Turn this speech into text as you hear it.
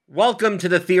Welcome to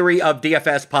the Theory of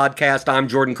DFS podcast. I'm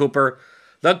Jordan Cooper,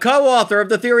 the co-author of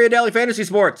The Theory of Daily Fantasy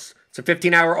Sports. It's a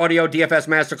 15-hour audio DFS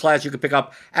masterclass you can pick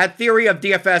up at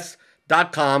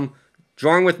theoryofdfs.com.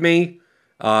 Join with me,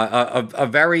 a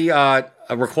very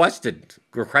requested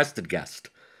guest,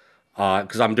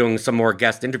 because I'm doing some more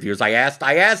guest interviews. I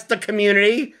asked the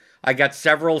community. I got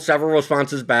several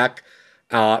responses back.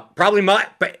 Probably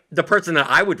the person that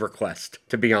I would request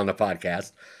to be on the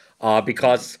podcast,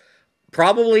 because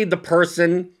probably the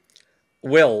person,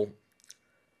 Will,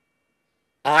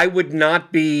 I would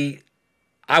not be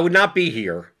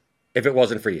here if it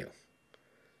wasn't for you.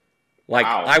 Like,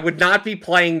 wow. I would not be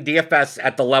playing DFS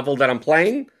at the level that I'm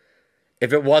playing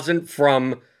if it wasn't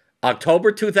from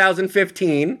October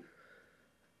 2015.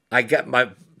 I get my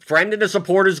friend in the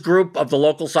supporters group of the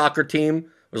local soccer team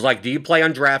was like, do you play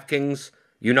on DraftKings?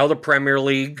 You know the Premier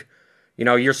League. You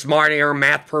know, you're smart, you're a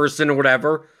math person or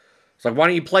whatever. It's like, why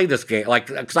don't you play this game? Like,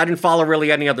 because I didn't follow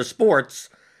really any other sports.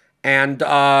 And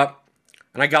I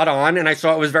got on, and I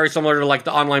saw it was very similar to, like,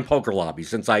 the online poker lobby,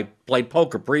 since I played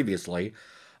poker previously.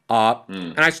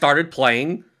 And I started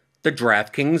playing the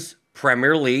DraftKings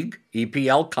Premier League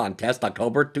EPL contest,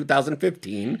 October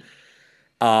 2015.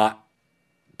 $20,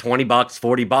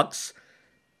 $40.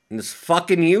 And this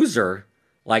fucking user,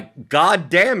 like,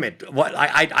 god damn it. What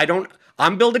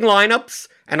I'm building lineups,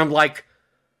 and I'm like,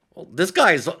 well, this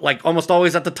guy's like almost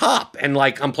always at the top, and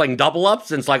like I'm playing double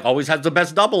ups, and it's like always has the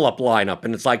best double up lineup,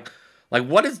 and it's like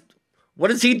what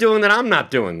is he doing that I'm not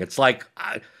doing? It's like,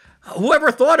 whoever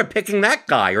thought of picking that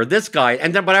guy or this guy?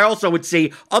 And then, but I also would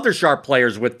see other sharp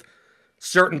players with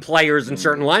certain players and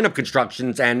certain lineup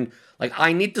constructions, and like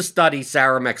I need to study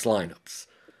Saramex lineups.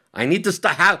 I need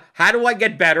to how do I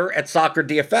get better at soccer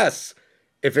DFS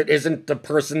if it isn't the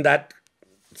person that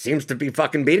seems to be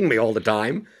fucking beating me all the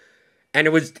time? And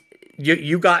it was,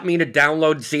 you got me to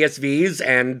download CSVs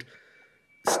and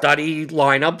study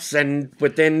lineups, and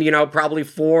within, probably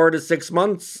 4 to 6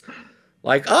 months,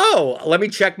 like, oh, let me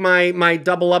check my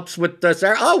double ups with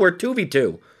Sarah. Oh, we're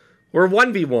 2v2. We're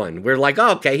 1v1. We're like,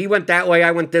 oh, okay, he went that way,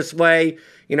 I went this way,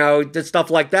 this stuff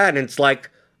like that. And it's like,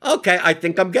 okay, I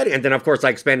think I'm getting it. And then, of course, I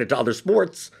expanded to other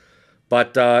sports.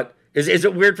 But is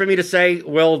it weird for me to say,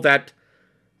 Will, that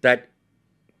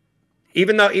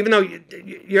even though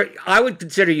I would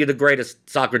consider you the greatest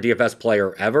soccer DFS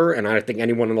player ever, and I think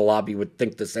anyone in the lobby would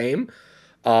think the same.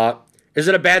 Is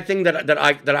it a bad thing that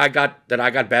I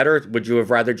got better? Would you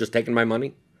have rather just taken my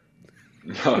money?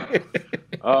 No.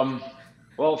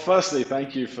 Well, firstly,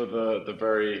 thank you for the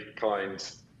very kind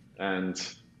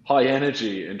and high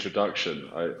energy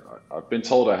introduction. I've been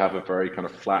told I have a very kind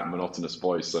of flat, monotonous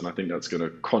voice, and I think that's going to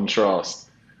contrast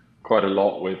quite a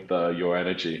lot with your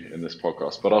energy in this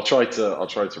podcast, but I'll try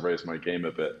to raise my game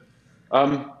a bit.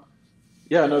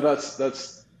 Yeah, no,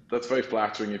 that's very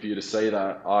flattering of you to say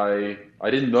that. I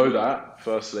didn't know that,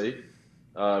 firstly.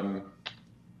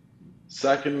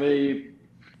 Secondly,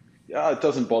 yeah, it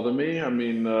doesn't bother me. I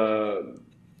mean,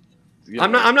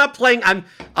 I'm not playing.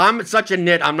 I'm such a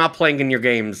nit. I'm not playing in your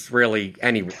games really.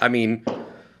 Anyway, I mean,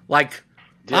 like.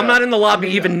 Yeah. I'm not in the lobby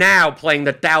even now playing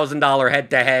the $1,000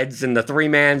 head-to-heads and the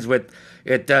 3-mans with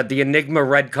the Enigma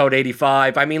Red Code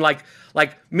 85. I mean, like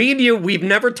me and you, we've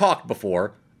never talked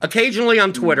before. Occasionally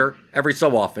on Twitter, every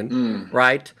so often,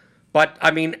 right? But,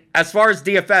 I mean, as far as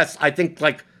DFS, I think,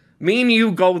 like, me and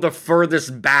you go the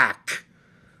furthest back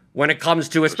when it comes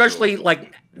to, especially,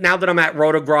 like, now that I'm at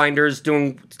Roto Grinders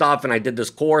doing stuff and I did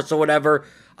this course or whatever,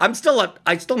 I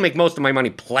still make most of my money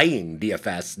playing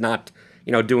DFS, not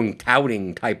doing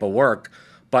touting type of work.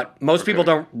 But most people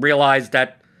don't realize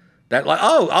that like,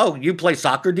 oh, you play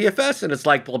soccer DFS? And it's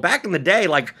like, well, back in the day,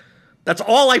 like, that's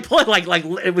all I played. Like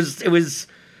it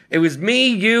was me,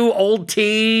 you, Old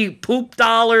T, Poop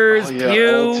Dollars, you.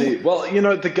 Old T. Well,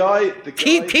 the guy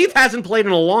Keith hasn't played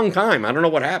in a long time. I don't know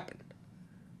what happened.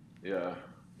 Yeah,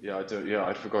 I do. Yeah,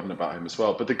 I'd forgotten about him as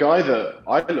well. But the guy that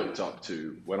I looked up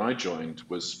to when I joined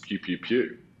was Pew Pew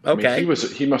Pew. Okay. I mean,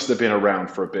 he must have been around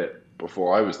for a bit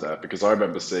before I was there, because I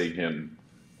remember seeing him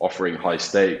offering high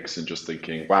stakes and just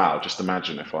thinking, wow, just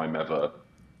imagine if I'm ever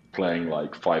playing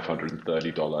like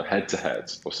 $530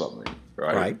 head-to-heads or something,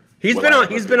 right? Right. He's been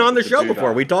on the show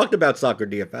before. We talked about soccer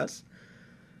DFS.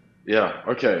 Yeah.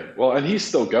 Okay. Well, and he's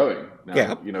still going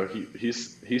now. Yeah.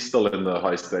 He's still in the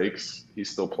high stakes.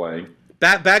 He's still playing.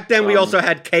 Back then, we also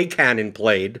had K Cannon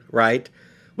played, right?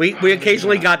 We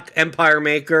occasionally got Empire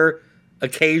Maker.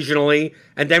 Occasionally,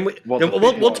 and then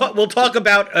we'll talk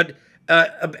about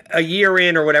a year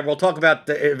in or whatever. We'll talk about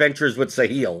the adventures with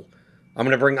Sahil. I'm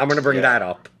gonna bring that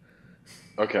up.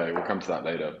 Okay, we'll come to that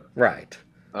later. Right,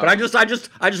 but I just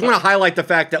want to highlight the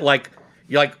fact that, like,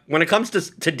 like when it comes to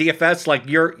DFS, like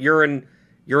you're an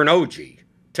OG.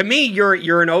 To me,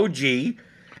 you're an OG.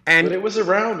 And but it was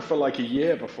around for like a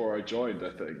year before I joined,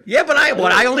 I think. Yeah, but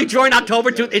I only joined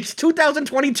October 2. It's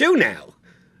 2022 now.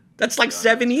 That's like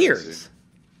 7 years.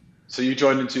 So you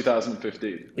joined in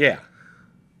 2015? Yeah.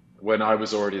 When I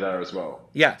was already there as well?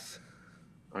 Yes.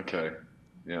 Okay.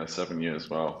 Yeah, 7 years.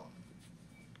 Wow.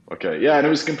 Okay. Yeah, and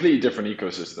it was a completely different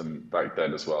ecosystem back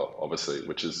then as well, obviously,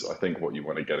 which is, I think, what you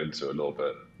want to get into a little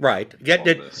bit. Right.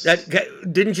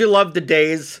 Didn't you love the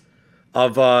days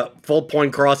of full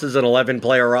point crosses and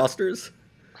 11-player rosters?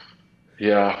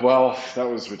 Yeah, well, that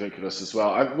was ridiculous as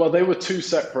well. Well, they were two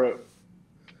separate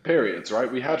periods,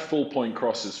 right? We had full point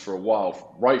crosses for a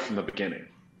while, right from the beginning,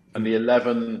 and the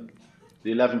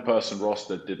 11-person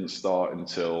roster didn't start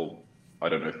until, I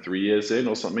don't know, 3 years in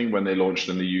or something, when they launched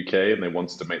in the UK and they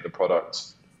wanted to make the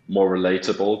product more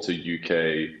relatable to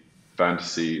UK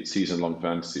season-long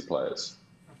fantasy players,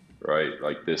 right?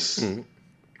 Like this. Mm-hmm.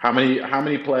 How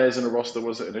many players in a roster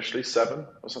was it initially? 7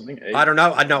 or something? 8? I don't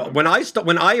know. I know when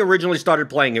I originally started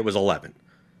playing, it was 11.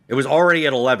 It was already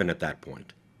at 11 at that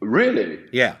point. Really?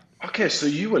 Yeah. Okay, so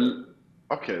you were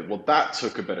well, that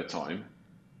took a bit of time.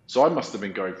 So I must have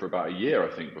been going for about a year, I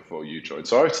think, before you joined.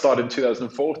 So I started in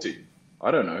 2014.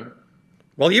 I don't know.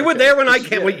 Well, you were there when I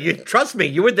came. Yeah. Trust me,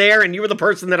 you were there, and you were the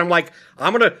person that I'm like,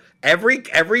 I'm gonna every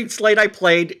slate I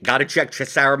played, gotta check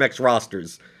Saramex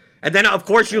rosters. And then, of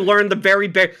course, you learn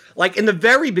like in the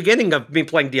very beginning of me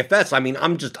playing DFS. I mean,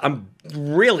 I'm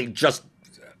really just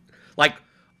like,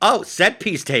 oh, set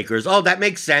piece takers. Oh, that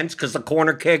makes sense because the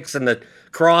corner kicks and the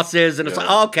crosses, and it's like,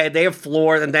 oh, okay, they have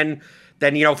floor. And then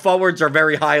forwards are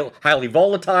very highly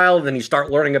volatile. And then you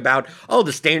start learning about, oh,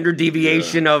 the standard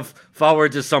deviation of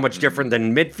forwards is so much different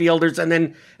than midfielders. And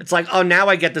then it's like, oh, now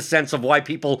I get the sense of why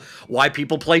people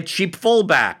play cheap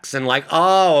fullbacks and like,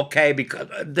 oh, okay, because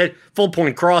the full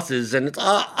point crosses, and it's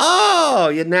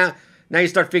now you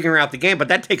start figuring out the game, but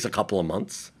that takes a couple of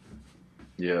months.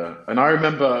 Yeah, and I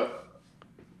remember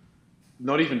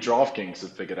not even DraftKings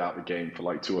have figured out the game for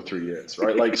like 2 or 3 years,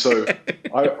 right? Like, so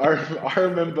I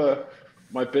remember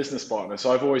my business partner.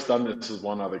 So I've always done this with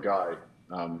one other guy,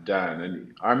 Dan,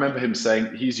 and I remember him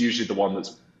saying he's usually the one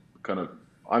that's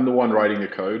I'm the one writing the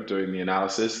code, doing the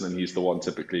analysis, and then he's the one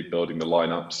typically building the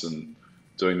lineups and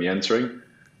doing the entering.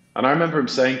 And I remember him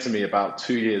saying to me about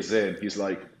 2 years in, he's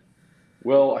like,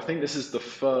 well, I think this is the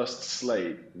first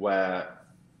slate where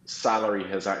salary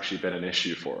has actually been an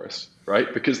issue for us,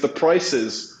 right? Because the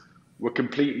prices were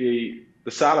the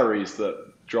salaries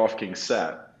that DraftKings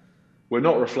set were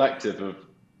not reflective of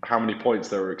how many points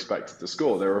they were expected to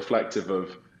score. They're reflective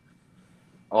of,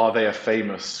 are they a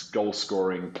famous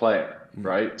goal-scoring player,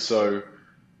 right? So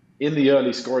in the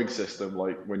early scoring system,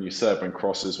 like when you said, when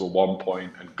crosses were 1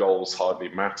 point and goals hardly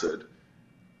mattered,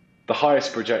 the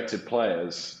highest projected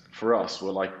players for us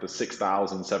were like the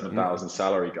 6,000, 7,000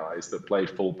 salary guys that played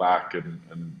full back and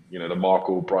the Mark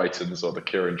Albrightons or the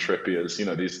Kieran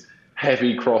Trippiers, these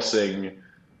heavy crossing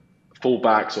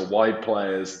fullbacks or wide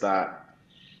players that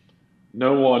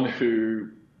no one who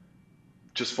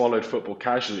just followed football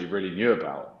casually really knew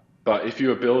about. But if you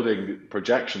were building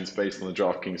projections based on the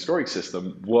DraftKings scoring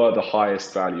system, were the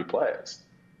highest value players.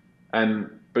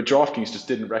 But DraftKings just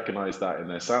didn't recognize that in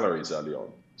their salaries early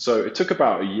on. So it took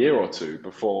about a year or two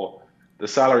before the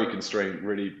salary constraint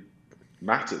really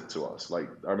mattered to us. Like,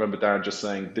 I remember Darren just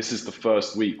saying, this is the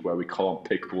first week where we can't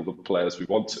pick all the players we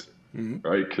want to,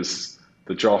 right? Because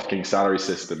the DraftKings salary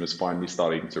system is finally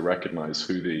starting to recognize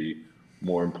who the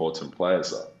more important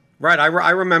players are. Right. I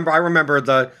remember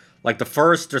the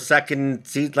first or second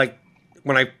season, like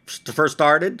when I first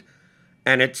started,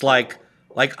 and it's like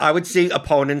I would see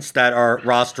opponents that are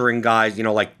rostering guys,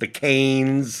 like the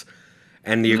Canes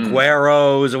and the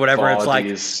Agueros or whatever.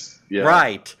 Vardy's, it's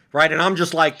like, right. And I'm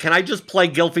just like, can I just play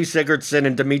Gylfi Sigurdsson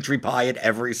and Dimitri Payet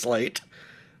every slate?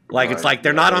 Like, right. It's like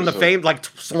they're not on the fame, like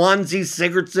Swansea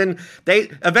Sigurdsson.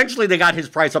 Eventually they got his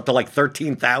price up to like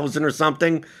 13,000 or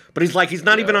something. But he's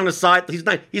not even on the side.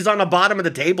 He's on the bottom of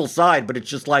the table side. But it's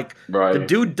just like the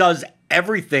dude does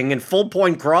everything, and full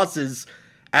point crosses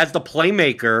as the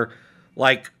playmaker.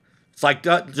 Like, it's like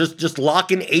just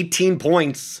lock in 18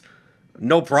 points,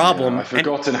 no problem. Yeah, I've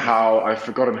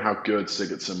forgotten how good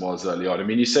Sigurdsson was early on. I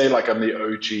mean, you say like I'm the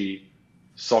OG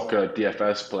soccer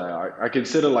DFS player. I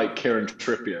consider like Kieran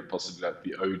Trippier possibly like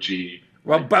the OG.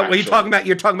 Well, but what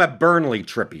you're talking about Burnley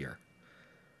Trippier.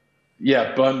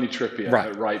 Yeah, Burnley Trippier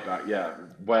at right back. Yeah,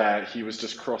 where he was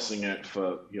just crossing it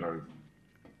for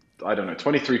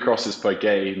 23 crosses per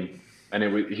game, and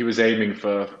he was aiming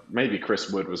for, maybe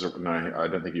Chris Wood was, no, I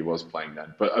don't think he was playing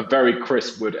then, but a very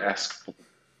Chris Wood-esque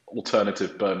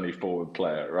alternative Burnley forward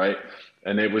player, right?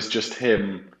 And it was just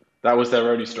him. That was their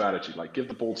only strategy. Like, give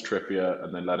the ball to Trippier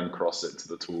and then let him cross it to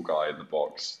the tall guy in the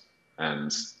box.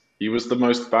 And he was the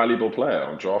most valuable player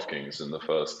on DraftKings in the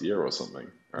first year or something.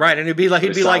 Right, and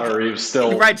His salary was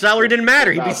still right. Salary didn't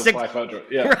matter. He'd be 500.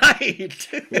 Yeah, right.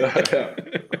 yeah.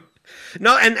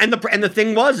 No, and the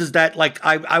thing is that like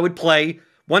I would play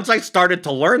once I started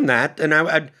to learn that, and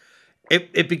I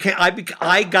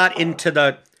got into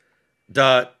the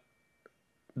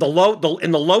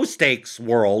in the low stakes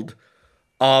world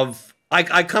of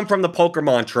I come from the poker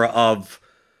mantra of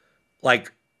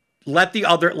like let the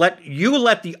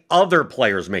other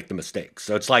players make the mistakes.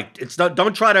 So it's like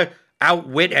don't try to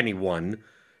outwit anyone.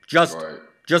 Just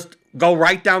go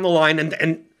right down the line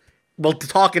and we'll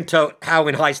talk into how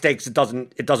in high stakes it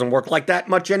doesn't work like that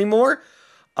much anymore.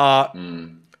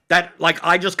 That like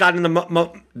I just got in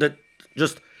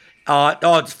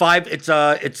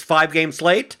it's 5 game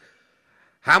slate.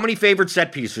 How many favorite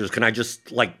set pieces can I just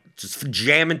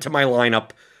jam into my lineup?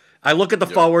 I look at the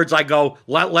forwards. I go,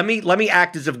 let me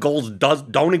act as if goals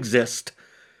don't exist,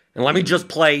 and let me just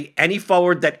play any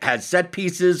forward that has set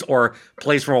pieces or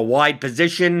plays from a wide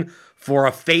position for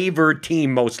a favored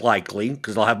team, most likely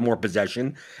because they'll have more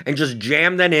possession, and just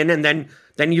jam them in. And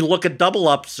then you look at double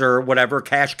ups or whatever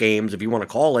cash games, if you want to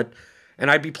call it. And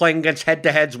I'd be playing against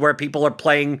head-to-heads where people are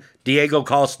playing Diego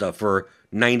Costa for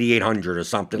 9,800 or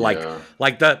something like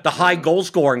the high goal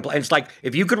scoring. And it's like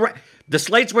if you could the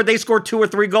slates where they score 2 or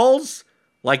 3 goals,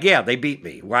 like they beat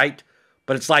me, right?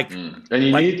 But it's like and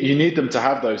you need them to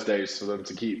have those days for them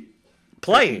to keep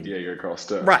playing Diego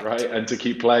Costa, right, and to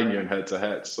keep playing you in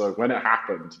head-to-head. So when it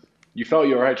happened, you felt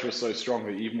your edge was so strong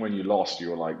that even when you lost, you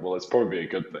were like, well, it's probably a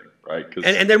good thing, right?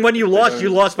 And then when you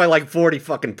lost by like 40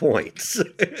 fucking points.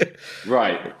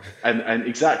 Right. And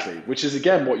exactly, which is,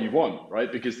 again, what you want, right?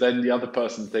 Because then the other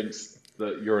person thinks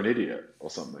that you're an idiot or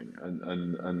something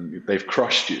and they've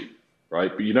crushed you,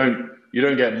 right? But you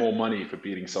don't get more money for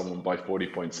beating someone by 40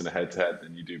 points in a head-to-head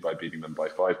than you do by beating them by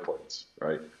 5 points,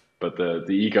 right? But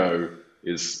the ego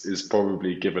is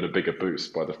probably given a bigger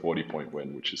boost by the 40-point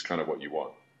win, which is kind of what you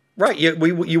want. Right,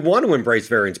 you want to embrace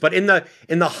variance, but in the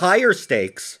higher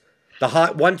stakes,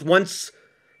 once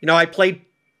I played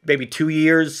maybe 2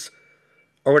 years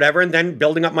or whatever, and then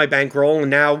building up my bankroll, and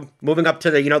now moving up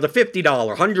to the $50,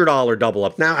 $100 double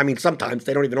up. Now, I mean, sometimes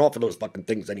they don't even offer those fucking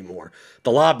things anymore.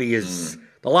 The lobby has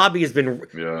been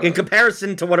in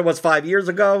comparison to what it was 5 years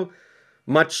ago,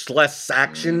 much less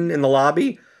action in the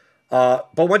lobby.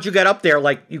 But once you get up there,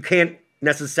 like you can't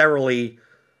necessarily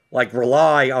like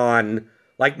rely on.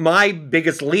 Like, my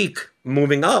biggest leak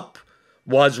moving up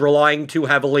was relying too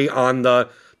heavily on the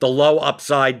low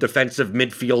upside defensive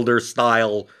midfielder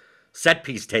style set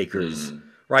piece takers,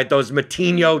 right? Those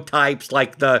Matinho types,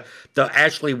 like the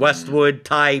Ashley Westwood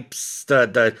types,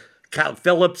 the Cal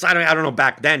Phillips. I don't know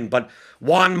back then, but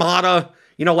Juan Mata,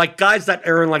 like guys that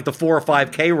are in like the 4 or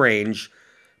 5K range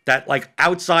that like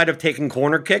outside of taking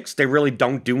corner kicks, they really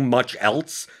don't do much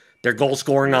else. Their goal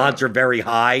scoring odds are very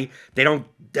high. They don't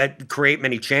create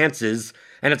many chances.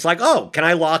 And it's like, oh, can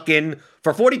I lock in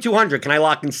for 4,200? Can I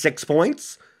lock in 6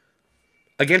 points?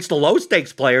 Against the low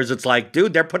stakes players, it's like,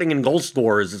 dude, they're putting in goal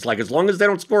scorers. It's like, as long as they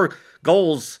don't score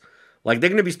goals, like they're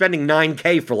going to be spending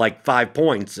 9K for like 5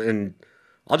 points. And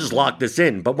I'll just lock this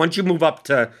in. But once you move up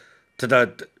to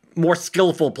the more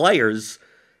skillful players,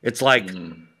 it's like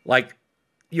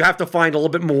you have to find a little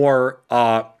bit more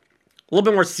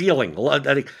ceiling.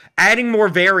 Adding more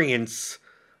variance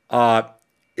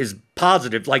is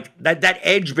positive. Like that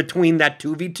edge between that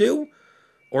 2v2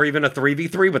 or even a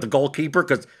 3v3 with the goalkeeper,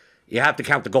 because you have to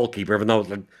count the goalkeeper, even though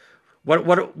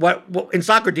what in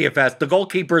soccer DFS, the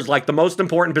goalkeeper is like the most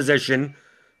important position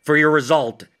for your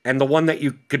result and the one that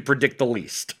you could predict the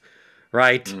least,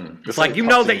 right? It's like you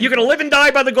know that you're gonna live and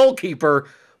die by the goalkeeper,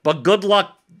 but good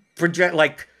luck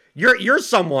like you're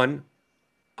someone.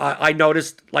 I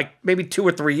noticed like maybe 2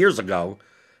 or 3 years ago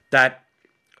that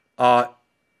I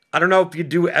don't know if you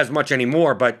do as much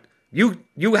anymore, but you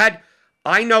had.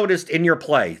 I noticed in your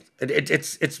play,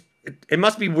 it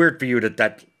must be weird for you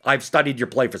that I've studied your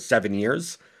play for 7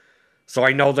 years, so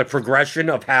I know the progression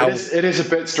of how it is a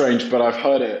bit strange, but I've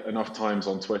heard it enough times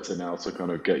on Twitter now to kind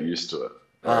of get used to it.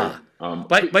 Right?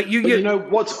 But you know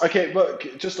what's okay?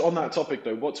 But just on that topic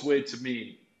though, what's weird to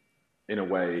me, in a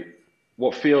way.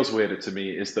 What feels weirder to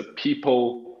me is that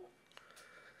people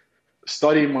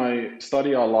study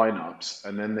our lineups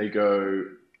and then they go,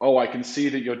 oh, I can see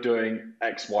that you're doing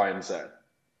X, Y, and Z,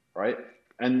 right?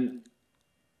 And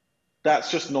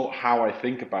that's just not how I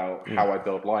think about how I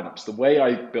build lineups. The way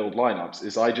I build lineups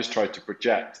is I just try to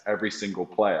project every single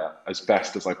player as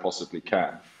best as I possibly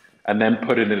can. and then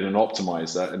put it in an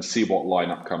optimizer and see what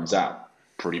lineup comes out,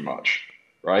 pretty much,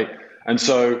 right? And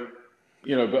so,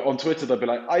 but on Twitter, they'll be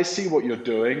like, I see what you're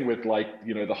doing with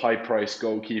the high price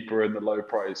goalkeeper and the low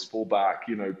price fullback,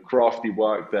 crafty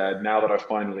work there. Now that I've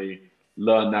finally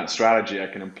learned that strategy, I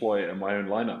can employ it in my own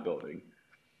lineup building.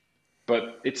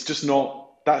 But it's just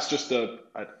not, that's just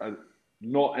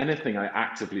not anything I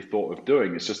actively thought of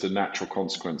doing. It's just a natural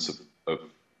consequence of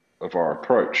our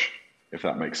approach, if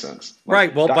that makes sense.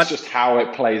 Right. Well, that's just how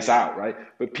it plays out, right?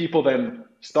 But people then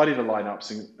study the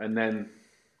lineups and then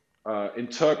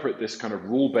interpret this kind of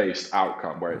rule-based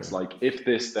outcome where it's like, if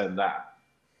this, then that.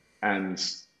 And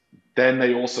then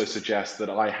they also suggest that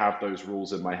I have those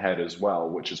rules in my head as well,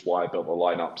 which is why I built the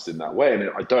lineups in that way. And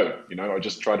I don't, I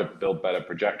just try to build better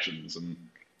projections and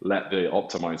let the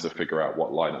optimizer figure out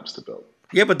what lineups to build.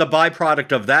 Yeah, but the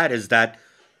byproduct of that is that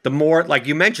the more, like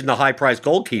you mentioned, the high-priced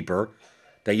goalkeeper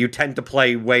that you tend to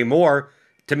play way more.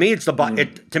 To me, it's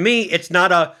it's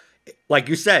not a, like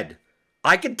you said,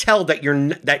 I can tell that you're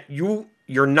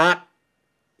not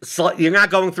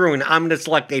going through and I'm going to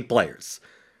select 8 players,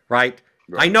 right?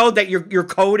 I know that you're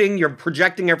coding, you're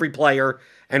projecting every player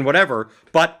and whatever,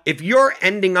 but if you're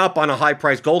ending up on a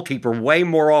high-priced goalkeeper way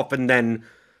more often than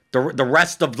the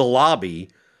rest of the lobby,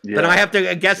 then I have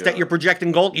to guess that you're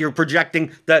projecting you're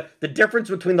projecting the difference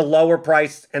between the lower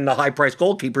price and the high-priced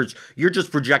goalkeepers, you're just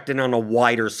projecting on a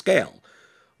wider scale.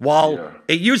 While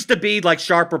it used to be like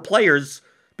sharper players,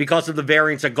 because of the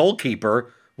variance at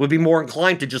goalkeeper, would be more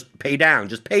inclined to just pay down.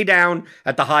 Just pay down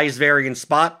at the highest variance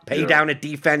spot, pay down at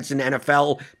defense in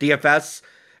NFL, DFS.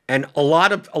 And a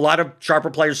lot of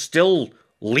sharper players still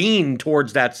lean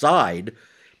towards that side.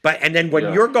 And then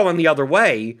when you're going the other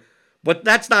way,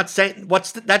 that's not saying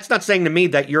to me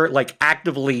that you're like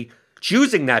actively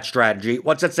choosing that strategy.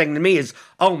 What's that saying to me is,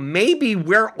 oh, maybe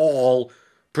we're all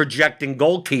projecting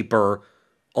goalkeeper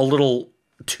a little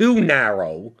too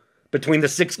narrow between the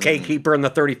 6K keeper and the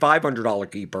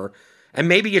 $3,500 keeper, and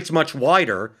maybe it's much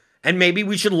wider, and maybe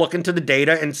we should look into the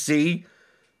data and see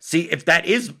if that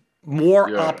is more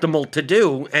optimal to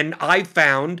do. And I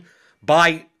found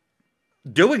by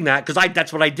doing that, because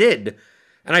that's what I did,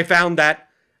 and I found that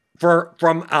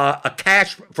from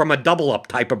a double up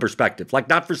type of perspective, like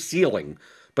not for ceiling,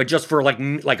 but just for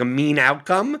like a mean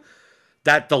outcome,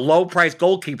 that the low price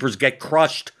goalkeepers get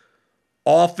crushed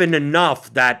often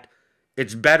enough that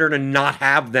it's better to not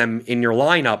have them in your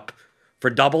lineup for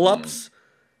double ups.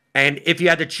 And if you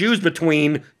had to choose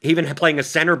between even playing a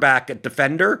center back at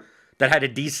defender that had a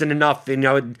decent enough,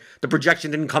 the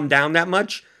projection didn't come down that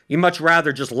much, you much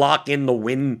rather just lock in the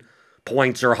win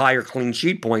points or higher clean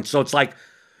sheet points. So it's like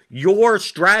your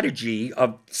strategy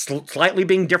of slightly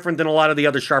being different than a lot of the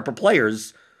other sharper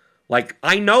players. Like,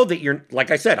 I know that you're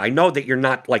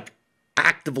not like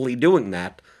actively doing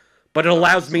that, but it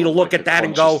allows me to look at that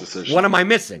and go, what am I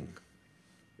missing?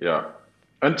 Yeah.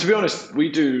 And to be honest, we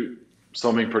do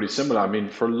something pretty similar. I mean,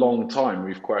 for a long time,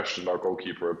 we've questioned our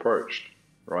goalkeeper approach,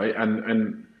 right?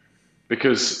 And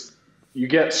because you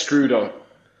get screwed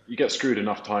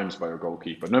enough times by your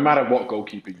goalkeeper. No matter what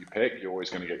goalkeeper you pick, you're always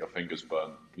going to get your fingers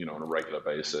burnt, on a regular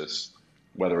basis,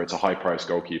 whether it's a high-priced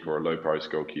goalkeeper or a low-priced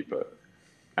goalkeeper.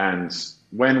 And it's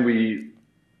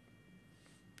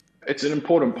an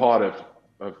important part of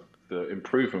the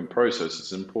improvement process.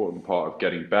 It's an important part of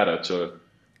getting better to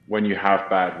when you have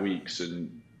bad weeks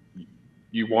and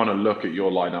you want to look at your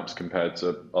lineups compared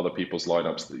to other people's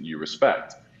lineups that you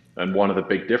respect. And one of the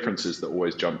big differences that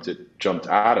always jumped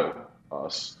out at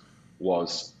us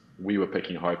was we were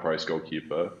picking a high-priced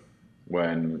goalkeeper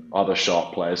when other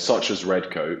sharp players, such as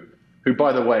Redcoat, who,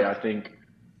 by the way, I think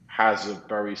has a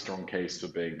very strong case for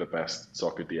being the best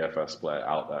soccer DFS player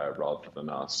out there rather than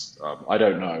us. I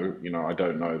don't know, I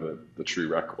don't know the true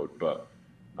record, but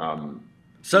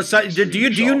so do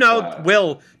you know player.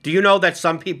 Will, do you know that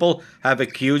some people have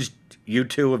accused you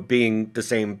two of being the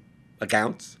same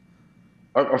accounts?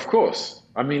 Of course.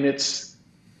 I mean, it's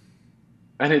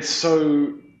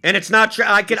not true.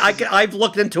 I've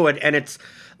looked into it, and it's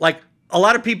like a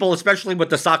lot of people, especially with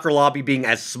the soccer lobby being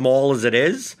as small as it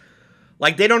is,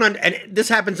 like they don't, and this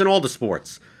happens in all the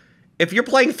sports. If you're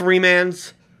playing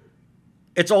 3-mans,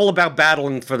 it's all about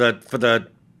battling for the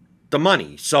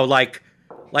money. So like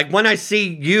when I see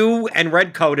you and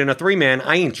Redcoat in a 3-man,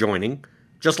 I ain't joining.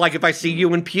 Just like if I see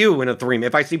you and Pew in a 3-man,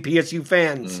 if I see PSU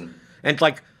fans, and it's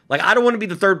like I don't want to be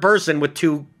the third person with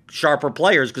two sharper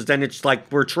players, because then it's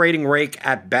like we're trading rake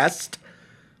at best,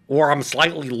 or I'm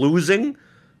slightly losing.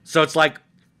 So it's like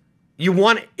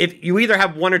if you either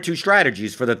have one or two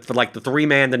strategies for the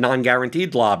 3-man, the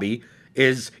non-guaranteed lobby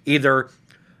is either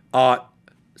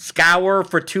scour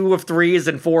for 2 of 3s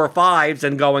and 4 of 5s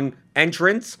and going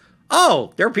entrance,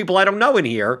 oh, there are people I don't know in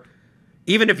here.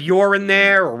 Even if you're in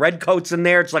there or Redcoat's in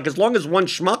there, it's like as long as one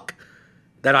schmuck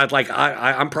that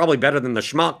I'm probably better than the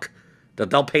schmuck, that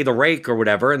they'll pay the rake or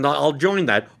whatever, and I'll join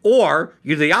that. Or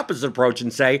you do the opposite approach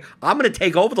and say, I'm going to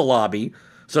take over the lobby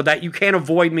so that you can't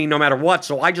avoid me no matter what.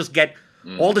 So I just get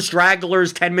all the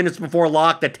stragglers 10 minutes before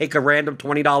lock that take a random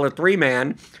 $20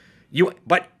 three-man.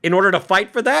 But in order to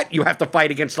fight for that, you have to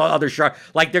fight against the other shark.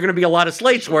 Like, there are going to be a lot of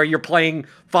slates where you're playing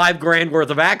 $5,000 worth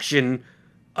of action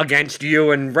against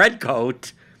you and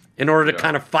Redcoat in order to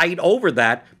kind of fight over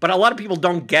that. But a lot of people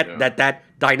don't get that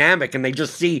dynamic, and they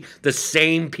just see the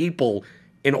same people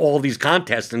in all these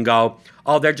contests and go,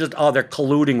 they're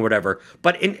colluding, whatever.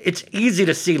 But it's easy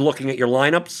to see looking at your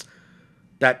lineups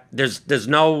that there's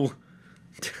no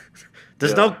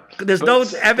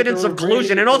evidence of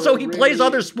collusion. And also, he plays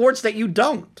other sports that you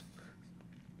don't.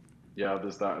 Yeah,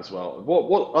 there's that as well.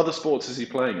 What other sports is he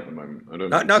playing at the moment? I don't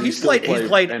know. No, he's played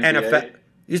NBA? NFL.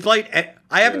 He's played.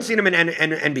 I haven't seen him in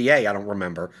NBA. I don't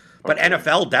remember, but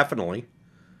NFL definitely.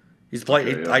 He's played.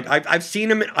 Okay, yeah. I've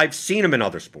seen him. I've seen him in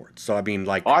other sports. So I mean,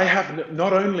 like, I have.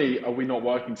 Not only are we not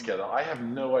working together, I have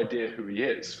no idea who he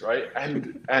is, right?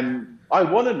 And I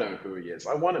want to know who he is.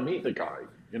 I want to meet the guy.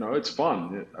 You know, it's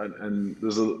fun, and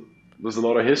there's a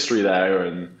lot of history there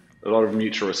and a lot of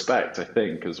mutual respect, I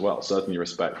think, as well. Certainly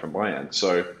respect from my end.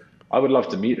 So I would love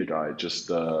to meet the guy.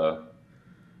 Just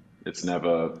it's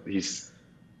never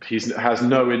he has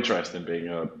no interest in being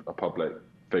a public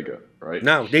figure, right?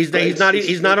 No, he's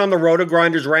not on the Roto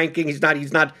Grinders ranking. He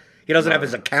doesn't have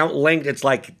his account linked. It's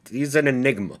like he's an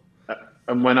enigma.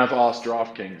 And when I've asked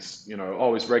DraftKings, you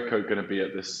know, is Redcoat going to be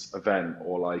at this event,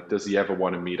 or like, does he ever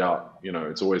want to meet up? You know,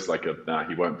 it's always like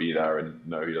he won't be there, and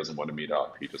no, he doesn't want to meet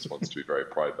up. He just wants to be very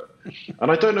private. And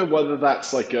I don't know whether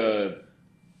that's like a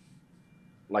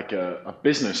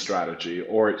business strategy,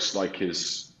 or it's like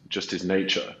his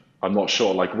nature. I'm not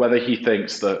sure, like whether he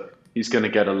thinks that he's going to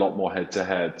get a lot more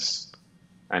head-to-heads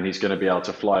and he's going to be able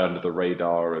to fly under the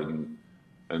radar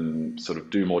and sort of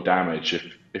do more damage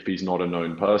if he's not a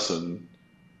known person,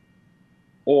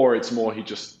 or it's more he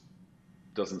just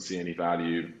doesn't see any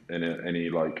value in it, any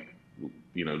like,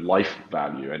 you know, life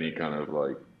value, any kind of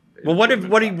like. Well,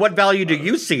 what value do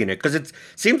you see in it? Because it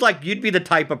seems like you'd be the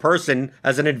type of person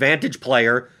as an advantage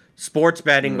player, sports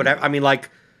betting, whatever. I mean,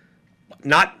 like,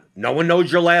 no one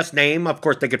knows your last name. Of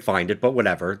course, they could find it, but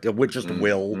whatever. It just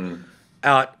will.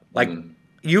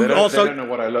 You they also don't know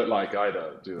what I look like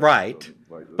either, do they? Right.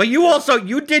 But you also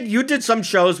you did some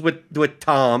shows with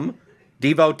Tom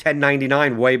Devo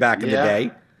 1099 way back in the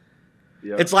day.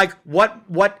 Yeah. It's like what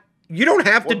you don't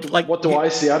have to like. What do I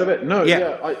see out of it? No.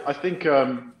 Yeah. I think.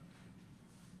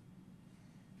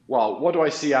 Well, what do I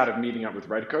see out of meeting up with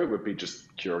Redcoat would be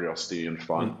just curiosity and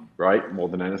fun, right? More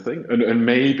than anything, and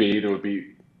maybe there would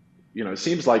be, you know, it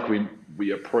seems like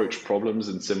we approach problems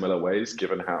in similar ways,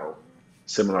 given how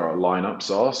similar our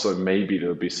lineups are. So maybe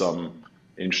there'll be some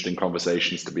interesting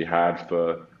conversations to be had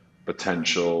for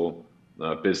potential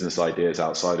business ideas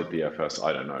outside of DFS.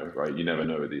 I don't know, right? You never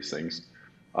know with these things.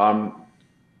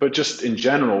 But just in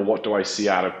general, what do I see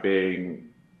out of being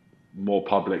more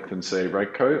public than, say,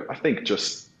 Redcoat?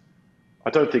 I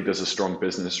don't think there's a strong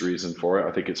business reason for it.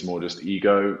 I think it's more just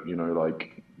ego, you know,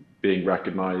 like being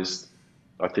recognized.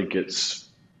 I think it's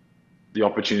the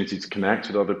opportunity to connect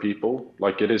with other people.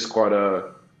 Like it is quite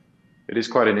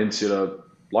an insular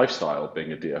lifestyle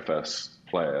being a DFS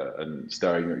player and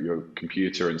staring at your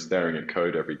computer and staring at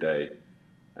code every day.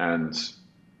 And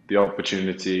the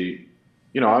opportunity,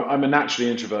 you know, I'm a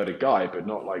naturally introverted guy, but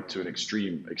not like to an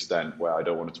extreme extent where I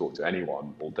don't want to talk to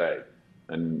anyone all day.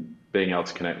 And being able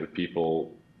to connect with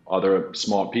people, other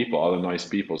smart people, other nice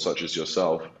people such as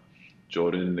yourself,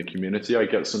 Jordan, in the community, I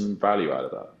get some value out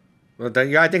of that.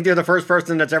 Well, I think you're the first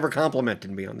person that's ever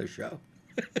complimented me on this show.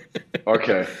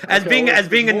 Okay. As being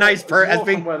a nice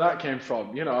person. Where that came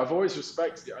from, you know, I've always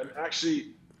respected you. And actually,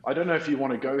 I don't know if you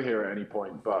want to go here at any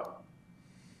point, but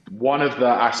one of the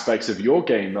aspects of your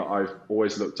game that I've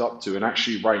always looked up to, and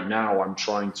actually right now I'm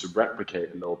trying to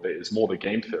replicate a little bit, is more the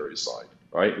game theory side,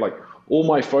 right? Like all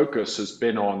my focus has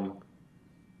been on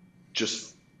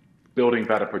just building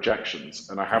better projections,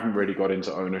 and I haven't really got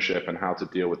into ownership and how to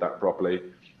deal with that properly.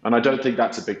 And I don't think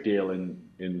that's a big deal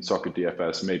in soccer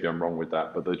DFS. Maybe I'm wrong with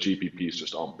that, but the GPPs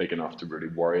just aren't big enough to really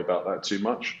worry about that too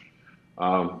much.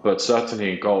 But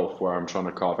certainly in golf, where I'm trying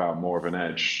to carve out more of an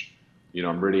edge, you know,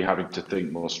 I'm really having to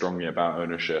think more strongly about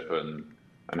ownership and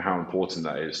how important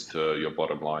that is to your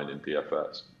bottom line in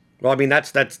DFS. Well, I mean,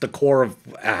 that's the core of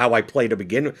how I play to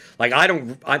begin with. Like, I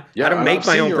don't make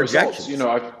my own projections. Results. You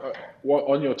know,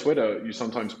 on your Twitter, you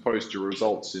sometimes post your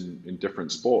results in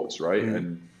different sports, right?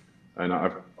 Mm-hmm. And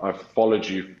I've followed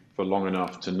you for long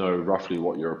enough to know roughly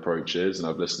what your approach is, and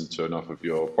I've listened to enough of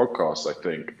your podcasts, I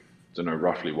think, to know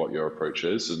roughly what your approach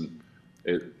is, and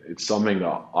it's something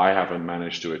that I haven't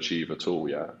managed to achieve at all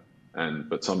yet,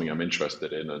 but something I'm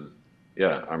interested in, and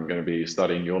yeah, I'm going to be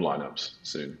studying your lineups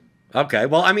soon. Okay,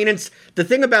 well, I mean, it's the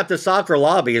thing about the soccer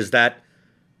lobby is that,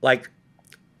 like,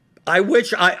 I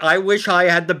wish I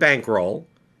had the bankroll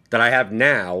that I have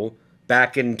now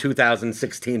back in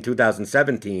 2016,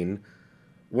 2017,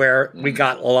 where we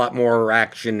got a lot more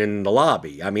action in the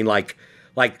lobby. I mean,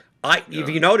 if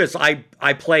you notice,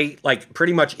 I play like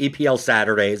pretty much EPL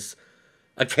Saturdays,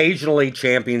 occasionally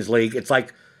Champions League. It's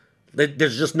like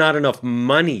there's just not enough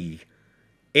money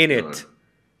in it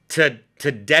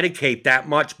to dedicate that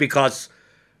much because,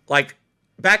 like,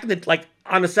 back in the like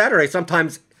on a Saturday,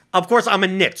 sometimes. Of course, I'm a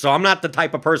nit, so I'm not the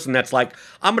type of person that's like,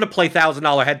 I'm going to play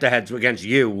 $1,000 head-to-heads against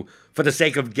you for the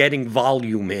sake of getting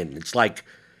volume in. It's like,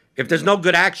 if there's no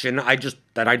good action, I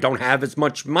don't have as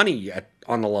much money yet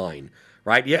on the line,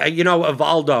 right? Yeah, you know,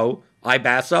 Evaldo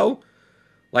Ibasso,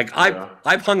 like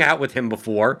I've hung out with him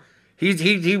before. He's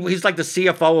like the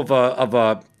CFO of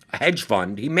a hedge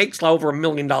fund. He makes over $1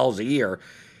 million a year.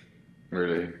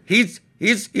 Really? He's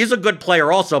a good player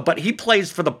also, but he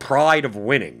plays for the pride of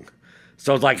winning.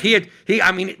 So it's like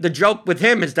I mean, the joke with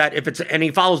him is that and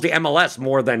he follows the MLS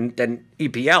more than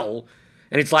EPL,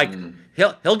 and it's like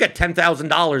he'll get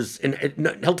 $10,000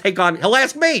 and he'll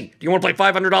ask me, do you want to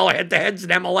play $500 head-to-heads in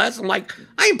MLS? I'm like,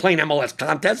 I ain't playing MLS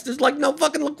contests. There's like no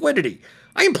fucking liquidity.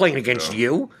 I ain't playing against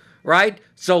you, right?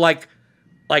 So like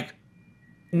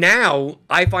now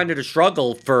I find it a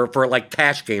struggle for like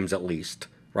cash games at least,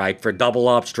 right? For double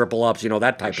ups, triple ups, you know,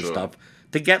 that type of stuff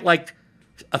to get like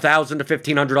 $1,000 to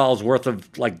 $1,500 worth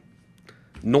of like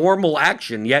normal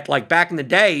action. Yet, like back in the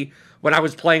day when I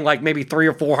was playing like maybe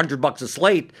 $300 or $400 a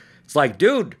slate, it's like,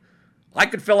 dude, I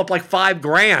could fill up like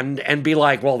 $5,000 and be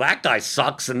like, well, that guy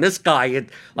sucks, and this guy,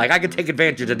 like I could take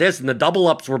advantage of this, and the double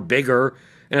ups were bigger,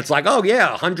 and it's like, oh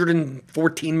yeah,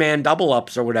 114-man double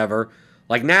ups or whatever.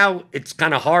 Like now, it's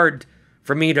kind of hard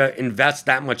for me to invest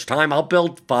that much time. I'll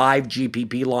build 5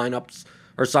 GPP lineups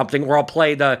or something, or I'll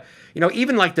play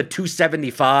even like the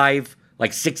 275,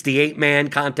 like 68-man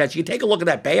contest. You take a look at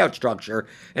that payout structure,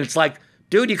 and it's like,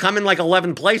 dude, you come in like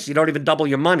 11th place, you don't even double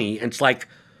your money. And it's like,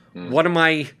 what am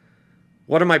I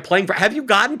playing for? Have you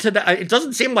gotten to the? It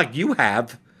doesn't seem like you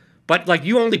have, but like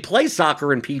you only play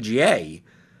soccer and PGA.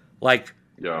 Like,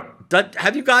 yeah.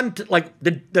 Have you gotten to like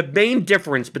the main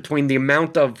difference between the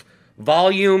amount of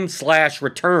volume /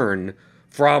 return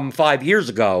from 5 years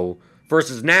ago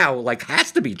versus now, like,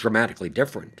 has to be dramatically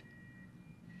different?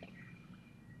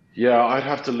 Yeah, I'd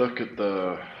have to look at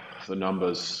the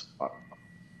numbers.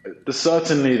 There's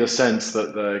certainly the sense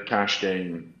that the cash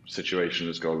game situation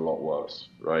has got a lot worse,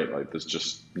 right? Like there's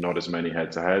just not as many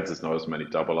head-to-heads, there's not as many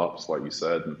double-ups, like you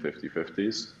said, and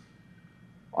 50-50s.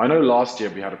 I know last year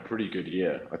we had a pretty good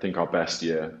year. I think our best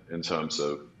year in terms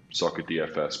of soccer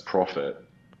DFS profit.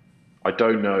 I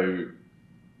don't know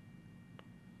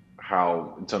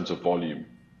how, in terms of volume,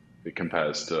 it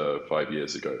compares to 5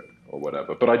 years ago or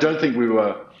whatever. But I don't think we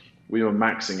were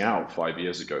maxing out 5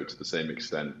 years ago to the same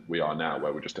extent we are now,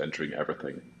 where we're just entering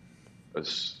everything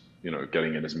as, you know,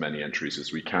 getting in as many entries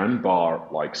as we can, bar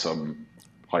like some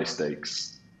high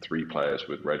stakes 3 players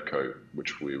with red coat,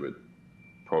 which we would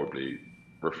probably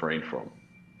refrain from.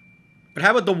 But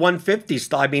how about the 150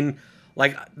 stuff? I mean,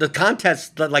 like the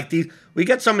contests, like we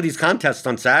get some of these contests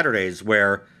on Saturdays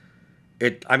where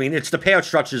it's the payout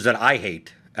structures that I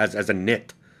hate as a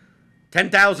nit.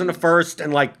 10,000 to first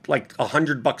and like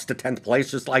 $100 to 10th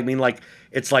place. Just I mean, like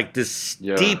it's like this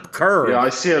steep curve. Yeah, I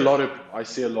see a lot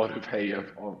of hate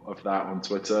of that on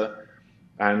Twitter,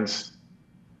 and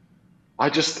I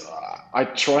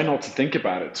try not to think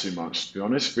about it too much, to be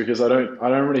honest, because I don't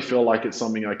really feel like it's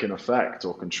something I can affect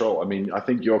or control. I mean, I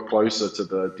think you're closer to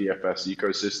the DFS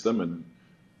ecosystem, and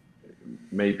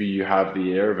maybe you have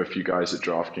the ear of a few guys at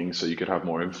DraftKings, so you could have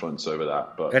more influence over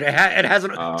that. But it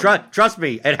hasn't. Trust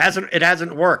me, it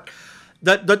hasn't worked.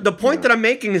 The point that I'm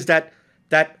making is that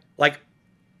like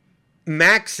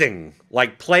maxing,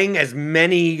 like playing as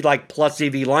many like plus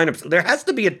EV lineups, there has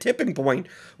to be a tipping point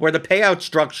where the payout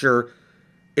structure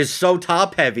is so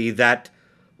top heavy that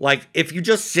like if you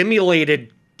just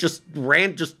simulated just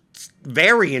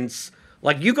variance,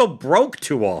 like you go broke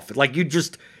too often. Like you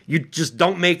just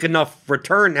don't make enough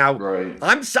return. Now, right.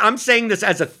 I'm saying this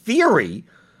as a theory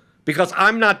because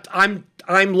I'm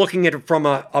looking at it from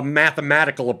a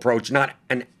mathematical approach, not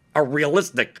a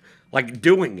realistic like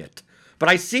doing it. But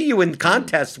I see you in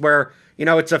contests where, you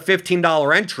know, it's a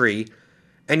 $15 entry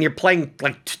and you're playing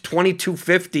like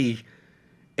 22.50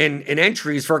 in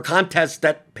entries for a contest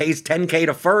that pays $10K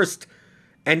to first.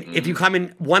 And if you come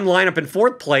in one lineup in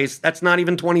fourth place, that's not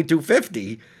even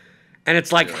 $2,250. And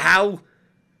it's like, how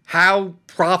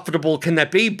profitable can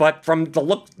that be? But from the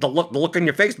look on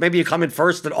your face, maybe you come in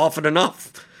first and often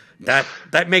enough.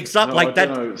 That makes up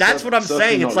That's what I'm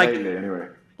saying. It's like, anyway.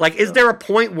 Like, is there a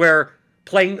point where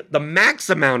playing the max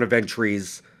amount of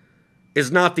entries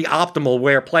is not the optimal,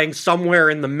 where playing somewhere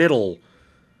in the middle,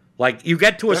 like you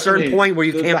get to a certain point where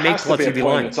you can't make plus EV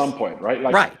lines at some point, right?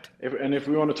 Like, right. If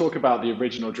we want to talk about the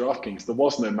original DraftKings, there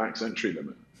was no max entry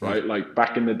limit, right? Like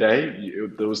back in the day,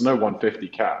 there was no 150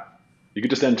 cap. You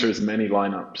could just enter as many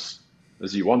lineups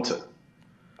as you wanted.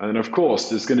 And then, of course,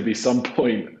 there's going to be some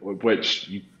point at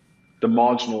which the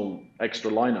marginal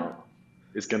extra lineup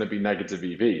is going to be negative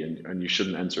EV, and you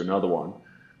shouldn't enter another one.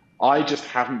 I just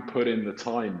haven't put in the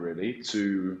time, really,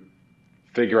 to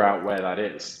figure out where that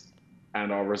is.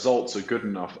 And our results are good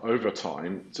enough over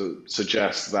time to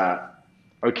suggest that,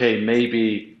 okay,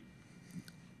 maybe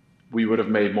we would have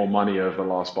made more money over the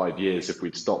last 5 years if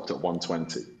we'd stopped at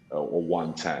 120 or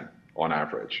 110 on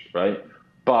average, right?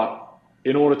 But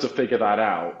in order to figure that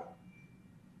out,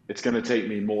 it's going to take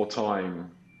me more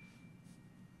time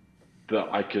that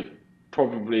I could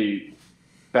probably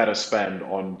better spend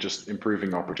on just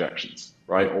improving our projections,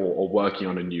 right? Or working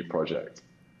on a new project.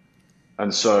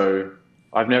 And so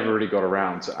I've never really got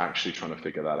around to actually trying to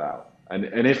figure that out.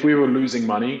 And if we were losing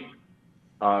money,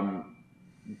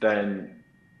 then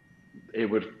it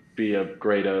would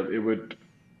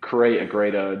create a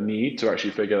greater need to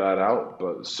actually figure that out.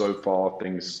 But so far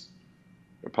things,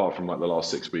 apart from like the last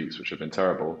 6 weeks, which have been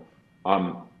terrible,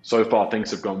 so far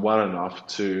things have gone well enough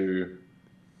to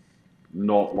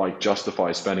not like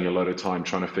justify spending a lot of time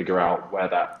trying to figure out where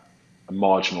that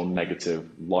marginal negative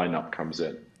lineup comes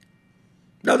in.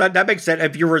 No, that makes sense.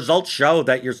 If your results show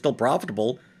that you're still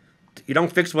profitable, you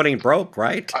don't fix what ain't broke,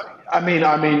 right? I mean,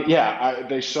 yeah,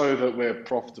 they show that we're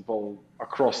profitable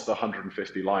across the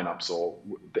 150 lineups, or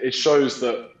it shows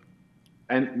that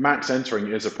max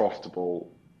entering is a profitable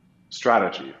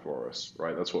strategy for us,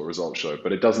 right? That's what results show,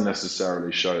 but it doesn't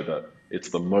necessarily show that it's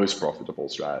the most profitable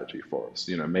strategy for us.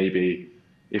 You know, maybe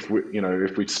if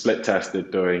we'd split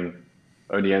tested doing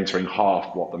only entering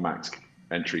half what the max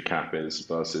entry cap is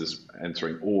versus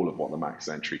entering all of what the max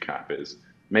entry cap is,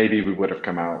 maybe we would have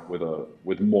come out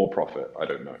with more profit. I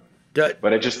don't know,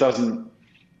 but it just doesn't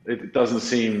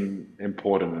seem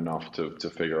important enough to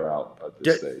figure out at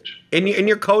this stage. In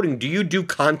your coding, do you do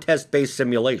contest-based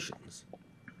simulations?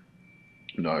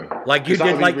 No, like you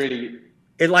did, like really.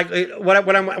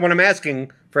 What I'm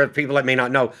asking for people that may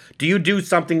not know, do you do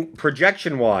something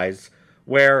projection-wise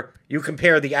where you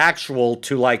compare the actual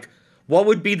to like what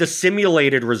would be the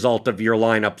simulated result of your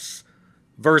lineups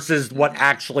versus what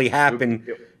actually happened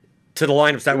to the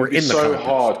lineups that were in the contest? It's so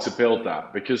hard to build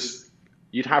that because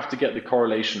you'd have to get the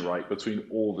correlation right between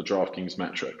all the DraftKings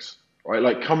metrics, right?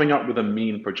 Like coming up with a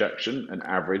mean projection, an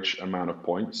average amount of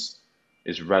points,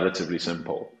 is relatively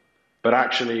simple. But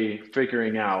actually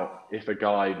figuring out if a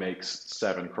guy makes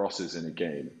 7 crosses in a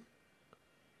game,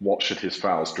 what should his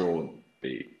fouls drawn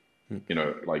be? You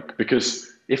know, like,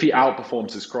 because if he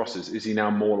outperforms his crosses, is he now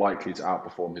more likely to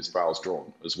outperform his fouls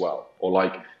drawn as well? Or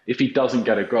like, if he doesn't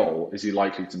get a goal, is he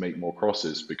likely to make more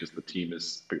crosses because the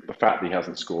fact that he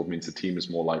hasn't scored means the team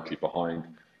is more likely behind.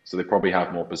 So they probably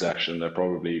have more possession. They're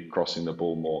probably crossing the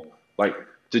ball more. Like,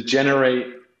 to generate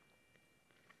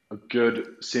a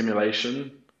good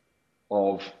simulation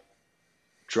of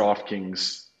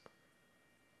DraftKings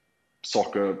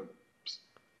soccer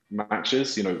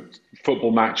matches, you know,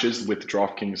 football matches with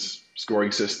DraftKings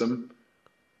scoring system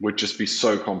would just be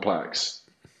so complex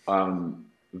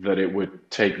that it would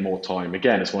take more time.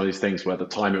 Again, it's one of these things where the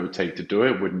time it would take to do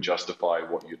it wouldn't justify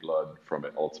what you'd learn from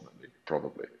it ultimately,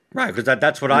 probably. Right, because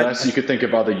that's what Unless you could think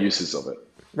of other uses of it.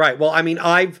 Right. Well, I mean,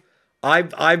 I've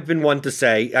been one to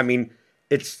say, I mean,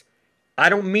 I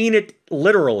don't mean it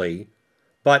literally,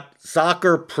 but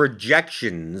soccer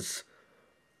projections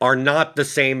are not the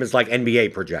same as like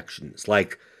NBA projections.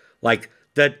 Like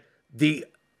that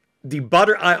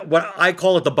what I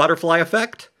call it the butterfly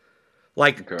effect.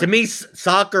 Like to me,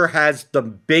 soccer has the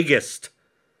biggest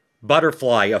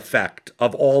butterfly effect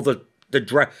of all the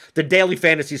daily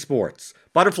fantasy sports.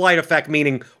 Butterfly effect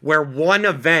meaning where one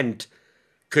event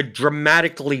could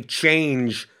dramatically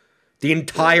change the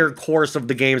entire course of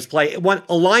the game's play. A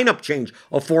lineup change,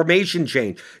 a formation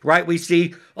change, right? We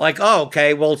see like, oh,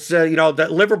 okay, well, so, you know,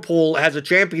 that Liverpool has a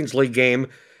Champions League game,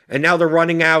 and now they're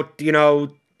running out, you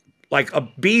know, like a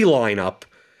B lineup.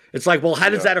 It's like, well, how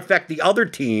does that affect the other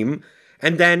team?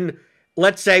 And then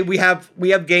let's say we have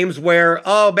games where,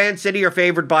 oh, Man City are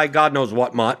favored by God knows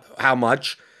how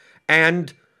much,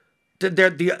 and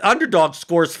the underdog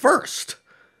scores first.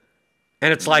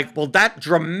 And it's like, well, that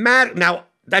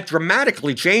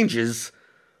dramatically changes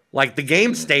like the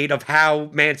game state of how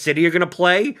Man City are going to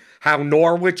play, how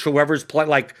Norwich, whoever's playing,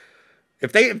 like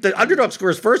if the underdog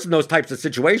scores first in those types of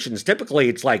situations, typically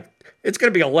it's like it's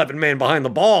going to be 11 men behind the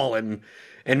ball, and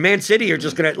Man City are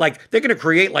just going to they're going to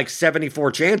create like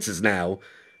 74 chances now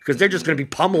because they're just going to be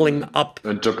pummeling up.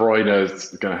 And De Bruyne is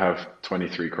going to have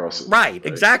 23 crosses. Right,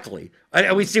 exactly.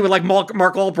 And we see with like Mark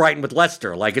Albrighton with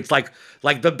Leicester. Like it's like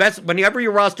the best whenever you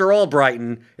roster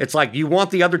Albrighton, it's like you want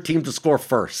the other team to score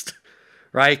first,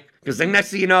 right? Because then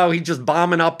next thing you know, he's just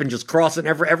bombing up and just crossing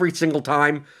every single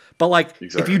time. But like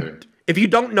if you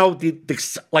don't know the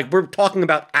like we're talking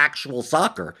about actual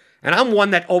soccer, and I'm one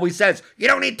that always says you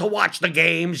don't need to watch the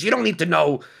games, you don't need to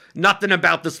know nothing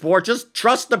about the sport, just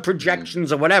trust the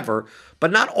projections or whatever.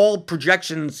 But not all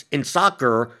projections in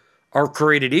soccer are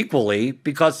created equally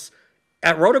because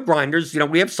at Roto Grinders,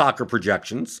 we have soccer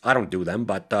projections. I don't do them,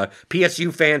 but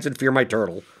PSU fans and Fear My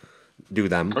Turtle do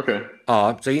them. Okay.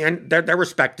 And they're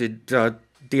respected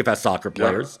DFS soccer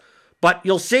players. Yeah. But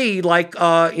you'll see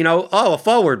a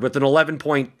forward with an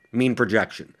 11-point mean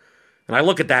projection. And I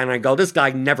look at that and I go, this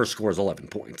guy never scores 11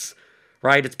 points.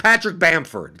 Right? It's Patrick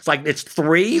Bamford. It's like it's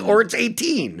 3 or it's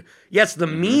 18. Yes, the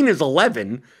mean is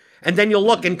 11. And then you'll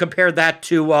look and compare that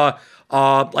to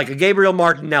like a Gabriel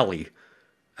Martinelli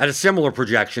at a similar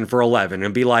projection for 11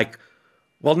 and be like,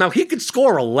 well, now he could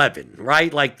score 11,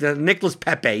 right? Like the Nicolas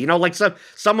Pepe, like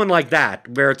someone like that,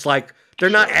 where it's like they're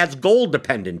not as goal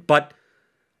dependent, but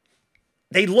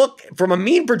they look, from a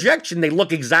mean projection, they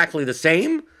look exactly the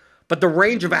same, but the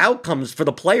range of outcomes for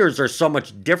the players are so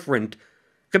much different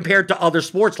compared to other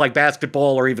sports like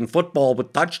basketball or even football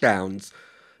with touchdowns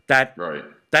that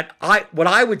what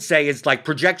I would say is like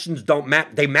projections don't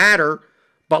matter. They matter,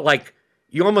 but like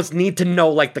you almost need to know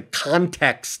like the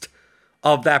context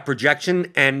of that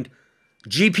projection. And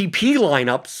GPP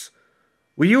lineups,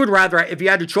 well, you would rather, if you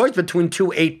had a choice between two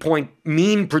 8-point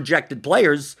mean projected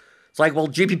players, it's like, well,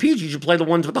 GPPs, you should play the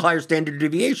ones with the higher standard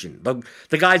deviation.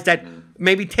 The guys that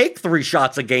maybe take 3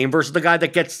 shots a game versus the guy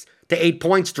that gets to 8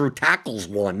 points through tackles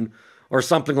 1 or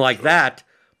something like that.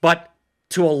 But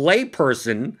to a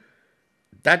layperson,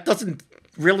 that doesn't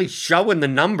really show in the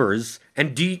numbers.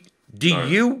 And do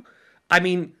you, I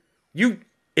mean,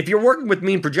 if you're working with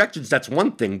mean projections, that's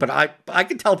one thing. But I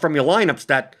can tell from your lineups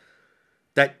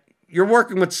that you're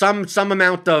working with some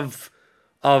amount of.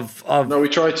 No, we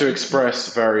try to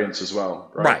express variance as well,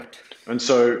 right?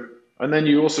 And then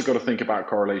you also got to think about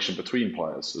correlation between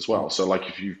players as well. So like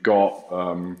if you've got,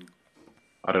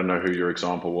 I don't know who your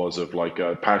example was of like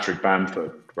Patrick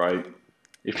Bamford, right?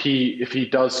 If he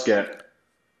does get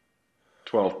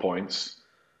 12 points,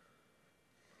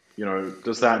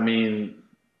 does that mean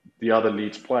the other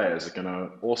Leeds players are going to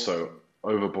also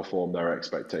overperform their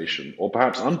expectation or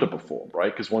perhaps underperform,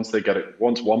 right? Because once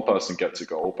one person gets a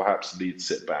goal, perhaps Leeds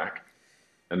sit back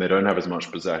and they don't have as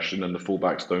much possession and the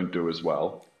fullbacks don't do as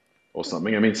well or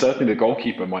something. I mean, certainly the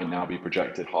goalkeeper might now be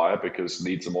projected higher because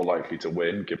Leeds are more likely to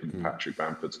win given Patrick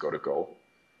Bamford's got a goal.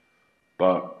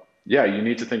 But yeah, you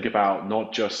need to think about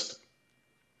not just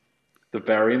the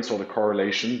variance or the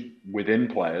correlation within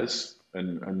players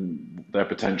and their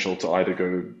potential to either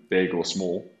go big or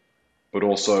small, but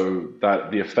also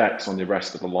that the effects on the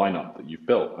rest of the lineup that you've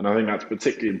built. And I think that's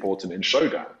particularly important in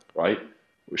Showdown, right?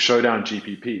 With Showdown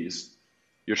GPPs,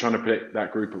 you're trying to pick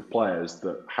that group of players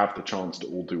that have the chance to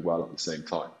all do well at the same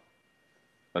time.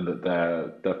 And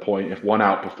that their point, if one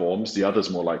outperforms, the other's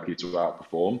more likely to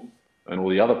outperform, and all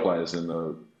the other players in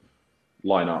the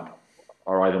lineup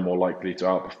are either more likely to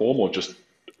outperform or just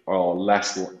are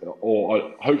less,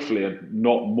 or hopefully are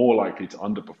not more likely to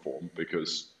underperform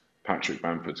because Patrick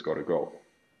Bamford's got a goal.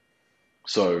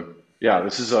 So yeah,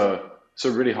 it's a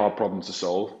really hard problem to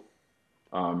solve.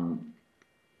 Trying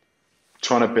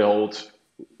to build,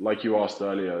 like you asked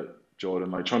earlier,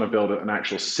 Jordan, like trying to build an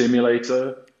actual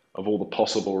simulator of all the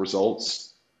possible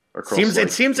results across.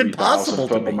 It seems impossible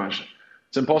to me.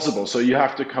 It's impossible. So you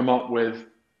have to come up with.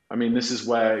 I mean, this is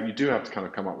where you do have to kind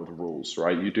of come up with rules,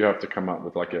 right? You do have to come up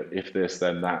with like a if this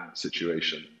then that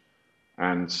situation,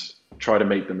 and try to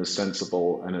make them as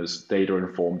sensible and as data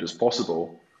informed as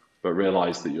possible, but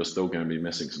realize that you're still going to be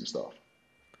missing some stuff.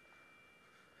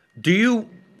 Do you,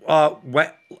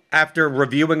 after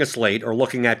reviewing a slate or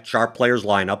looking at sharp players'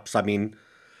 lineups, I mean,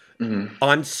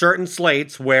 on certain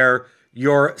slates where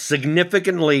you're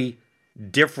significantly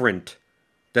different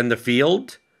than the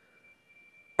field,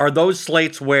 are those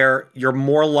slates where you're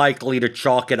more likely to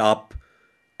chalk it up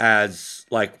as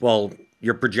like, well,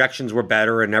 your projections were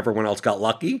better and everyone else got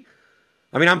lucky.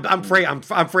 I mean,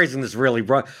 I'm phrasing this really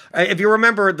wrong. If you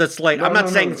remember the slate, I'm not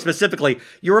saying specifically.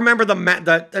 You remember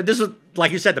this is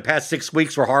like you said, the past 6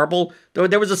 weeks were horrible.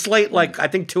 There was a slate like I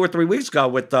think 2 or 3 weeks ago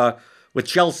with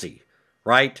Chelsea,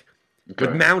 right? Okay.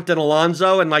 With Mount and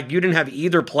Alonso, and like you didn't have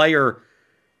either player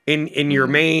in your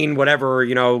main whatever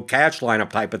cash lineup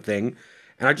type of thing,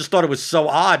 and I just thought it was so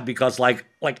odd because like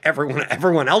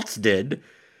everyone else did,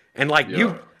 and like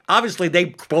you. Obviously, they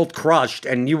both crushed,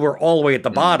 and you were all the way at the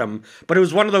bottom. But it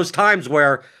was one of those times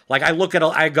where, like, I look at it,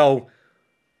 I go,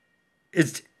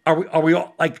 are we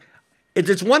all, like,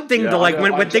 it's one thing to, like,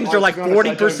 when things are, like,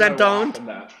 40% owned.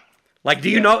 Like, do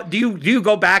you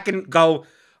go back and go,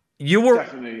 you were...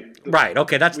 Definitely. Right,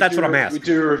 okay, that's what I'm asking. We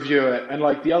do review it. And,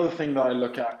 like, the other thing that I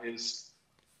look at is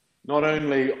not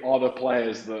only are the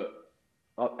players that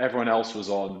everyone else was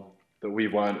on, that we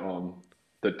weren't on,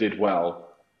 that did well,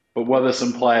 but were there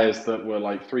some players that were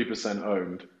like 3%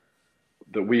 owned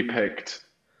that we picked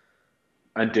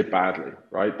and did badly,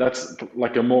 right? That's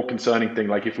like a more concerning thing.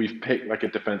 Like if we've picked like a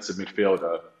defensive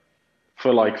midfielder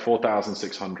for like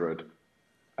 4,600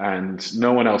 and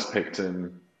no one else picked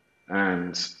him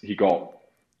and he got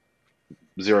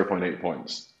 0.8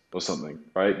 points or something,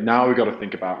 right? Now we've got to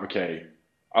think about, okay,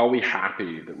 are we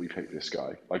happy that we picked this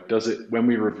guy? Like, when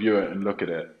we review it and look at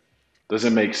it, does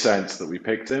it make sense that we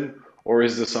picked him? Or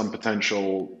is there some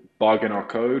potential bug in our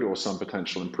code or some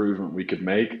potential improvement we could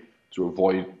make to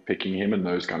avoid picking him in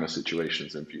those kind of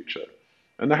situations in future?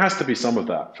 And there has to be some of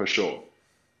that for sure.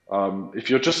 If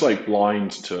you're just like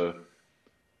blind to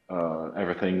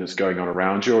everything that's going on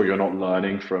around you, or you're not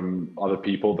learning from other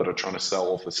people that are trying to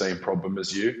solve the same problem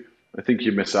as you, I think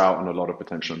you miss out on a lot of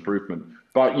potential improvement.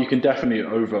 But you can definitely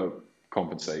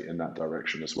overcompensate in that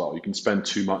direction as well. You can spend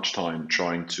too much time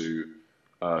trying to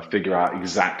figure out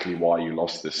exactly why you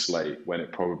lost this slate when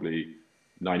it probably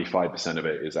 95% of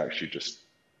it is actually just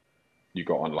you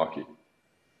got unlucky.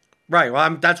 Right.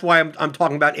 Well, that's why I'm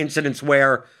talking about incidents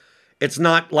where it's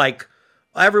not like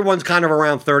everyone's kind of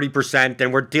around 30%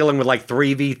 and we're dealing with like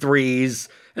 3v3s.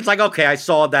 It's like, okay, I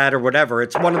saw that or whatever.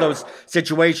 It's one of those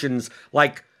situations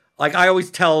like I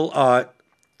always tell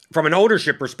from an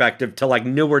ownership perspective to like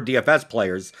newer DFS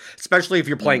players, especially if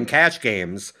you're playing cash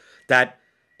games, that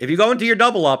if you go into your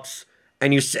double ups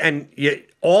and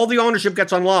all the ownership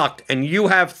gets unlocked and you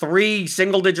have 3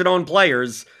 single-digit owned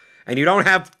players and you don't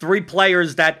have 3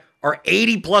 players that are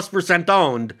 80+%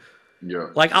 owned,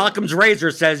 like Occam's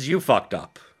razor says, you fucked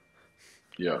up.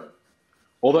 Yeah.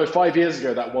 Although 5 years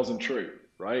ago that wasn't true,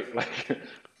 right?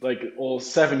 Or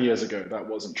 7 years ago that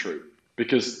wasn't true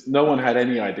because no one had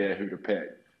any idea who to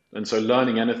pick. And so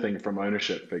learning anything from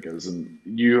ownership figures and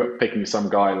you picking some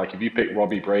guy, like if you pick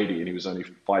Robbie Brady and he was only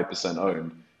 5%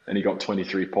 owned and he got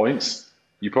 23 points,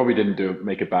 you probably didn't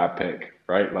make a bad pick,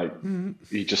 right? Like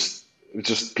he just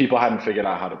people hadn't figured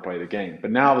out how to play the game.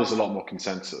 But now there's a lot more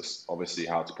consensus, obviously,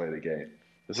 how to play the game.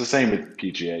 It's the same with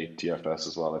PGA, DFS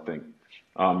as well, I think.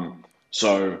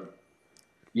 So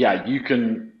yeah,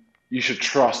 you should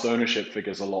trust ownership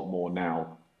figures a lot more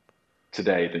now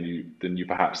today than you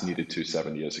perhaps needed to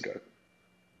 7 years ago.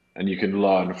 And you can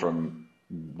learn from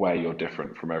where you're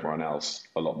different from everyone else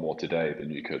a lot more today than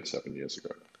you could 7 years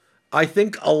ago. I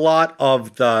think a lot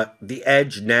of the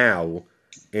edge now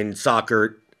in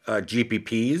soccer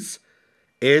GPPs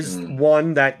is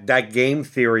one that game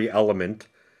theory element,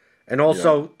 and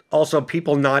also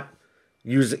people not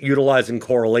utilizing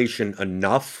correlation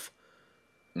enough.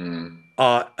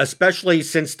 Especially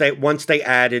since once they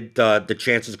added the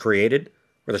chances created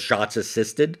or the shots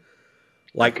assisted,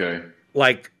 like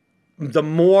the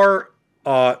more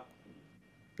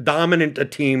dominant a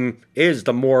team is,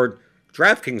 the more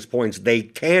DraftKings points they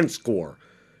can score.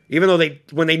 Even though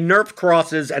when they nerfed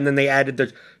crosses and then they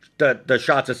added the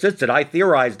shots assisted, I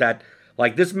theorized that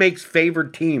like this makes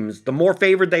favored teams, the more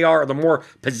favored they are, the more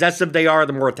possessive they are,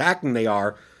 the more attacking they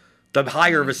are, the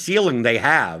higher of a ceiling they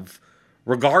have,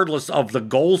 regardless of the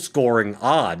goal scoring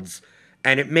odds.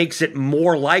 And it makes it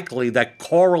more likely that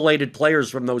correlated players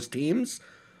from those teams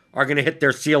are going to hit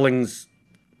their ceilings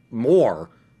more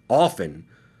often.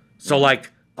 So like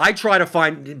I try to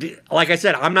find, like I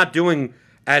said, I'm not doing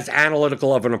as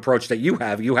analytical of an approach that you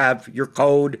have. You have your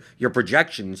code, your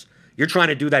projections. You're trying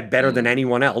to do that better than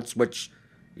anyone else, which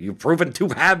you've proven to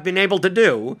have been able to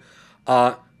do.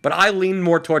 But I lean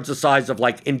more towards the size of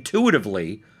like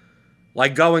intuitively,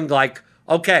 like going like,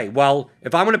 okay, well,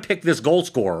 if I'm going to pick this goal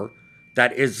scorer,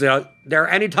 that is their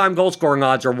anytime goal scoring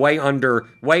odds are way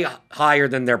higher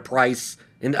than their price.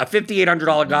 In a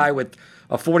 $5,800 guy with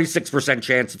a 46%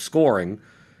 chance of scoring,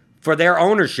 for their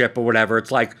ownership or whatever,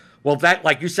 it's like, well, that,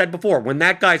 like you said before, when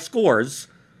that guy scores,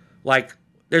 like,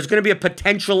 there's going to be a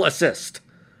potential assist,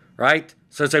 right?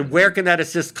 So it's like, where can that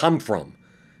assist come from?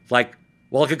 Like,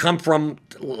 well, it could come from,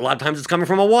 a lot of times it's coming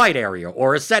from a wide area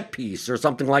or a set piece or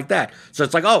something like that. So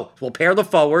it's like, oh, we'll pair the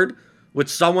forward with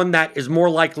someone that is more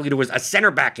likely to, a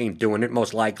center back ain't doing it,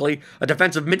 most likely. A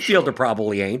defensive midfielder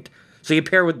probably ain't. So you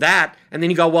pair with that, and then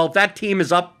you go, well, if that team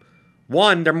is up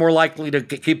one, they're more likely to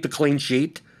keep the clean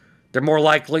sheet. They're more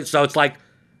likely, so it's like,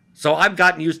 so I've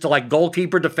gotten used to like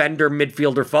goalkeeper, defender,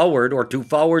 midfielder, forward, or two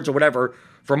forwards or whatever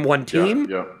from one team.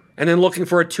 Yeah. And then looking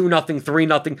for a 2-0,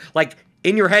 3-0. Like,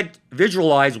 in your head,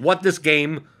 visualize what this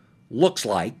game looks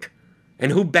like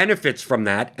and who benefits from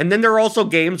that. And then there are also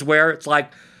games where it's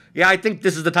like, yeah, I think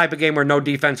this is the type of game where no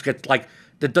defense gets, like,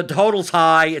 the total's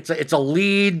high. It's a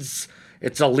Leeds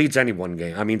anyone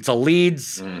game. I mean, it's a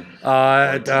Leeds.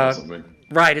 Right.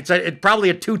 It's probably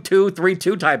a 2-2,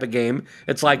 3-2 type of game.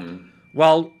 It's like,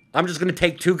 well, I'm just going to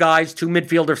take two guys, two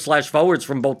midfielders / forwards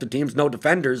from both the teams, no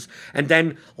defenders. And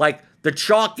then, like, the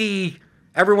chalky,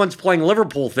 everyone's playing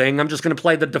Liverpool thing, I'm just going to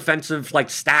play the defensive, like,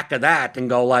 stack of that and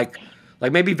go, like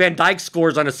maybe Van Dijk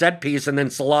scores on a set piece and then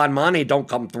Salah and Mane don't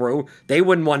come through. They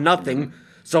win 1-0.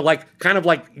 So, like, kind of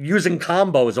like using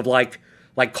combos of, like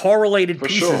correlated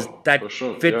pieces that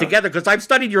fit together. Because I've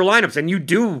studied your lineups and you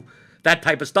do that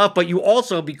type of stuff, but you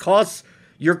also, because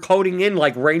you're coding in,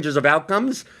 like, ranges of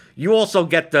outcomes, you also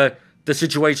get the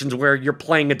situations where you're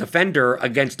playing a defender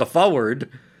against a forward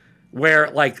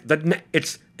where, like,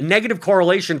 it's negative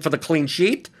correlation for the clean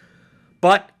sheet,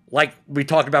 but like we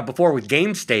talked about before with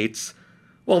game states,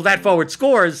 well, if that forward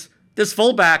scores, this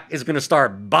fullback is going to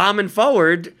start bombing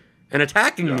forward and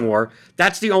attacking more.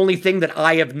 That's the only thing that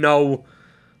I have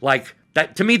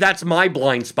that to me, that's my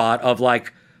blind spot of,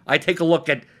 like, I take a look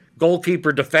at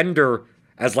goalkeeper, defender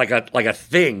as like a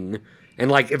thing. And,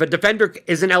 like, if a defender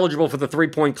isn't eligible for the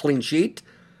 3-point clean sheet,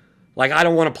 like, I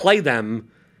don't want to play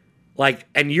them. Like,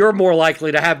 and you're more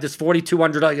likely to have this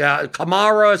 4,200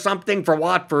 Kamara or something for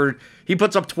Watford. He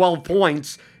puts up 12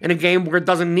 points in a game where it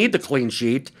doesn't need the clean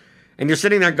sheet. And you're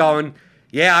sitting there going,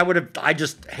 yeah, I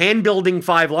just hand building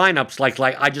 5 lineups. Like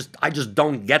I just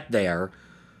don't get there.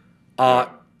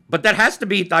 But that has to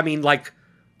be, I mean, like,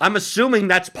 I'm assuming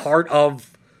that's part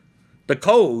of the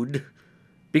code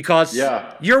because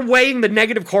you're weighing the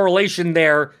negative correlation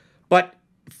there, but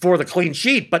for the clean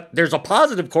sheet, but there's a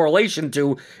positive correlation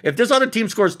to if this other team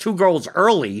scores 2 goals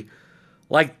early,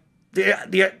 like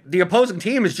the opposing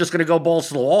team is just going to go balls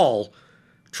to the wall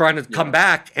trying to come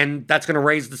back, and that's going to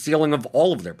raise the ceiling of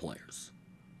all of their players.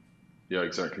 Yeah,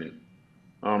 exactly.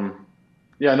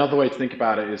 Another way to think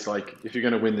about it is, like, if you're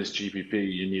going to win this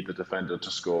GPP, you need the defender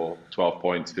to score 12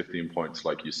 points, 15 points,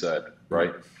 like you said,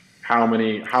 right? How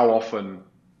often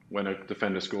when a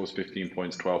defender scores 15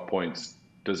 points, 12 points,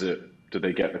 do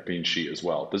they get the clean sheet as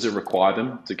well? Does it require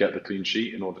them to get the clean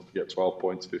sheet in order to get 12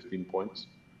 points, 15 points?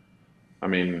 I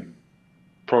mean,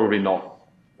 probably not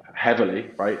heavily,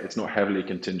 right? It's not heavily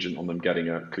contingent on them getting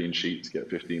a clean sheet to get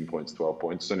 15 points, 12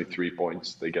 points. It's only 3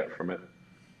 points they get from it.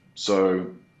 So,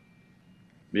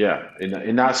 yeah,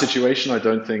 in that situation, I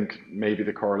don't think maybe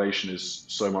the correlation is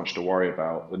so much to worry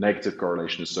about. The negative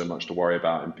correlation is so much to worry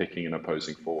about in picking an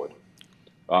opposing forward.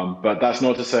 But that's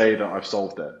not to say that I've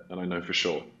solved it, and I know for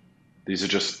sure. These are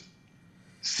just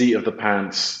seat of the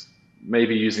pants,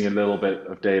 maybe using a little bit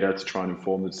of data to try and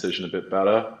inform the decision a bit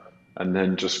better, and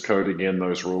then just coding in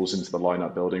those rules into the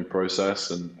lineup building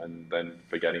process and then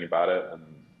forgetting about it. And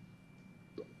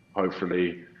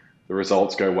hopefully the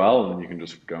results go well, and then you can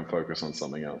just go and focus on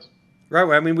something else.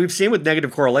 Right. I mean, we've seen with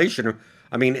negative correlation,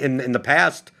 I mean, in the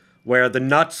past, where the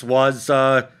nuts was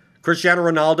Cristiano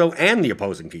Ronaldo and the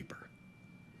opposing keeper.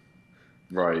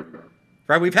 Right.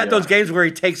 Right, we've had those games where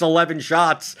he takes 11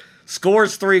 shots,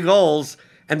 scores 3 goals,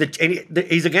 and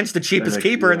he's against the cheapest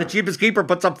keeper, and the cheapest keeper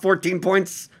puts up 14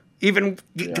 points, even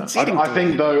conceding. I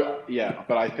think, though,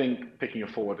 but I think picking a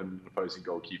forward and an opposing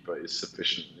goalkeeper is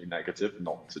sufficiently negative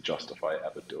not to justify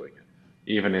ever doing it,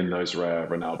 even in those rare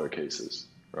Ronaldo cases,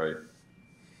 right?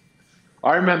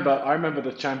 I remember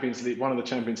the Champions League, one of the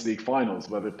Champions League finals,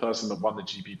 where the person that won the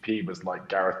GPP was like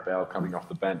Gareth Bale coming off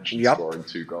the bench and scoring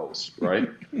 2 goals, right?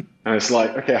 And it's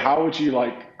like, okay, how would you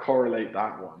like correlate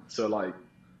that one? So, like,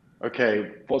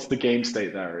 okay, what's the game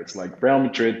state there? It's like Real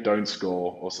Madrid don't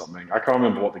score or something. I can't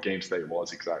remember what the game state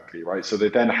was exactly, right? So they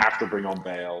then have to bring on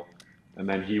Bale, and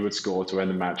then he would score to end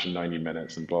the match in 90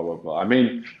 minutes and blah, blah, blah. I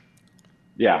mean,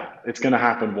 yeah, it's going to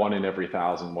happen 1 in every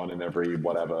 1,000, 1 in every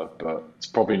whatever, but it's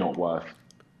probably not worth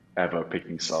ever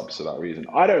picking subs for that reason.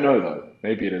 I don't know, though.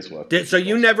 Maybe it is worth. So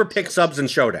you never pick subs in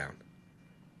Showdown?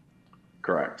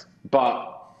 Correct.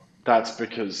 But that's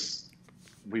because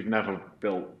we've never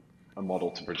built a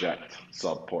model to project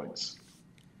sub points,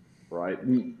 right?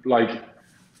 Like,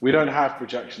 we don't have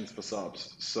projections for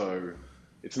subs, so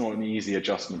it's not an easy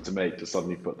adjustment to make to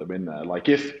suddenly put them in there. Like,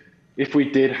 if we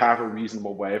did have a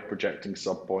reasonable way of projecting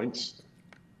sub points,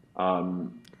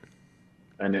 and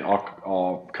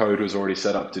our code was already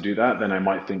set up to do that, then I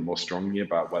might think more strongly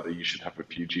about whether you should have a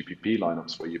few GPP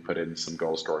lineups where you put in some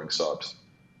goal scoring subs.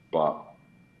 But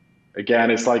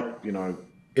again, it's like,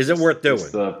 is it worth doing?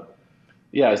 Is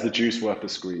the juice worth the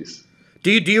squeeze?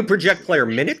 Do you project player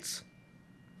minutes?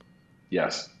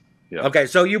 Yes. Yeah. Okay,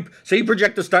 so you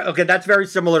project the start. Okay, that's very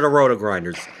similar to Roto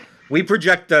Grinders. We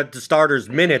project the starters'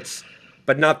 minutes,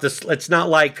 but not this. It's not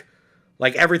like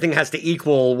everything has to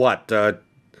equal what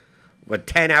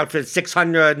 10 outfits,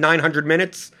 600, 900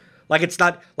 minutes. Like, it's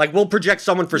not like we'll project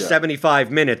someone for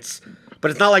 75 minutes,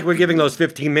 but it's not like we're giving those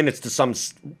 15 minutes to some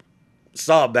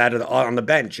sub on the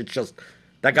bench. It's just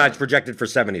that guy's projected for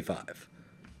 75.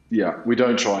 Yeah, we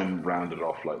don't try and round it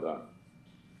off like that.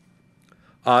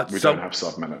 We don't have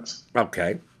sub minutes.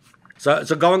 Okay. So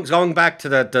going back to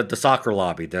the soccer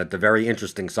lobby, the very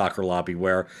interesting soccer lobby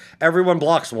where everyone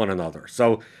blocks one another.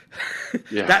 So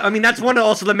that's one of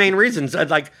also the main reasons.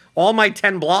 Like, all my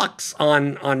 10 blocks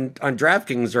on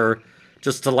DraftKings are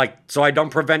just to so I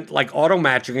don't prevent auto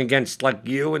matching against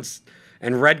you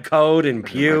and Red Code and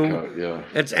Pew.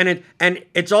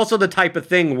 It's also the type of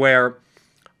thing where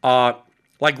I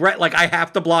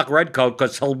have to block Red Code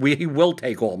because he will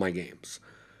take all my games.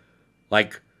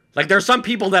 Like there's some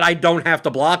people that I don't have to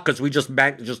block because we just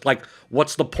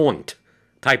what's the point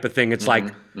type of thing. It's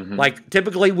like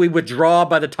typically we withdraw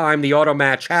by the time the auto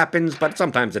match happens, but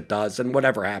sometimes it does, and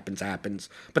whatever happens.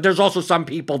 But there's also some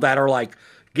people that are like,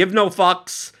 give no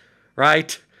fucks,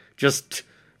 right? Just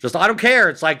I don't care.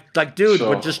 It's like dude,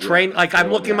 we're just trading.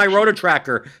 I'm looking at my Roto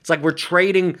Tracker. It's like we're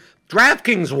trading.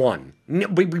 DraftKings won.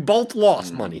 We both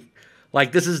lost money.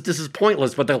 Like, this is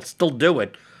pointless, but they'll still do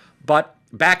it. But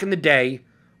back in the day,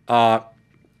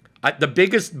 the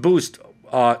biggest boost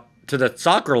to the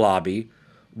soccer lobby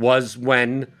was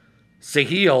when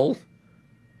Sahil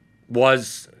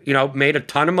was, made a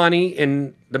ton of money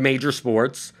in the major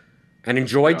sports and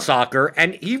enjoyed soccer.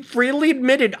 And he freely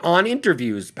admitted on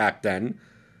interviews back then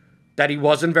that he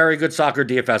wasn't a very good soccer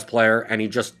DFS player, and he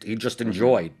just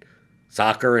enjoyed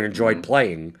soccer and enjoyed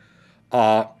playing.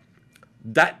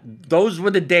 Those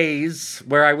were the days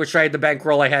where I wish I had the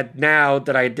bankroll I had now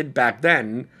that I did back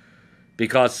then.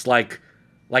 Because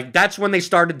that's when they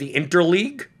started the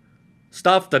interleague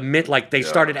stuff. They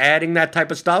started adding that type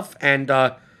of stuff, and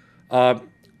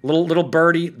little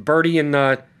birdie in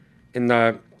the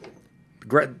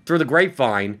through the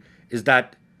grapevine is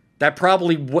that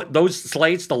probably those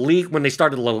slates, the league, when they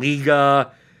started La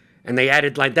Liga, and they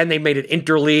added then they made it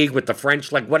interleague with the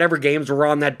French, whatever games were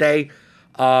on that day.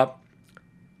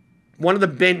 One of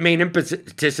the main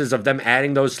impetuses of them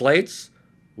adding those slates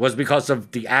was because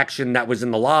of the action that was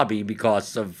in the lobby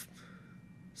because of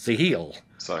Sahil.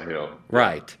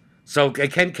 Right. So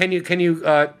can you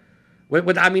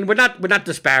we're not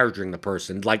disparaging the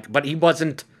person, but he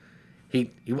wasn't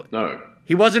he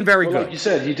wasn't very good. Like you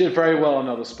said, he did very well in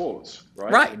other sports,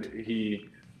 right? Right. And he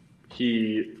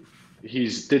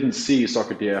didn't see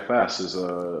soccer DFS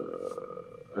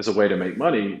as a way to make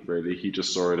money, really. He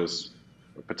just saw it as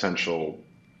a potential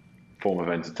form of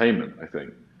entertainment, I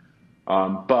think.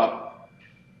 But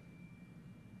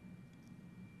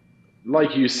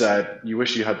like you said, you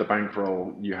wish you had the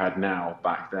bankroll you had now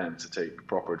back then to take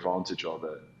proper advantage of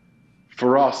it.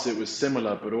 For us, it was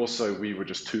similar, but also we were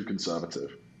just too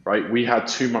conservative, right? We had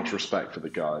too much respect for the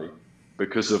guy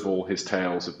because of all his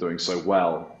tales of doing so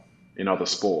well in other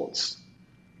sports.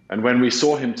 And when we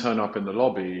saw him turn up in the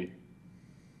lobby,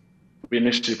 we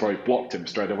initially probably blocked him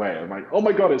straight away. I'm like, oh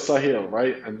my God, it's Sahil,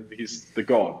 right? And he's the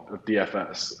god of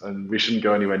DFS, and we shouldn't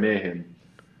go anywhere near him.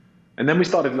 And then we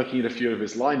started looking at a few of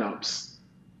his lineups,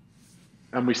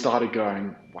 and we started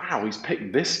going, wow, he's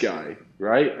picked this guy,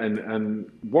 right?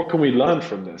 And what can we learn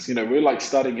from this? We're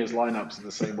studying his lineups in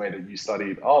the same way that you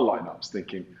studied our lineups,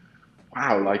 thinking,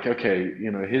 wow, okay,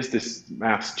 here's this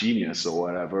maths genius or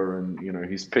whatever, and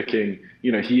he's picking,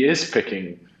 he is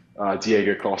picking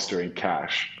Diego Costa in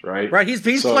cash, right? Right.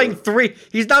 He's playing three.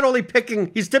 He's not only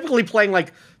picking. He's typically playing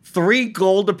 3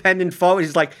 goal dependent forwards.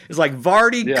 He's like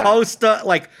Vardy, Costa,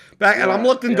 and I'm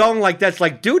looking going that's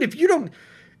dude, if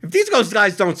these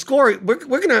guys don't score, I'm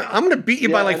gonna beat you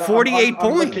by 48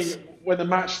 points. When the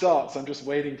match starts, I'm just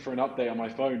waiting for an update on my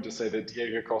phone to say that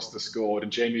Diego Costa scored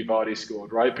and Jamie Vardy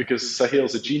scored, right? Because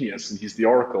Sahil's a genius and he's the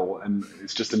oracle, and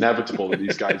it's just inevitable that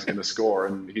these guys are going to score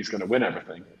and he's going to win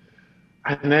everything.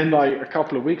 And then a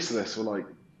couple of weeks of this, we're like,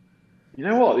 you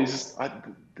know what?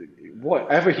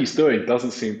 Whatever he's doing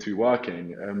doesn't seem to be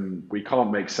working, and we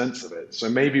can't make sense of it. So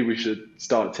maybe we should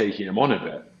start taking him on a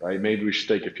bit, right? Maybe we should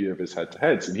take a few of his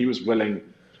head-to-heads. And he was willing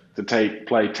to play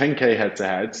 10K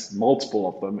head-to-heads, multiple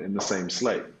of them in the same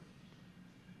slate.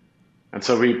 And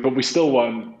so but we still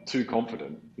weren't too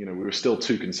confident. We were still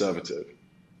too conservative.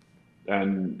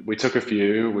 And we took a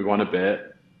few, we won a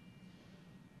bit,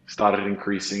 started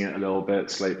increasing it a little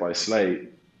bit, slate by slate.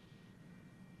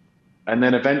 And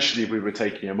then eventually we were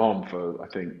taking him on for, I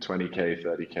think, 20K,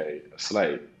 30K a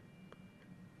slate.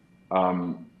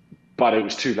 But it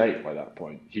was too late by that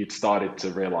point. He'd started to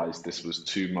realize this was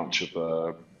too much of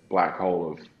a black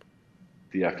hole of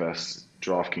DFS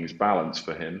DraftKings balance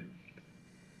for him.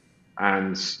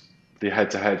 And the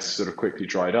head-to-heads sort of quickly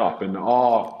dried up. And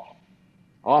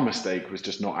our mistake was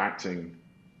just not acting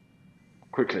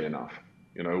quickly enough.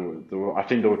 I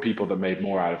think there were people that made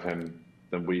more out of him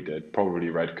than we did. Probably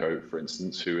Redcoat, for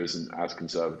instance, who isn't as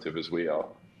conservative as we are.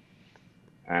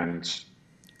 And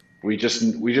we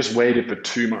just waited for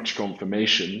too much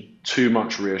confirmation, too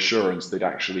much reassurance that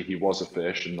actually he was a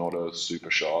fish and not a super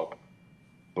sharp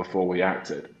before we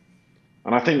acted.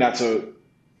 And I think that's a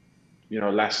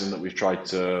lesson that we've tried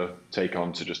to take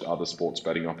on to just other sports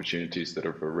betting opportunities that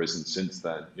have arisen since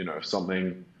then. If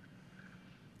something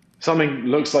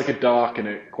looks like a duck and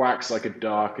it quacks like a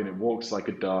duck and it walks like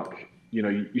a duck,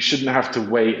 you shouldn't have to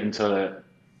wait until it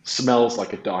smells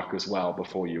like a duck as well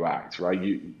before you act, right?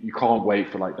 You can't wait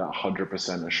for like that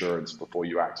 100% assurance before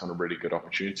you act on a really good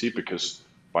opportunity, because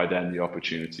by then the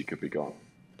opportunity could be gone.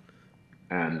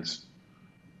 And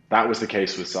that was the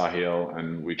case with Sahil,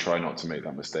 and we try not to make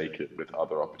that mistake with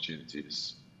other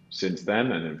opportunities since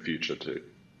then and in future too.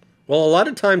 Well, a lot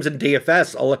of times in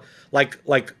DFS,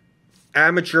 like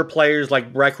amateur players, like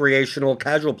recreational,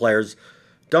 casual players,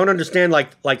 don't understand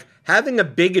like having a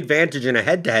big advantage in a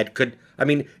head-to-head could. I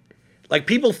mean, like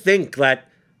people think that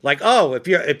like, oh,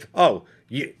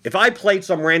 if I played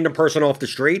some random person off the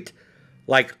street,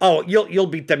 like, oh, you'll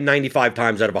beat them 95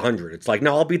 times out of 100. It's like,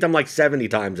 no, I'll beat them like 70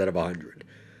 times out of 100.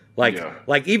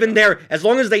 Like even there, as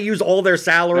long as they use all their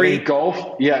salary.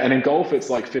 And in golf, it's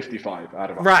like 55 out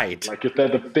of 100. Right. Like if they're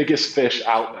the biggest fish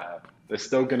out there, they're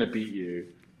still going to beat you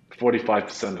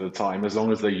 45% of the time, as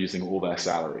long as they're using all their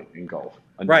salary in golf.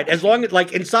 Right. As long as,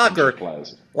 like in soccer,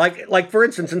 like for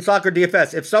instance, in soccer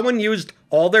DFS, if someone used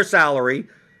all their salary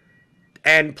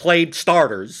and played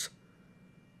starters,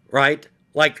 right?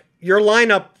 Like your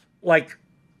lineup, like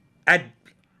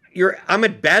I'm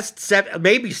at best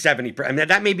maybe 70%. I mean,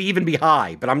 that maybe even be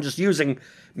high, but I'm just using,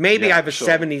 maybe I have a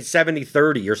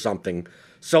 70-30 or something.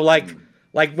 So like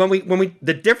when we,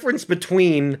 the difference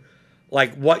between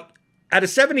like what, at a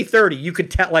 70-30, you could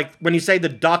tell, like when you say the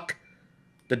duck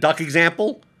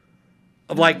example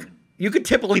of like, you could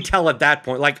typically tell at that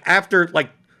point, like after like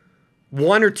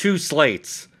one or two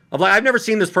slates of like, I've never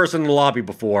seen this person in the lobby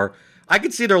before. I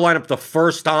could see their lineup the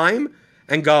first time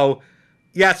and go,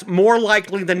 yes, more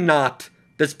likely than not,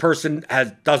 this person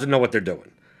doesn't know what they're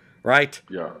doing, right?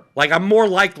 Yeah. Like I'm more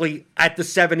likely at the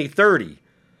 70-30,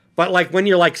 but like when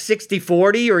you're like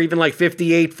 60-40 or even like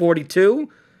 58-42,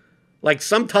 like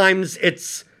sometimes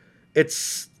it's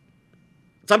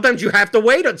sometimes you have to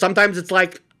wait. Sometimes it's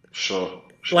like, sure.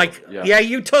 Like, yeah,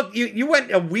 you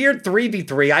went a weird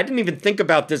 3v3. I didn't even think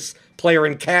about this player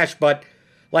in cash, but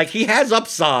like he has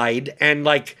upside and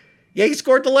like, yeah, he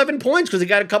scored 11 points because he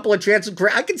got a couple of chances.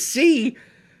 I could see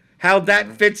how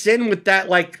that fits in with that.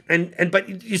 Like,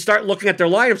 but you start looking at their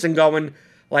lineups and going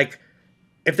like,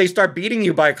 if they start beating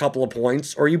you by a couple of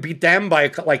points or you beat them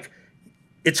by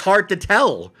it's hard to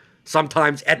tell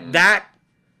sometimes at that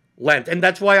length. And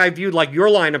that's why I viewed like your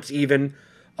lineups even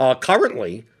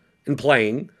currently in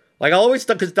playing. Like I always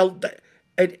thought, because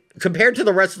compared to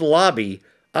the rest of the lobby,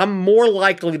 I'm more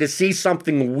likely to see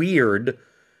something weird.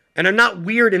 And I'm not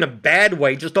weird in a bad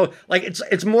way, just like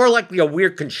it's more likely a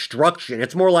weird construction.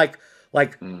 It's more like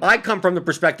I come from the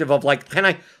perspective of like,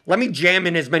 let me jam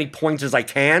in as many points as I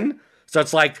can. So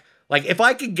it's like if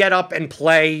I could get up and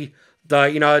play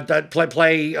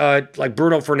play like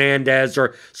Bruno Fernandez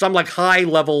or some like high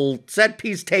level set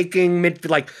piece taking midfield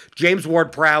like James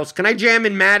Ward-Prowse. Can I jam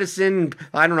in Madison?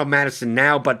 I don't know Madison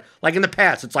now, but like in the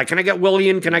past, it's like, can I get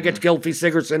Willian? Can I get Gylfi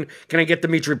Sigurdsson? Can I get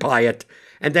Dimitri Payet?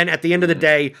 And then at the end of the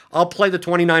day, I'll play the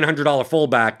 $2,900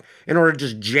 fullback in order to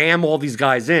just jam all these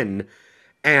guys in.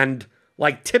 And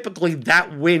like typically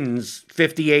that wins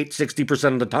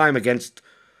 60% of the time against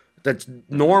that's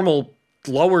normal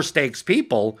lower stakes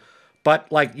people.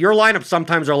 But like your lineups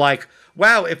sometimes are like,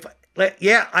 wow, I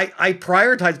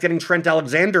prioritize getting Trent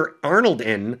Alexander-Arnold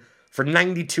in for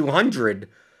 9,200,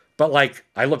 But like,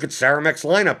 I look at Saramek's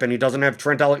lineup and he doesn't have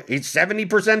he's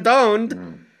 70% owned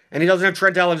and he doesn't have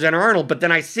Trent Alexander-Arnold. But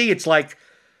then I see it's like,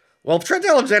 well, if Trent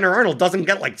Alexander-Arnold doesn't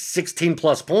get like 16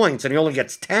 plus points and he only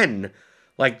gets 10,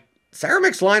 like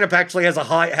Saramek's lineup actually has a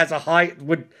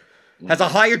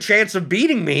higher chance of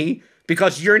beating me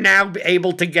because you're now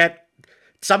able to get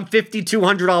some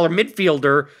 $5,200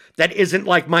 midfielder that isn't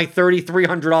like my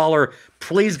 $3,300,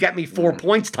 please get me 4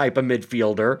 points type of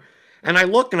midfielder. And I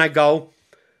look and I go,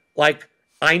 like,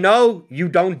 I know you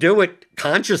don't do it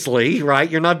consciously,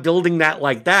 right? You're not building that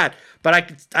like that.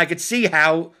 But I could see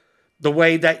how the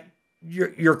way that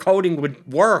your coding would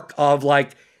work of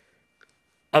what,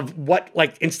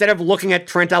 like, instead of looking at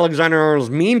Trent Alexander-Arnold's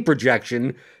mean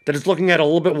projection, that it's looking at a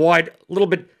little bit wide, a little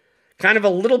bit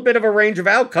of a range of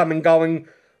outcome and going,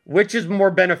 which is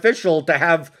more beneficial to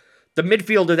have the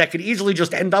midfielder that could easily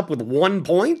just end up with 1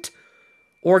 point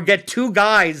or get two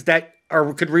guys that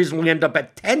could reasonably end up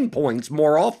at 10 points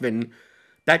more often,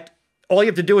 that all you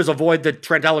have to do is avoid the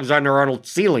Trent Alexander-Arnold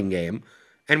ceiling game.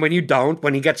 And when you don't,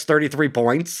 when he gets 33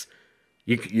 points,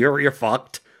 you're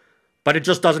fucked. But it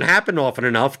just doesn't happen often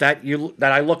enough that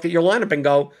I look at your lineup and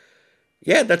go,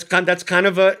 yeah, that's kind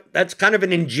of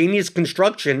an ingenious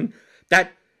construction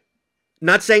that,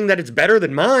 not saying that it's better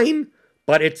than mine,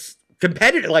 but it's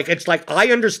competitive. Like, it's like,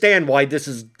 I understand why this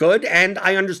is good, and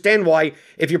I understand why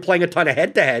if you're playing a ton of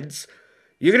head-to-heads,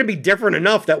 you're going to be different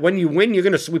enough that when you win, you're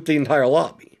going to sweep the entire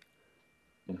lobby.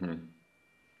 Mm-hmm.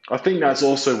 I think that's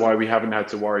also why we haven't had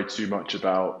to worry too much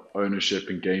about ownership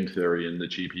and game theory in the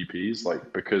GPPs,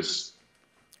 like, because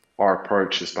our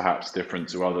approach is perhaps different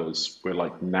to others. We're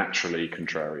like naturally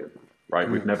contrarian, right?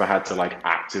 We've never had to like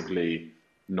actively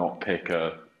not pick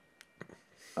a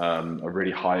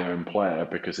really high owned player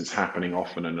because it's happening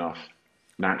often enough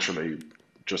naturally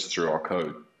just through our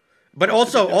code. But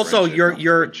also your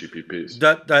GPPs.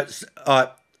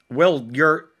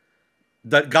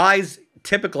 The guys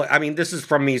typically, I mean, this is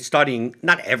from me studying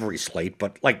not every slate,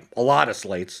 but like a lot of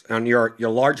slates on your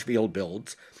large field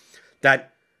builds,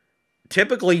 that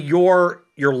typically your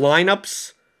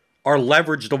lineups are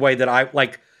leveraged the way that I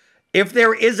like. If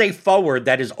there is a forward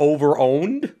that is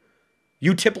over-owned,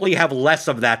 you typically have less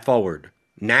of that forward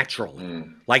naturally.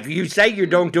 Like, you say you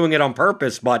don't doing it on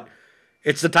purpose, but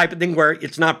it's the type of thing where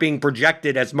it's not being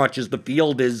projected as much as the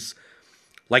field is.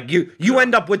 Like, you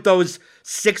end up with those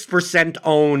 6%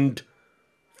 owned,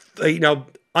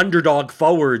 underdog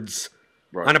forwards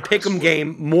on a pick'em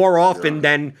game more often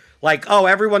than like, oh,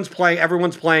 everyone's playing,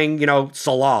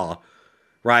 Salah,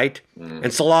 right?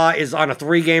 And Salah is on a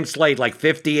 3-game slate, like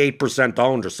 58%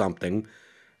 owned or something.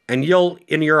 And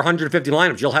in your 150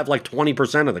 lineups, you'll have like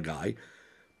 20% of the guy.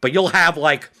 But you'll have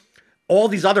like all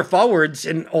these other forwards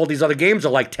in all these other games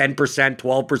are like 10%,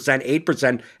 12%,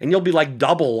 8%, and you'll be like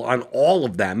double on all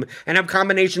of them and have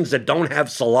combinations that don't have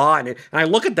Salah in it. And I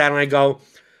look at that and I go,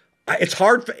 it's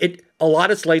hard for it. A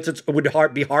lot of slates, it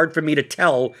would be hard for me to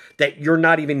tell that you're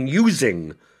not even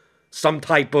using some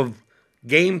type of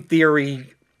game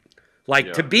theory,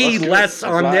 like to be less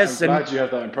on this. I'm glad you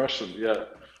have that impression.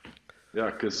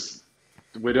 Yeah, because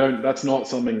we don't. That's not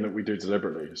something that we do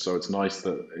deliberately. So it's nice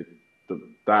that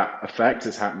that effect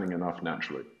is happening enough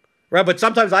naturally. Right, but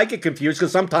sometimes I get confused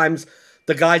because sometimes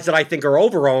the guys that I think are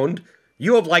over-owned,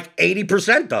 you have like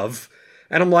 80% of.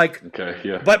 And I'm like, okay,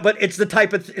 yeah. But it's the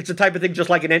type of thing, just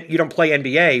like you don't play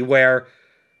NBA, where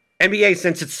NBA,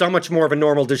 since it's so much more of a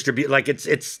normal distribution, like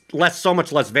it's so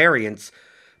much less variance,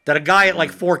 that a guy at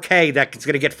like 4K that's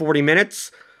going to get 40 minutes,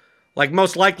 like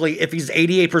most likely if he's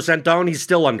 88% owned, he's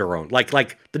still under owned.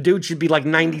 Like the dude should be like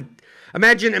 90.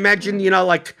 Imagine,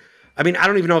 like, I mean, I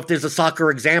don't even know if there's a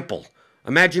soccer example.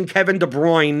 Imagine Kevin De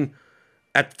Bruyne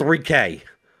at 3K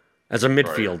as a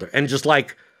midfielder, and just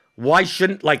like, why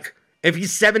shouldn't, like, if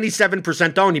he's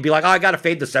 77% owned, you'd be like, oh, I got to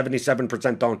fade the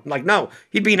 77% owned. Like, no,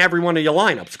 he'd be in every one of your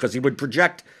lineups because he would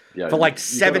project for like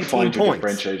 17 points.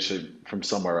 Differentiation from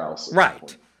somewhere else.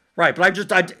 Right. But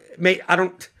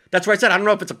that's why I said, I don't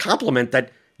know if it's a compliment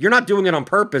that you're not doing it on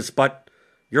purpose, but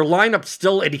your lineups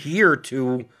still adhere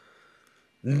to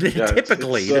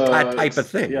typically that type of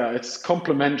thing. Yeah, it's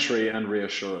complimentary and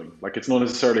reassuring. Like, it's not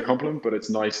necessarily a compliment, but it's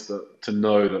nice to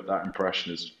know that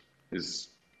impression is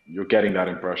you're getting that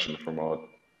impression from our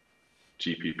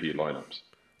GPP lineups.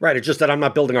 Right. It's just that I'm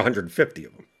not building 150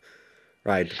 of them.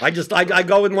 Right. I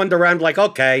go in one round like,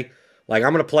 okay, like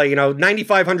I'm going to play,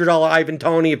 $9,500 Ivan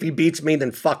Toney. If he beats me,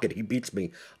 then fuck it. He beats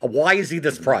me. Why is he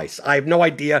this price? I have no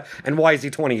idea. And why is he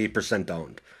 28%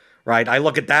 owned? Right. I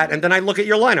look at that and then I look at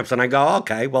your lineups and I go,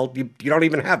 okay, well, you don't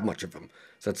even have much of them.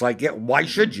 So it's like, yeah, why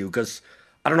should you? Because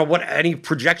I don't know what any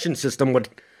projection system would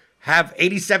have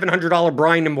 $8,700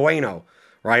 Brian Mbueno.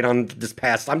 right? On this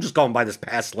past, I'm just going by this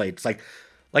past slate. It's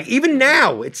like even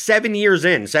now, it's 7+ years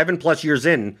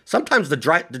in. Sometimes the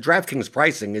DraftKings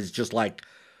pricing is just like,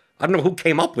 I don't know who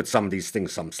came up with some of these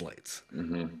things, some slates.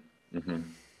 Mm-hmm. Mm-hmm.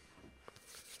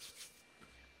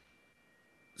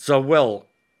 So, Will,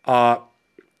 the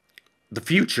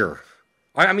future.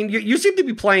 I mean, you seem to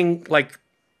be playing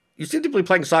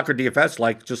soccer DFS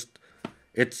like just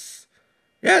it's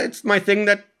my thing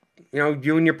that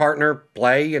you and your partner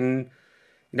play, and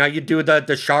you do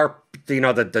the sharp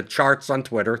the charts on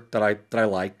Twitter that I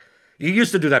like. You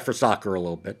used to do that for soccer a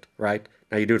little bit, right?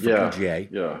 Now you do it for PGA.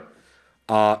 Yeah.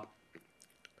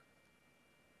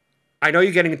 I know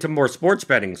you're getting into more sports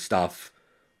betting stuff,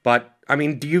 but I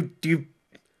mean, do you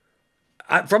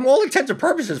from all intents and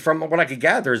purposes, from what I could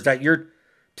gather, is that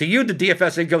to you the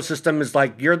DFS ecosystem is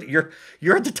like you're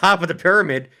at the top of the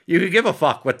pyramid. You could give a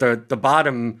fuck what the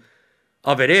bottom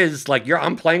of it is. Like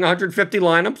I'm playing 150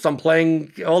 lineups. I'm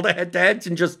playing all the head-to-heads,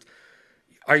 and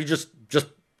are you just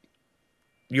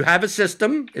you have a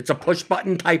system? It's a push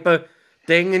button type of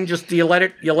thing, and just you let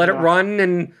it run.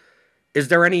 And is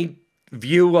there any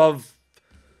view of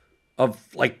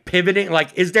like pivoting?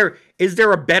 Like, is there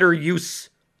a better use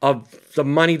of the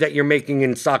money that you're making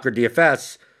in soccer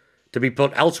DFS to be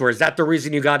put elsewhere? Is that the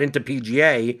reason you got into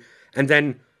PGA? And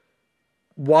then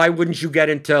why wouldn't you get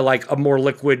into like a more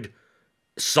liquid,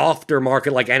 softer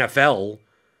market like NFL?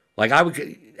 Like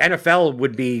NFL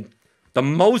would be the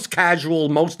most casual,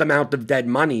 most amount of dead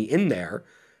money in there,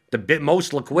 the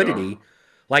most liquidity. Yeah.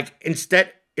 Like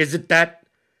instead, is it that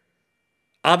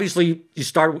obviously you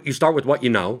start with what you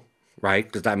know, right?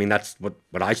 Because I mean that's what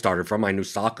I started from. I knew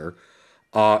soccer.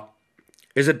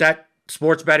 Is it that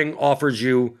sports betting offers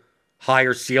you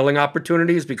higher ceiling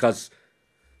opportunities because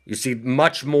you see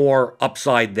much more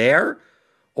upside there?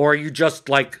 Or are you just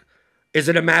like, is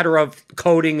it a matter of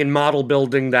coding and model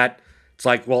building that it's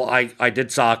like, well, I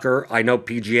did soccer, I know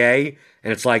PGA,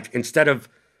 and it's like, instead of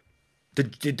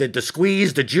the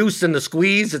squeeze, the juice and the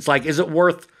squeeze, it's like, is it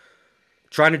worth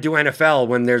trying to do NFL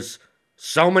when there's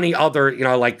so many other,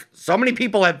 like so many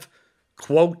people have,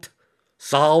 quote,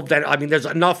 solved, and I mean, there's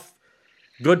enough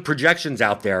good projections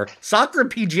out there. Soccer and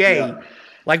PGA,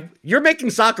 like you're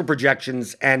making soccer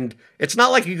projections, and it's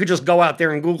not like you could just go out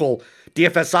there and Google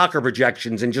DFS soccer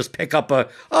projections and just pick up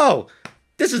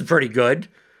this is pretty good,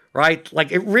 right?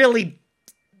 Like it really,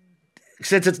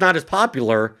 since it's not as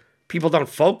popular, people don't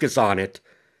focus on it.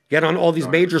 Yet on all these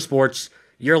major sports,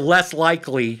 you're less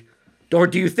likely, or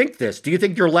do you think this? Do you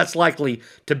think you're less likely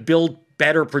to build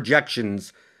better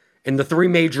projections in the three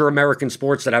major American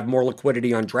sports that have more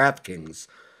liquidity on DraftKings,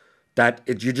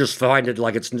 you just find it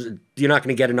like you're not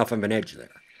going to get enough of an edge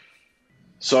there?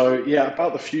 So yeah,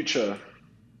 about the future,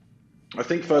 I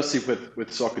think firstly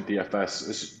with soccer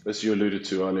DFS, as you alluded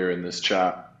to earlier in this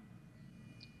chat,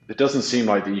 it doesn't seem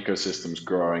like the ecosystem's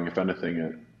growing. If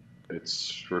anything,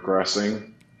 it's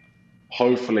regressing.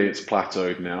 Hopefully it's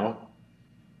plateaued now.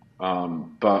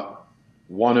 But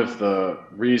one of the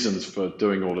reasons for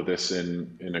doing all of this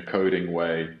in a coding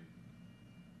way,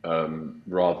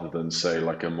 rather than say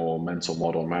like a more mental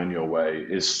model manual way,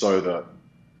 is so that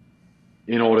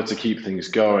in order to keep things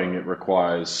going, it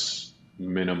requires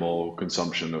minimal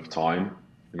consumption of time.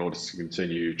 In order to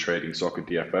continue trading soccer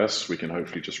DFS, we can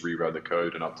hopefully just rewrite the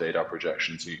code and update our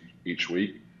projections each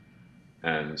week.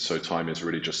 And so time is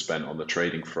really just spent on the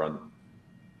trading front.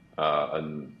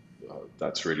 And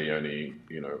that's really only,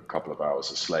 a couple of hours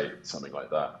a slate, something like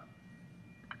that.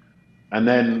 And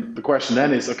then the question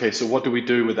then is, okay, so what do we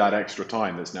do with that extra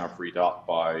time that's now freed up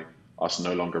by us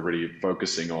no longer really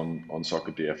focusing on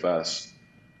soccer DFS?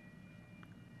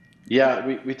 Yeah,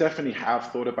 we definitely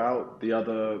have thought about the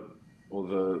other,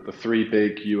 or the three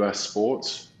big US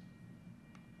sports.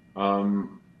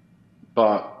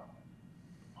 But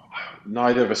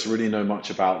neither of us really know much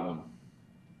about them.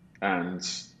 And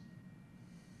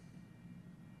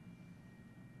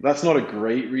that's not a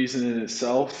great reason in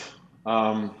itself.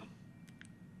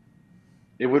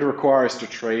 It would require us to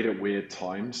trade at weird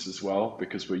times as well,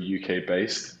 because we're UK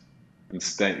based, and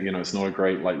it's not a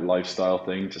great like lifestyle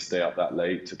thing to stay up that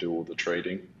late to do all the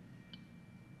trading.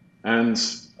 And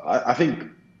I think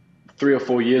 3 or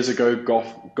 4 years ago,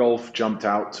 golf jumped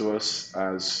out to us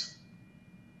as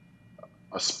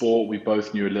a sport we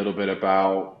both knew a little bit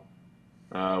about.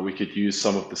 We could use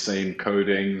some of the same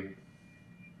coding,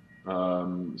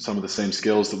 some of the same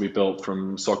skills that we built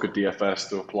from soccer DFS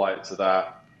to apply it to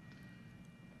that.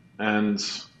 And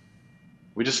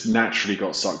we just naturally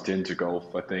got sucked into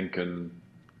golf, I think. And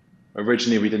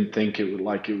originally we didn't think it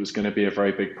was going to be a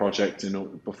very big project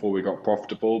before we got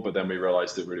profitable, but then we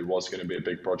realized it really was going to be a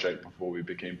big project before we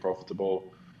became profitable.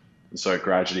 And so it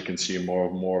gradually consumed more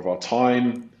and more of our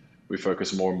time. We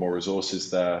focused more and more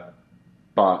resources there.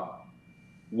 But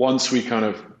once we kind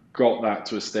of got that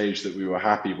to a stage that we were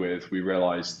happy with, we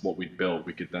realized what we'd built,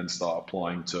 we could then start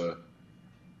applying to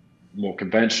more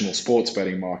conventional sports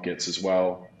betting markets as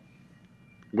well,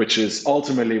 which is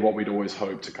ultimately what we'd always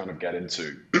hoped to kind of get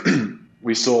into.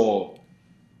 We saw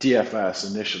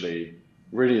DFS initially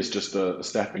really as just a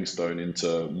stepping stone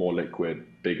into more liquid,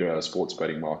 bigger sports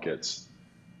betting markets.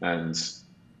 And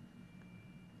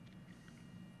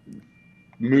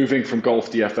moving from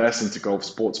golf DFS into golf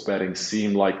sports betting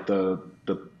seemed like the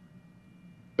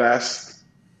best,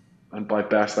 and by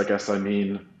best, I guess I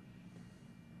mean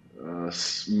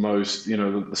most,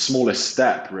 the smallest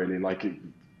step really, like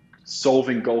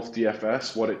solving golf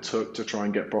DFS, what it took to try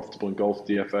and get profitable in golf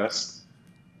DFS,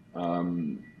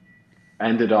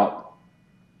 ended up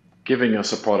giving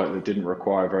us a product that didn't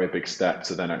require a very big step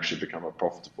to then actually become a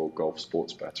profitable golf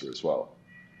sports bettor as well.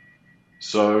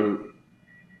 So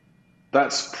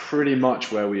that's pretty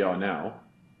much where we are now.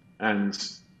 And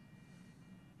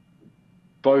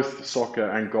both soccer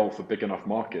and golf are big enough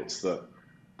markets that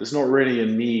there's not really a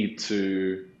need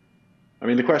to. I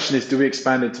mean, the question is, do we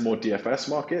expand into more DFS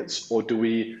markets, or do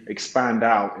we expand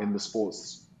out in the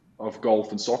sports of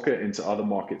golf and soccer into other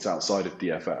markets outside of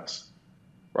DFS?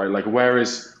 Right? Like, where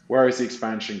is the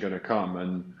expansion going to come?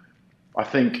 And I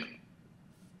think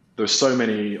there's so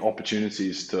many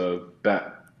opportunities to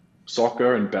bet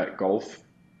soccer and bet golf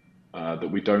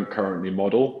that we don't currently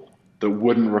model, that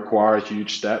wouldn't require a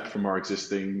huge step from our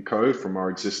existing code, from our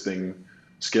existing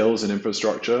skills and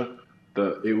infrastructure,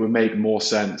 that it would make more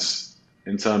sense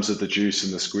in terms of the juice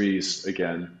and the squeeze,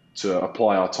 again, to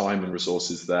apply our time and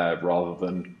resources there rather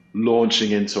than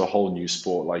launching into a whole new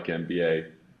sport like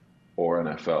NBA or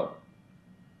NFL.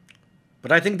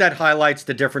 But I think that highlights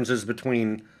the differences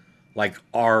between like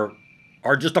our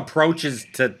just approaches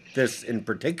to this in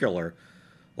particular.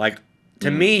 Like, to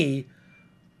me,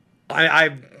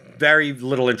 I've very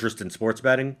little interest in sports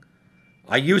betting.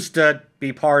 I used to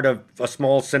be part of a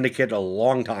small syndicate a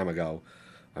long time ago.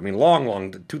 I mean, long,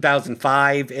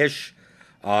 2005-ish,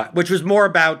 which was more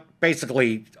about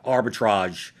basically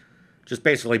arbitrage, just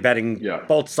basically betting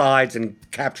both sides and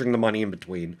capturing the money in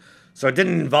between. So it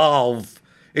didn't involve,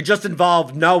 it just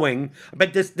involved knowing,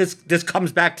 but this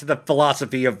comes back to the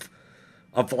philosophy of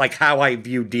like how I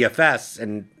view DFS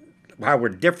and how we're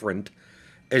different,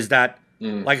 is that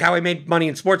like how I made money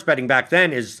in sports betting back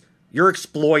then is you're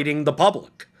exploiting the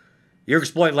public. You're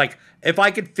exploiting, like, if I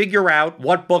could figure out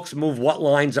what books move what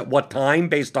lines at what time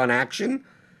based on action,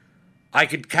 I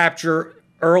could capture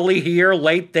early here,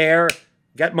 late there,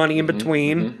 get money in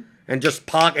between, and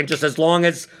just as long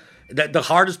as the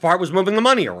hardest part was moving the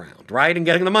money around, right? And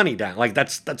getting the money down. Like,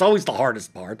 that's always the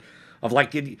hardest part of,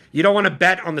 like, you don't want to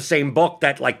bet on the same book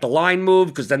that, like, the line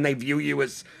moved, because then they view you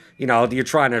as, you're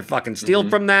trying to fucking steal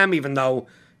from them, even though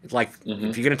it's like,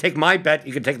 if you're going to take my bet,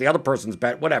 you can take the other person's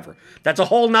bet, whatever. That's a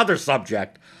whole nother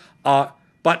subject. But,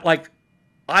 like,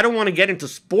 I don't want to get into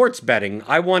sports betting.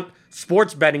 I want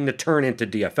sports betting to turn into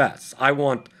DFS.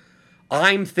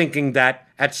 I'm thinking that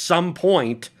at some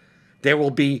point there will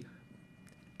be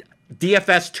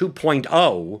DFS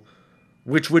 2.0,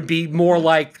 which would be more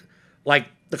like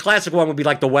the classic one would be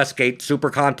like the Westgate Super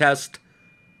Contest,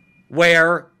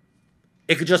 where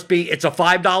it could just be, it's a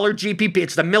 $5 GPP.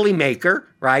 It's the Millie Maker,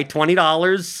 right?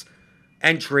 $20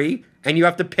 entry. And you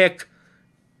have to pick,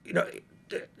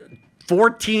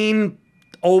 14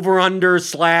 over-under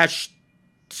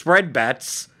 / spread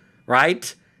bets,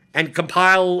 right? And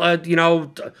compile,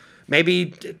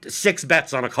 maybe 6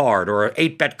 bets on a card or an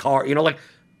 8-bet card. Like,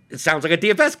 it sounds like a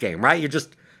DFS game, right? You're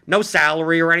just, no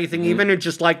salary or anything even. It's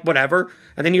just like whatever.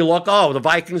 And then you look, the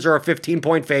Vikings are a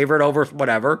 15-point favorite over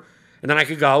whatever. And then I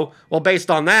could go, well, based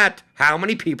on that, how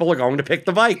many people are going to pick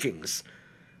the Vikings?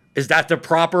 Is that the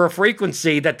proper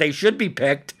frequency that they should be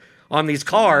picked on these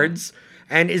cards?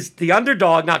 And is the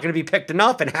underdog not going to be picked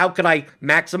enough? And how could I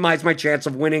maximize my chance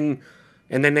of winning?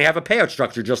 And then they have a payout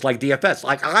structure just like DFS.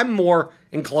 Like, I'm more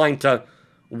inclined to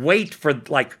wait for,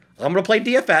 like, I'm going to play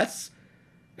DFS.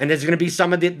 And there's going to be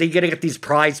some of they're going to get these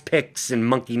prize picks and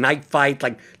Monkey Knife Fight.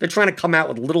 Like, they're trying to come out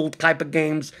with little type of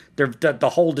games.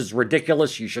 The hold is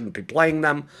ridiculous. You shouldn't be playing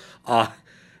them.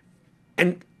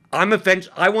 And I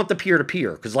want the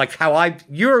peer-to-peer, because, like,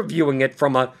 you're viewing it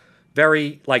from a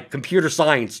very, like, computer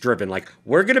science driven. Like,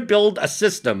 we're going to build a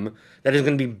system that is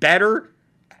going to be better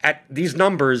at these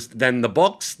numbers than the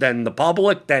books, than the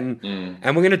public, and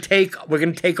we're going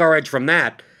to take our edge from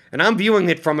that. And I'm viewing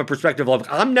it from a perspective of,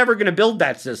 I'm never going to build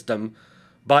that system,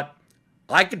 but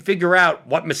I can figure out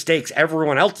what mistakes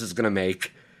everyone else is going to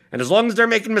make And as long as they're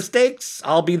making mistakes,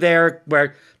 I'll be there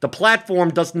where the platform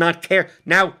does not care.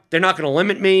 Now, they're not going to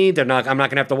limit me. I'm not going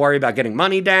to have to worry about getting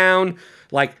money down.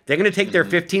 Like, they're going to take their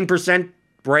 15%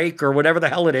 break or whatever the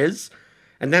hell it is,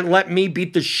 and then let me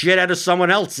beat the shit out of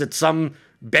someone else at some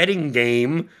betting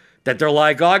game that they're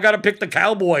like, oh, I got to pick the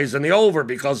Cowboys and the over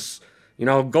because,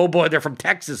 go boy, they're from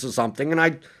Texas or something. And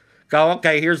I go,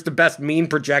 okay, here's the best mean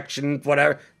projection,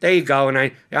 whatever. There you go. And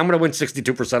I'm going to win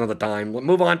 62% of the time. We'll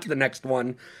move on to the next one.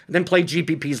 And then play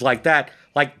GPPs like that.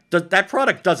 Like, that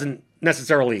product doesn't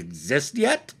necessarily exist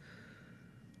yet.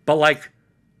 But, like,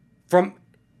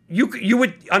 you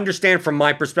would understand from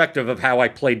my perspective of how I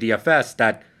play DFS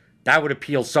that would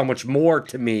appeal so much more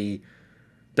to me,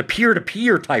 the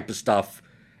peer-to-peer type of stuff.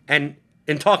 And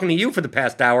in talking to you for the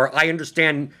past hour, I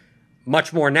understand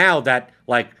much more now that,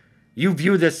 like, you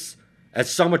view this as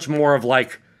so much more of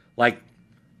like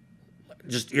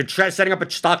just you're setting up a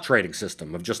stock trading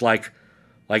system of just like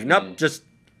nope, just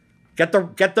get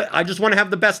the I just want to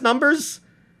have the best numbers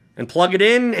and plug it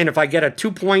in, and if I get a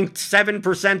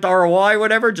 2.7% ROI,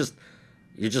 whatever,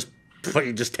 you just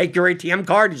take your ATM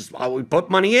card, we put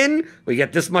money in, we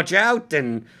get this much out,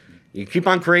 and you keep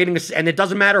on creating and it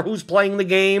doesn't matter who's playing the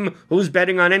game, who's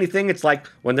betting on anything. It's like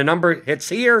when the number hits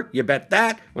here, you bet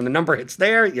that. When the number hits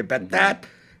there, you bet that.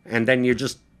 And then you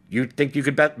think you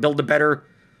could build a better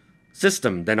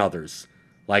system than others.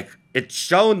 Like, it's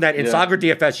shown that in Soccer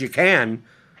DFS you can,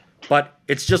 but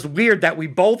it's just weird that we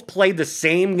both play the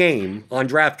same game on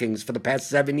DraftKings for the past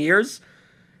 7 years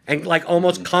and like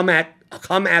almost come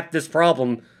at this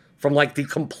problem from like the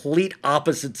complete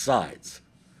opposite sides.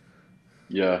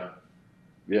 Yeah.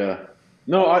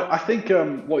 No, I think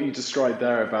what you described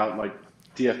there about like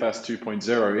DFS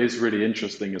 2.0 is really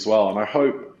interesting as well, and I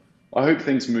hope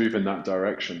things move in that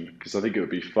direction because I think it would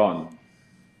be fun.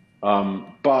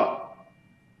 But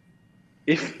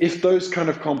if those kind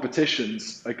of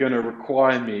competitions are going to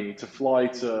require me to fly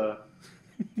to,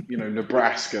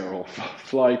 Nebraska or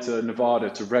fly to Nevada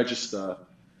to register,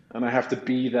 and I have to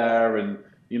be there, and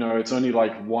it's only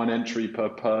like one entry per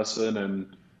person,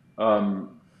 and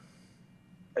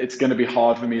it's going to be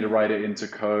hard for me to write it into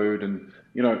code, and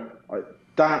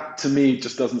that to me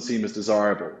just doesn't seem as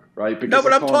desirable, right? Because no,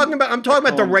 but I'm talking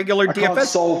about the regular DFS. I can't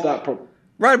solve that problem.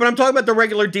 Right, but I'm talking about the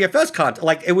regular DFS content.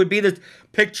 Like, it would be the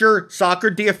picture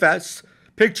soccer DFS,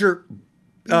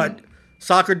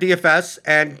 soccer DFS,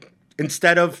 and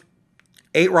instead of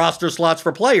 8 roster slots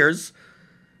for players,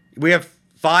 we have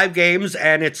 5 games,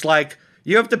 and it's like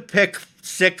you have to pick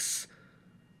 6,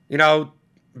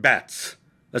 bets.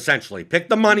 Essentially, pick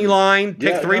the money line,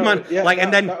 pick 3 money,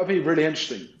 and then that would be really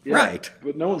interesting. Yeah, right?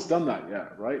 But no one's done that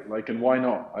yet, right? Like, and why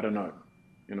not? I don't know.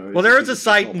 Well, there is a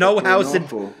site, No House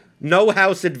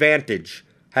Advantage,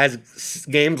 has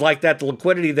games like that. The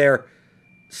liquidity there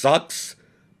sucks,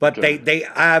 but they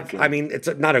have. Okay. I mean, it's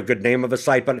not a good name of a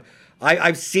site, but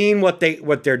I've seen what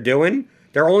they're doing.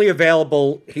 They're only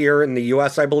available here in the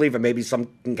U.S., I believe, and maybe some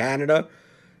in Canada.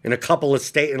 In a couple of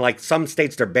states, in like some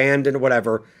states, they're banned and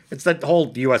whatever. It's the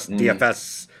whole U.S.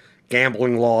 DFS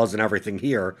gambling laws and everything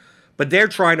here. But they're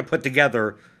trying to put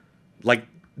together, like,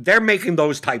 they're making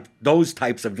those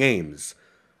types of games.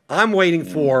 I'm waiting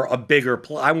for a bigger.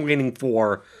 I'm waiting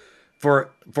for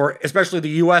especially the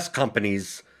U.S.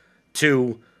 companies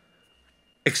to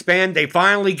expand. They're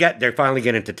finally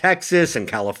getting into Texas and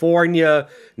California,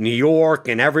 New York,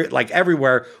 and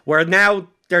everywhere. Where now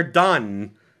they're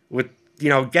done with.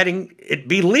 Getting it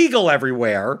be legal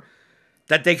everywhere,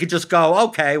 that they could just go,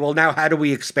 okay, well, now how do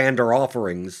we expand our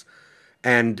offerings?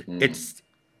 And it's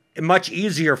much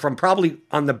easier from probably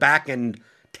on the back end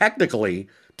technically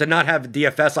to not have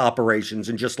DFS operations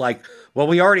and just like, well,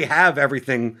 we already have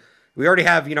everything. We already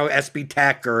have, SB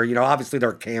Tech or, obviously there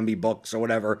are Kambi books or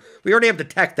whatever. We already have the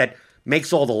tech that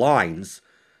makes all the lines.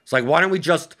 It's like, why don't we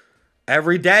just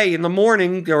every day in the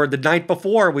morning or the night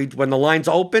before, when the lines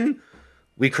open,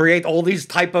 we create all these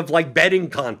type of like betting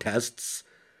contests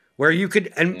where you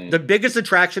could, and the biggest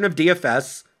attraction of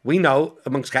DFS, we know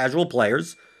amongst casual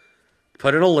players,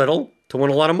 put in a little to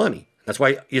win a lot of money. That's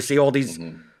why you see all these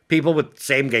people with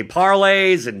same game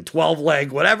parlays and 12-leg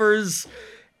whatevers.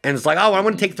 And it's like, oh, I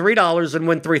want to take $3 and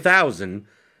win 3,000.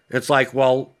 It's like,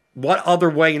 well, what other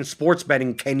way in sports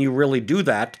betting can you really do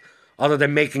that other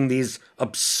than making these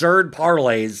absurd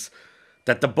parlays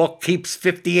that the book keeps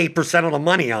 58% of the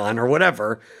money on or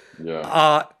whatever?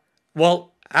 Yeah.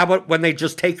 Well, how about when they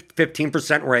just take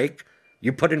 15% rake,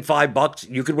 you put in $5,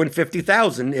 you could win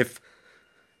 50,000 if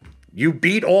you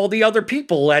beat all the other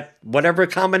people at whatever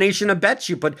combination of bets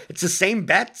you put. It's the same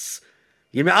bets.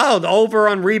 The over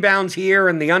on rebounds here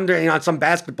and the under on some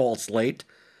basketball slate.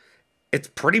 It's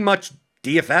pretty much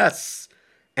DFS.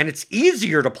 and it's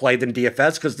easier to play than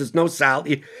DFS because there's no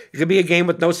salary. It could be a game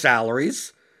with no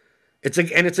salaries. It's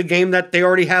a game that they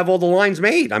already have all the lines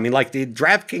made. I mean, like the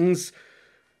DraftKings,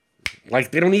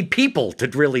 like they don't need people to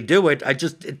really do it.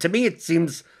 To me, it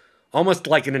seems almost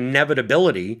like an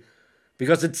inevitability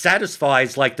because it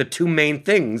satisfies like the two main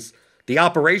things. The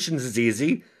operations is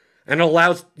easy and it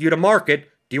allows you to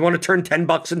market. Do you want to turn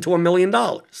 $10 into $1 million?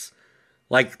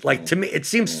 Like to me, it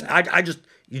seems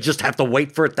you just have to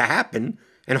wait for it to happen,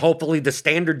 and hopefully the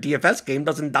standard DFS game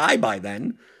doesn't die by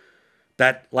then.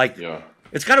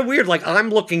 It's kind of weird. Like I'm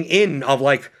looking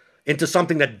into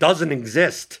something that doesn't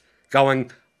exist,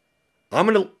 going, I'm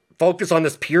going to focus on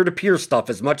this peer-to-peer stuff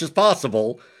as much as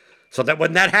possible, so that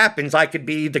when that happens, I could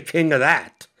be the king of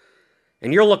that.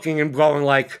 And you're looking and going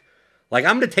like I'm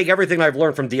going to take everything I've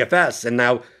learned from DFS, and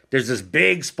now there's this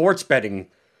big sports betting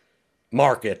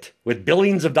market with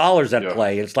billions of dollars at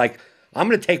play. It's like, I'm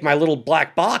going to take my little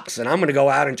black box and I'm going to go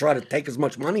out and try to take as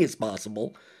much money as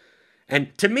possible.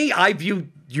 And to me, I view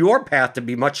your path to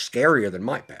be much scarier than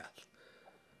my path.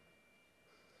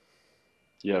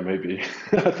 Yeah, maybe.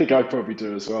 I think I probably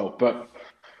do as well. But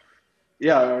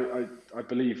yeah, I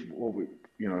believe we're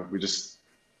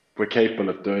capable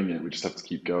of doing it. We just have to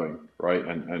keep going, right?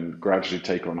 And gradually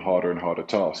take on harder and harder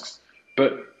tasks.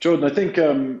 But Jordan, I think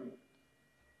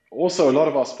also a lot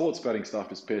of our sports betting stuff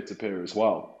is peer-to-peer as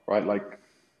well, right? Like,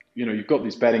 you've got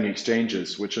these betting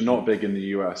exchanges, which are not big in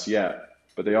the US yet,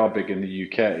 but they are big in the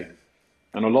UK.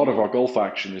 And a lot of our golf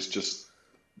action is just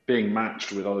being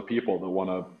matched with other people that want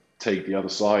to take the other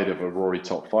side of a Rory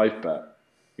top 5 bet,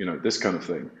 this kind of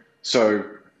thing. So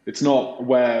it's not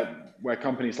where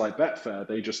companies like Betfair,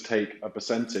 they just take a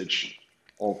percentage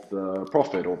of the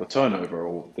profit or the turnover,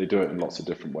 or they do it in lots of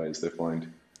different ways. They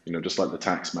find, just like the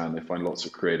tax man, they find lots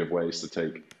of creative ways to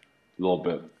take a little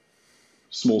bit,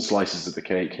 small slices of the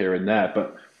cake here and there.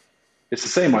 But it's the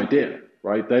same idea,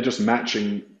 right? They're just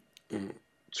matching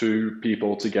two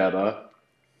people together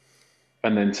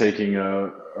and then taking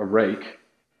a rake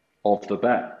of the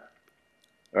bet.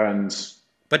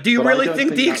 But do you really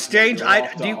think the exchange?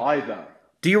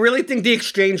 Do you really think the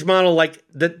exchange model, like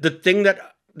the thing that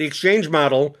the exchange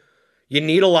model, you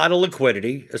need a lot of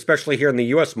liquidity, especially here in the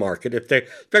U.S. market.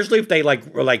 Especially if they like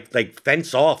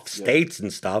fence off states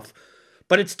and stuff,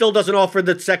 but it still doesn't offer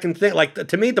the second thing. Like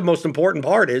to me, the most important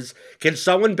part is, can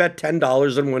someone bet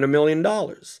 $10 and win $1 million,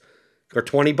 or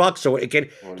 $20? So it can,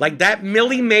 like that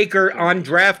Millie Maker on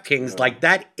DraftKings, like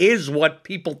that is what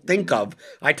people think of.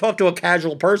 I talked to a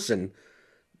casual person.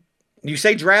 You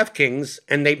say DraftKings,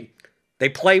 and they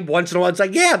play once in a while. It's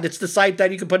like, yeah, it's the site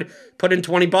that you can put in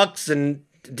 $20 and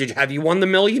have you won the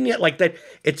million yet? Like that,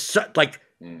 it's like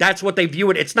that's what they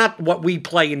view it. It's not what we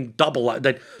play in double,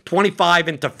 that 25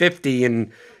 into 50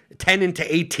 and 10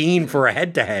 into 18 for a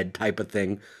head-to-head type of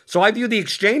thing. So I view the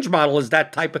exchange model as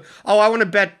that type of, I want to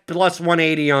bet plus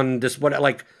 180 on this.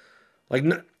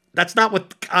 That's not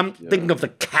what I'm thinking of. The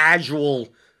casual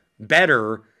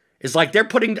bettor is like I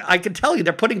can tell you,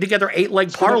 they're putting together 8-leg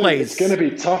parlays. It's going to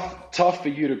be tough for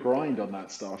you to grind on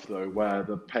that stuff, though, where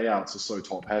the payouts are so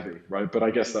top heavy, right? But I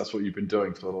guess that's what you've been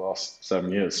doing for the last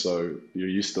 7 years. So you're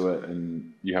used to it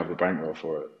and you have the bankroll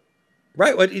for it.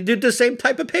 Right. Well, you did the same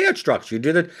type of payout structure. You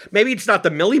did it. Maybe it's not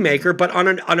the Millie Maker, but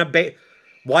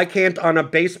why can't on a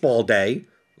baseball day,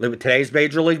 today's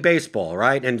Major League Baseball,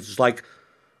 right? And it's like,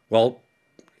 well,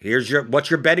 what's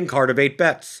your betting card of 8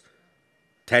 bets?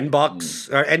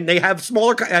 $10, and they have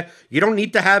smaller. You don't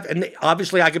need to have, and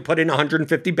obviously I could put in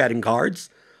 150 betting cards.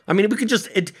 I mean, we could just,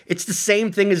 it's the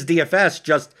same thing as DFS,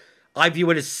 just I view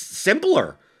it as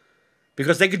simpler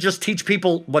because they could just teach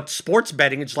people what sports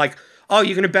betting. It's like, you're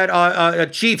going to bet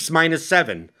Chiefs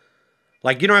 -7.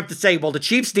 Like, you don't have to say, well, the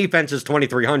Chiefs defense is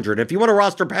 2,300. If you want to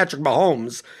roster Patrick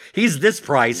Mahomes, he's this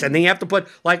price, and then you have to put,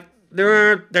 like,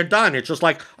 they're done. It's just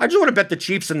like, I just want to bet the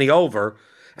Chiefs in the over,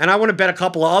 and I want to bet a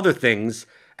couple of other things,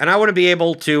 and I want to be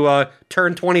able to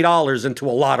turn $20 into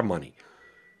a lot of money.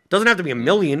 It doesn't have to be $1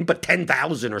 million, but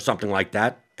 10,000 or something like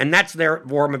that. And that's their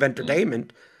form of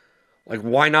entertainment. Like,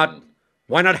 why not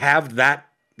have that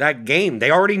game?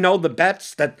 They already know the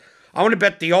bets that I want to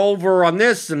bet the over on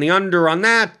this and the under on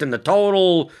that and the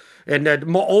total and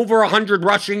over 100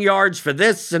 rushing yards for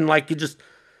this. And like, it's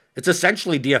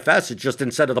essentially DFS. It's just,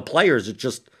 instead of the players, it's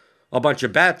just a bunch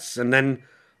of bets. And then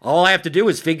all I have to do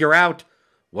is figure out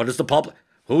who's the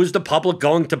public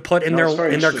going to put in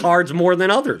their cards more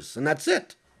than others, and that's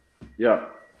it. Yeah.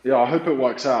 I hope it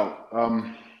works out.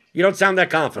 You don't sound that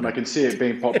confident. And I can see it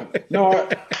being popular. No,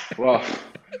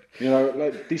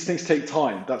 like, these things take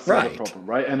time. That's the other problem,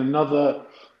 right? And another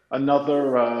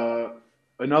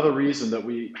reason that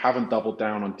we haven't doubled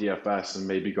down on DFS and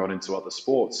maybe gone into other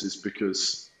sports is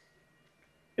because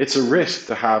it's a risk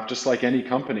to have, just like any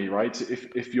company, right?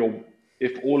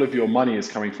 If all of your money is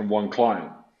coming from one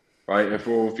client, right? If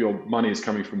all of your money is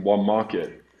coming from one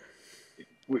market,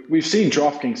 we've seen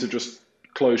DraftKings have just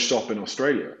closed shop in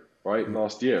Australia, right?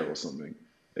 Last year or something.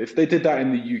 If they did that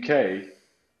in the UK,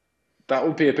 that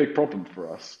would be a big problem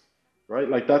for us, right?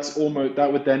 Like that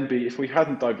would then be, if we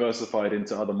hadn't diversified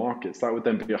into other markets, that would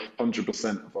then be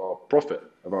 100% of our profit,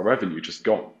 of our revenue just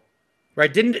gone.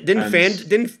 Right? And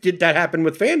Did that happen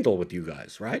with FanDuel with you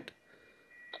guys? Right?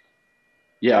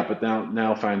 yeah, but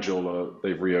now FanDuel,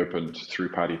 they've reopened through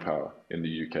Paddy Power in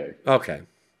the UK, Okay.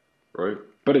 right?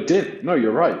 But it did. No,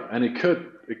 you're right, and it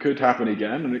could happen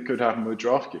again, and it could happen with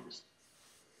DraftKings.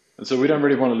 And so we don't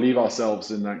really want to leave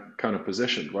ourselves in that kind of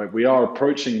position, right? We are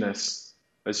approaching this,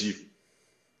 as you've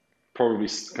probably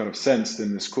kind of sensed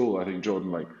in this call, I think,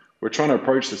 Jordan, like we're trying to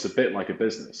approach this a bit like a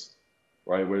business,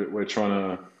 right? We're trying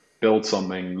to build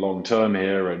something long term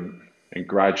here and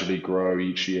gradually grow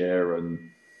each year and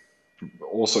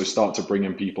also start to bring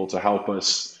in people to help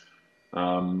us.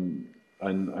 And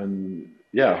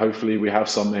yeah, hopefully we have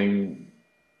something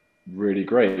really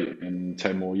great in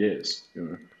 10 more years, you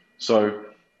know. So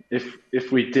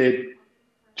if we did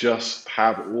just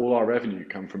have all our revenue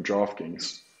come from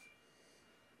DraftKings,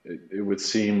 it would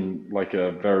seem like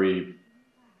a very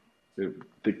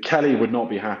the Kelly would not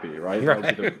be happy, right? That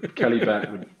would be Right. the Kelly bet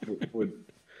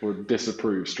would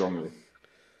disapprove strongly.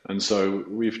 And so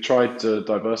we've tried to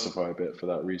diversify a bit for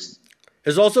that reason.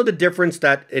 There's also the difference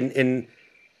that in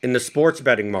the sports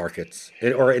betting markets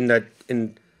or in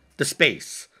the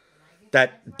space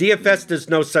that DFS there's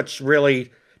no such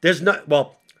really there's no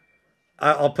well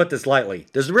I'll put this lightly.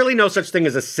 There's really no such thing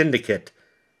as a syndicate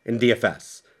in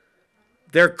DFS.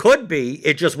 There could be,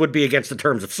 it just would be against the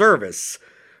terms of service,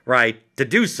 right, to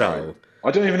do Right. so. I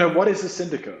don't even know what is a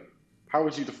syndicate. How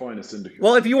would you define a syndicate?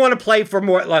 Well, if you want to play for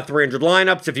more like 300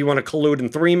 lineups, if you want to collude in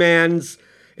three mans,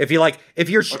 if you like,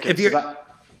 Okay, so that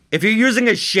if you're using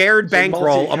a shared so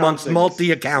bankroll amongst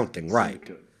multi-accounting is multi-accounting, a right?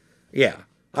 syndicate. Yeah,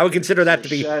 I would consider So that to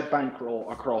be. shared bankroll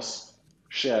across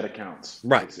shared accounts,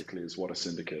 Right. basically, is what a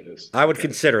syndicate is. I would Okay.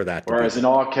 consider that to be. Whereas in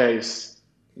our case,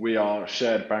 we are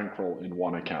shared bankroll in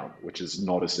one account, which is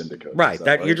not a syndicate. Is Right. that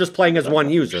That you're right? just playing Is as that one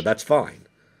user. definition? That's fine.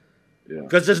 Yeah.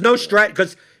 Because there's no Yeah. strat.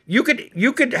 Because you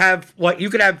could have what you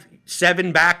could have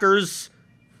 7 backers,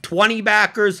 20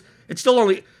 backers. It's still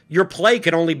only your play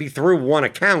can only be through one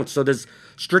account. So there's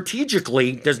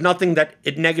nothing that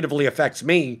it negatively affects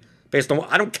me based on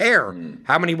I don't care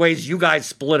how many ways you guys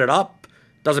split it up.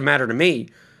 Doesn't matter to me.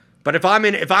 But if I'm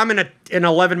in an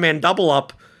 11-man double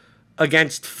up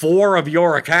against 4 of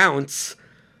your accounts,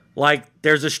 like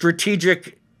there's a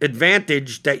strategic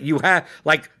advantage that you have.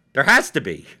 Like there has to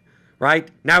be, right?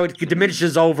 Now it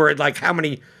diminishes over at like how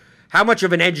much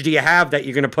of an edge do you have that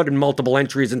you're going to put in multiple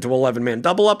entries into 11-man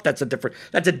double up? That's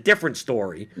a different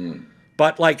story.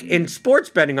 But like in sports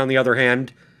betting, on the other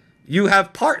hand, you have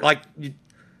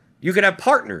you could have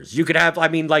partners. You could have, I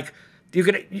mean, like you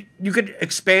could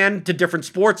expand to different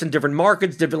sports and different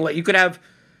markets. You could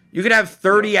have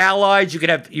 30 allies. You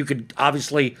could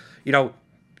obviously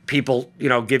people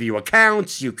give you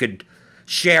accounts. You could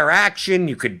share action.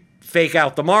 You could fake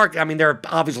out the market. I mean, there are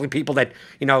obviously people that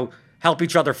help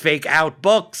each other fake out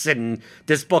books, and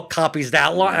this book copies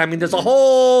that line. I mean, there's a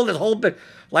whole bit.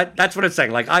 Like that's what it's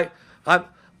saying. Like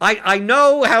I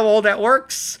know how all that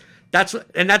works. That's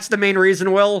the main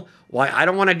reason, Will, why I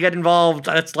don't want to get involved.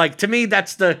 That's like to me,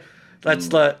 that's the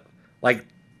like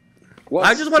Well,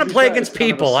 I just want to to be play fair, against it's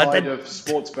kind of a people. side of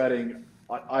sports betting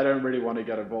I don't really want to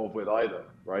get involved with either,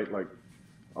 right? Like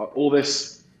all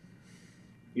this,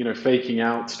 faking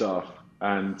out stuff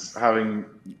and having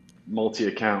multi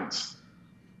accounts.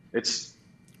 It's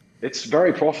it's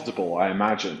very profitable, I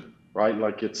imagine, right?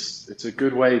 Like it's a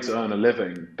good way to earn a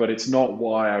living, but it's not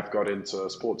why I've got into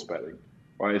sports betting,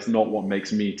 right? It's not what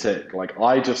makes me tick. Like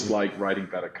I just like writing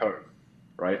better code,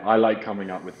 right? I like coming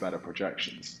up with better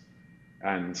projections,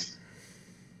 and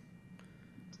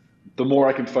the more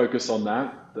I can focus on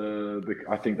that,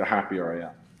 I think the happier I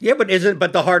am. Yeah,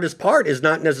 but the hardest part is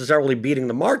not necessarily beating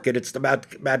the market. It's about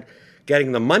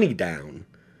getting the money down.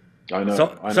 I know,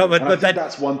 So I so know, but and I but think that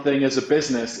that's one thing as a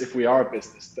business. If we are a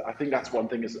business, I think that's one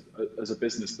thing as a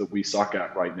business that we suck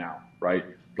at right now, right?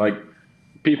 Like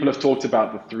people have talked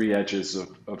about the three edges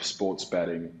of sports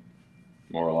betting,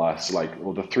 more or less, like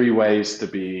well, the three ways to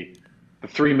be, the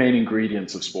three main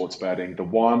ingredients of sports betting. The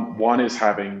one is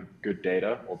having good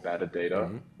data or better data,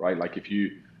 right? Like if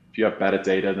you have better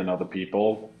data than other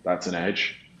people, that's an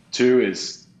edge. Two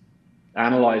is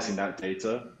analyzing that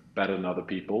data better than other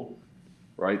people,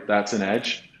 right? That's an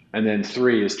edge. And then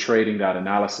three is trading that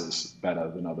analysis better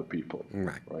than other people,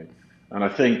 right. right? And I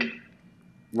think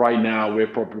right now we're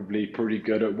probably pretty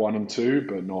good at 1 and 2,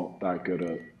 but not that good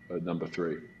at number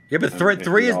 3. Yeah, but three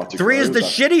is the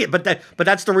shitty. But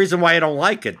that's the reason why I don't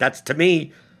like it. That's, to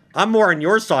me, I'm more on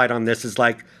your side on this. Is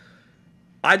like,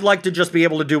 I'd like to just be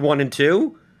able to do 1 and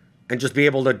 2, and just be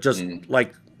able to just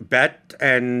like bet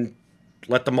and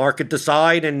let the market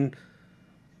decide. And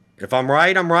if I'm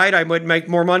right, I'm right. I would make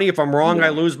more money. If I'm wrong, I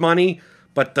lose money.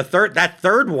 But that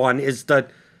third one is to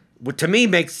me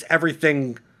makes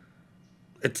everything.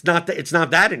 It's not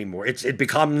that anymore. It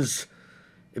becomes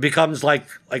like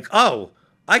oh,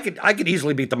 I could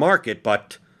easily beat the market,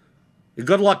 but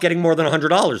good luck getting more than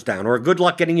 $100 down, or good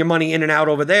luck getting your money in and out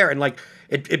over there. And like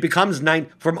it becomes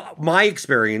from my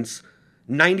experience,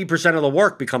 90% of the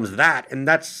work becomes that, and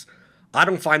I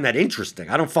don't find that interesting.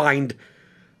 I don't find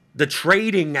the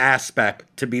trading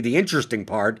aspect to be the interesting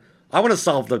part. I want to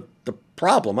solve the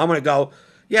problem. I want to go,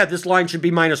 yeah, this line should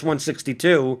be minus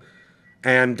 162,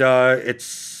 and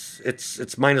it's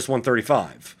minus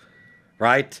 135,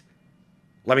 right?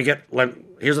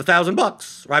 Here's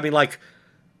 $1,000. I mean, like,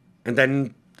 and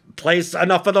then place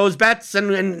enough of those bets,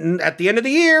 and at the end of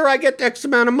the year, I get X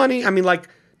amount of money. I mean, like,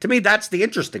 to me, that's the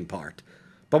interesting part.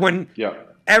 But when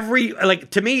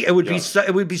to me, it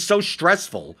would be so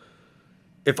stressful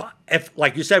if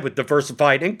like you said, with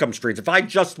diversified income streams. If I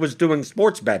just was doing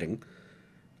sports betting,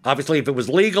 obviously, if it was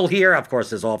legal here, of course,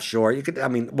 there's offshore. You could, I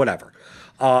mean, whatever.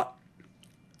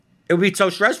 It would be so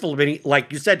stressful to me.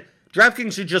 Like you said,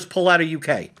 DraftKings should just pull out of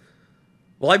UK.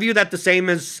 Well, I view that the same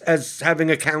as having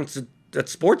accounts at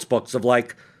sports books of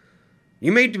like,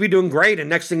 you may be doing great, and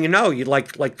next thing you know, you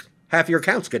like half your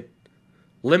accounts get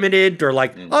limited, or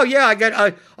like, oh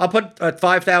yeah, I'll put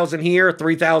 5,000 here,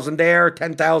 3,000 there,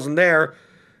 10,000 there,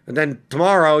 and then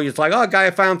tomorrow it's like, oh, guy,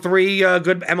 I found 3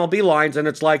 good MLB lines, and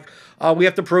it's like, we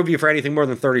have to prove you for anything more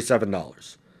than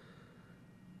 $37.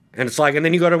 And it's like, and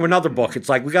then you go to another book, it's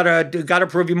like, we gotta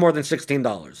prove you more than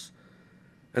 $16.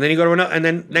 And then you go to another, and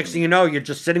then next thing you know, you're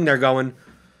just sitting there going,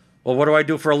 well, what do I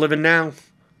do for a living now?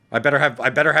 I better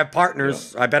have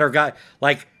partners. Yeah. I better got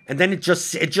like, and then it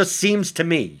just seems to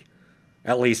me,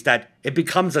 at least, that it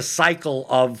becomes a cycle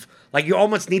of like, you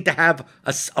almost need to have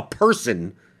a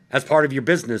person as part of your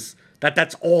business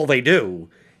that's all they do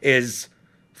is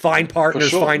find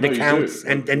partners, find accounts,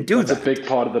 and do that. That's a big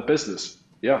part of the business.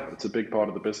 Yeah, it's a big part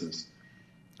of the business.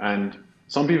 And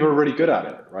some people are really good at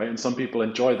it, right? And some people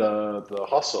enjoy the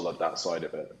hustle of that side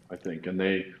of it, I think. And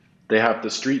they have the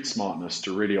street smartness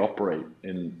to really operate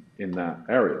in that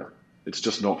area. It's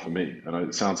just not for me. And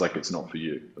it sounds like it's not for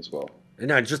you as well.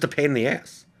 No, it's just a pain in the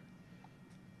ass.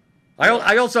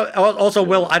 I also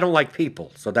Will, I don't like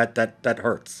people, so that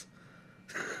hurts.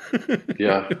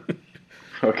 Yeah.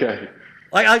 Okay.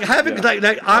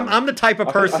 I'm the type of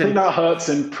person. I think that hurts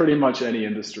in pretty much any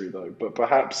industry, though, but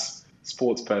perhaps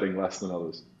sports betting less than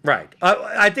others. Right.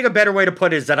 I think a better way to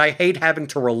put it is that I hate having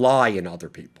to rely on other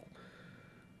people.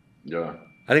 Yeah.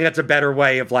 I think that's a better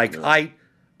way of like, yeah.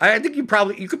 I think you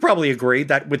could probably agree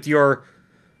that with your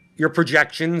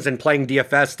projections and playing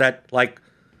DFS, that like,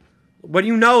 when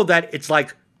you know that it's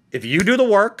like, if you do the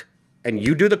work and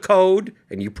you do the code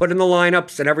and you put in the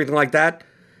lineups and everything like that,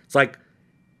 it's like,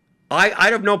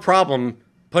 I'd have no problem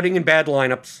putting in bad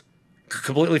lineups,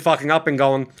 completely fucking up and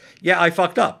going, yeah, I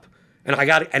fucked up. And I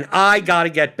got to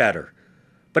get better.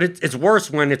 But it's worse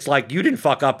when it's like, you didn't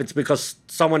fuck up. It's because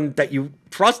someone that you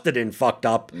trusted in fucked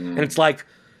up. And it's like,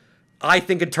 I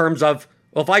think in terms of,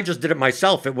 well, if I just did it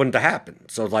myself, it wouldn't have happened.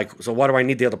 So why do I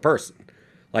need the other person?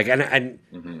 Like, and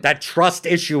that trust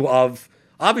issue of,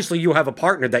 obviously you have a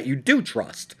partner that you do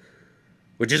trust,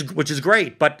 which is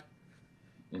great. But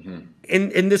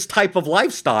in this type of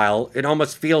lifestyle, it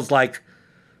almost feels like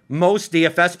most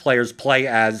DFS players play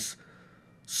as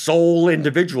sole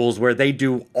individuals where they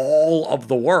do all of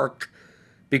the work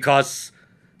because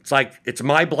it's like, it's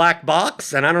my black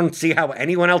box and I don't see how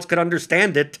anyone else could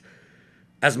understand it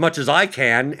as much as I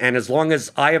can. And as long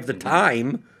as I have the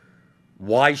time,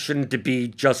 why shouldn't it be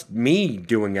just me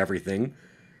doing everything?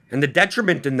 And the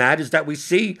detriment in that is that we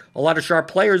see a lot of sharp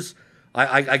players.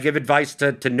 I give advice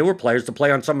to newer players to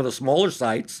play on some of the smaller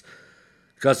sites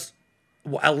because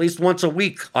at least once a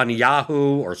week on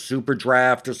Yahoo or Super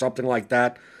Draft or something like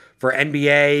that for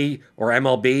NBA or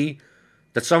MLB,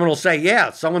 that someone will say, yeah,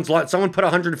 someone put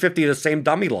 150 of the same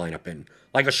dummy lineup in,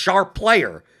 like a sharp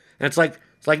player. And it's like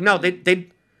no, they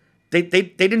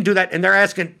didn't do that. And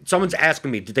someone's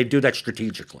asking me, did they do that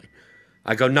strategically?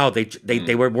 I go, no,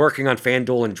 they were working on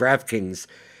FanDuel and DraftKings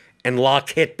and lock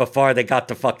hit before they got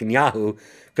to fucking Yahoo,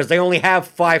 because they only have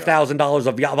 $5,000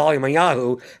 of volume on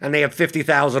Yahoo and they have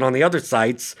 50,000 on the other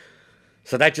sites.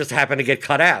 So that just happened to get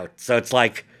cut out. So it's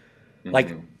like,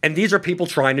 Like, and these are people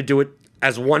trying to do it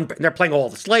as one. They're playing all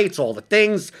the slates, all the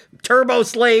things, turbo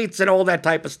slates, and all that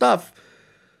type of stuff.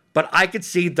 But I could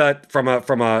see that from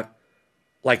a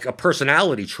like a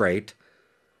personality trait.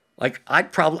 Like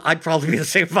I'd probably be the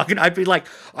same fucking. I'd be like,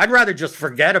 I'd rather just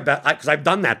forget about, because I've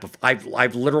done that before.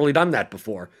 I've literally done that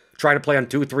before. Trying to play on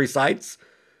 2 or 3 sites,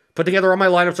 put together all my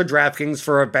lineups of DraftKings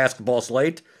for a basketball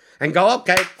slate, and go,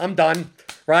 okay, I'm done.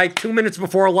 Right, 2 minutes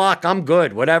before lock, I'm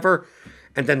good. Whatever.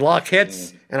 And then lock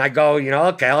hits, and I go,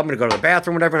 okay, I'm going to go to the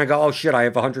bathroom, whatever, and I go, oh shit, I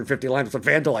have 150 lineups of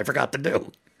FanDuel I forgot to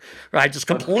do. I just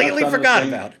completely forgot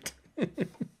about it.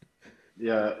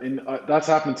 Yeah, that's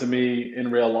happened to me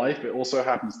in real life. It also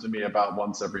happens to me about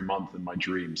once every month in my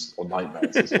dreams or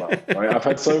nightmares as well. Right? I've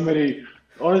had so many,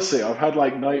 honestly, I've had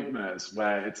like nightmares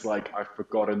where it's like I've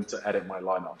forgotten to edit my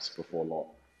lineups before lock.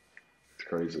 It's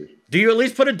crazy. Do you at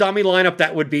least put a dummy lineup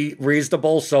that would be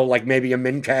reasonable? So like maybe a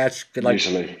min cash could like.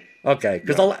 Usually. Okay,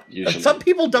 because some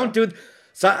people don't do.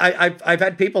 So I've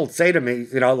had people say to me,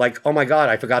 like, oh my god,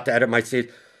 I forgot to edit my seat.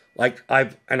 Like I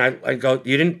go,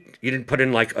 you didn't put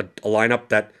in like a lineup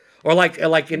that, or like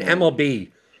in MLB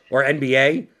or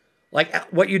NBA, like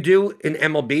what you do in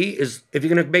MLB is if you're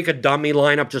gonna make a dummy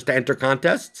lineup just to enter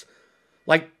contests,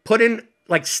 like put in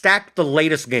like stack the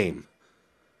latest game.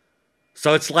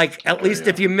 So it's like, at least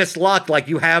if you miss lock, like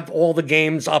you have all the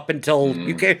games up until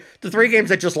you can't, the 3 games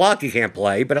that just lock you can't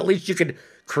play, but at least you could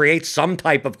create some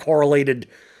type of correlated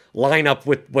lineup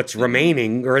with what's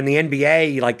remaining. Or in the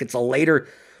NBA, like it's a later,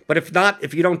 but if not,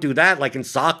 if you don't do that, like in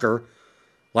soccer,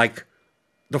 like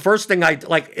the first thing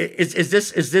is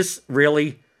this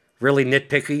really, really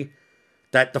nitpicky?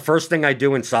 That the first thing I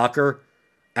do in soccer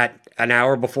at an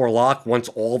hour before lock, once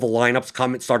all the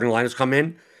starting lineups come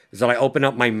in, is that I open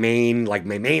up my main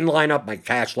lineup, my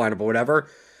cash lineup or whatever.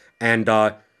 And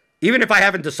even if I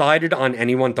haven't decided on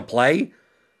anyone to play,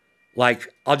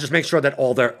 like I'll just make sure that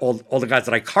all the guys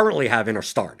that I currently have in are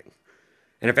starting.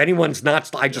 And if anyone's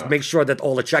not, I just make sure that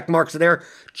all the check marks are there,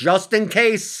 just in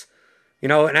case,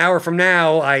 an hour from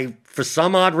now, for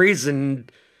some odd reason,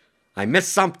 I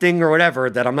missed something or whatever,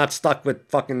 that I'm not stuck with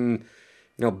fucking,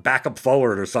 backup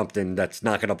forward or something that's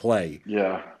not going to play.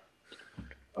 Yeah.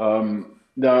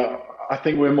 No, I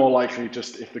think we're more likely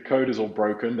just, if the code is all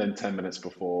broken, then 10 minutes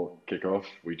before kickoff,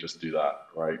 we just do that,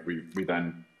 right? We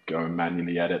then go and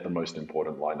manually edit the most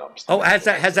important lineups. Oh, has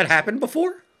that happened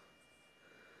before?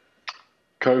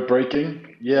 Code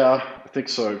breaking? Yeah, I think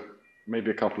so.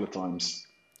 Maybe a couple of times.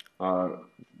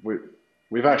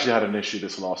 We've actually had an issue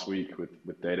this last week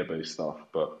with database stuff,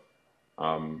 but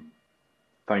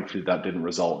thankfully that didn't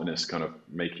result in us kind of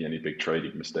making any big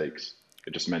trading mistakes.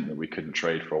 It just meant that we couldn't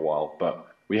trade for a while. But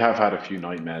we have had a few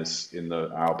nightmares in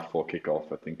the hour before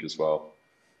kickoff, I think, as well,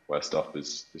 where stuff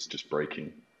is just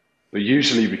breaking. But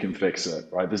usually we can fix it,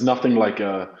 right? There's nothing like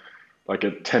a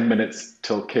 10 minutes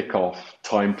till kickoff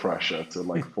time pressure to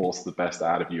like force the best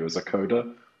out of you as a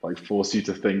coder, like force you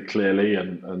to think clearly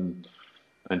and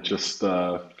just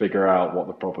figure out what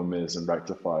the problem is and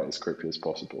rectify it as quickly as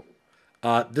possible.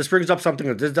 This brings up something.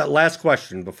 This is that last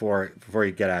question before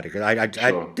you get out of here. I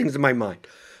had things in my mind.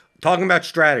 Talking about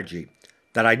strategy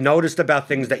that I noticed about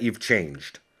things that you've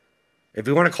changed. If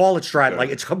you want to call it strategy, like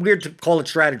it's weird to call it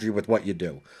strategy with what you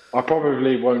do. I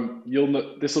probably won't.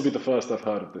 This will be the first I've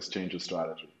heard of this change of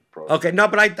strategy. Probably. Okay, no,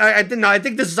 but I didn't know. I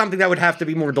think this is something that would have to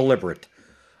be more deliberate.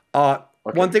 Okay.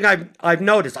 One thing I've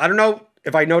noticed. I don't know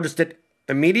if I noticed it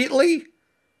immediately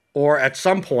or at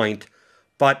some point,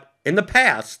 but in the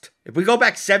past, if we go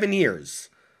back 7 years,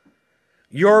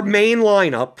 your main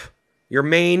lineup,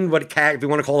 if you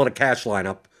want to call it a cash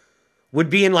lineup, would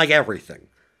be in like everything.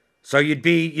 So you'd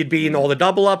be in all the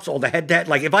double ups, all the head-to-head.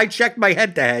 Like if I checked my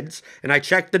head-to-heads and I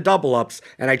checked the double ups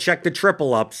and I checked the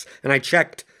triple ups and I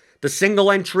checked the single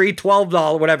entry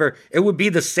 $12 whatever, it would be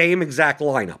the same exact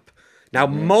lineup. Now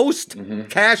most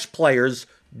cash players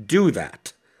do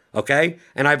that, okay?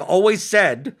 And I've always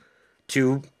said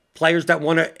to players that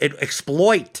want to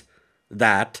exploit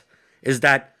that is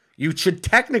that you should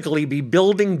technically be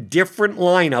building different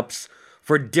lineups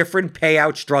for different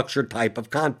payout structure type of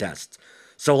contests.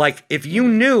 So like if you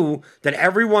knew that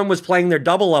everyone was playing their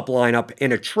double up lineup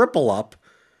in a triple up,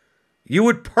 you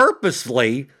would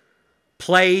purposely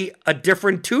play a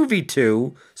different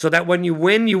 2v2 so that when you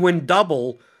win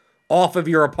double off of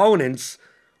your opponents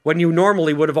when you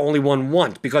normally would have only won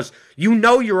once, because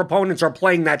your opponents are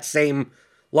playing that same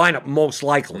lineup most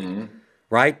likely,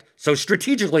 right? So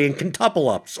strategically in quintuple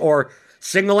ups or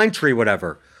single entry,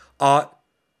 whatever,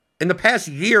 in the past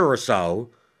year or so,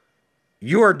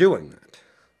 you are doing that.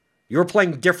 You're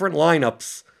playing different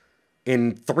lineups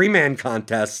in 3-man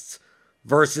contests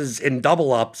versus in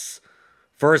double ups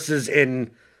versus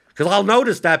in, Because I'll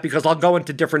notice that because I'll go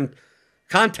into different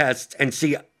contests and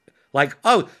see, like,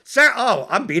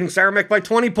 I'm beating Sarah Mick by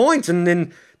 20 points, and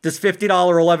then this $50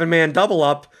 11-man double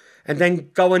up, and then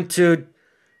go into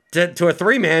to a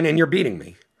 3-man, and you're beating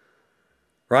me,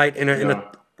 right?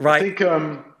 Right. I think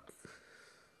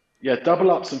double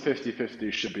ups and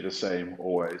 50-50 should be the same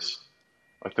always.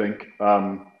 I think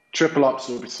triple ups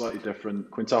will be slightly different.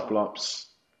 Quintuple ups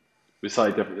will be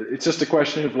slightly different. It's just a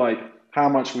question of like how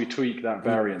much we tweak that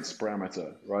variance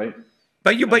parameter, right?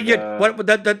 But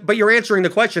you're answering the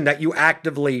question that you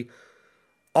actively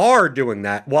are doing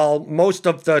that, while most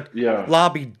of the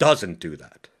lobby doesn't do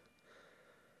that.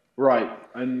 Right,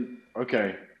 and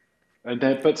okay, and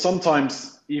then but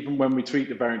sometimes even when we tweak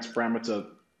the variance parameter,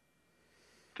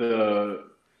 the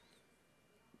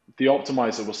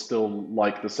optimizer will still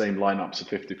like the same lineups of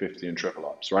 50-50 and triple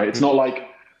ups, right? It's not like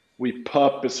we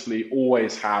purposefully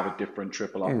always have a different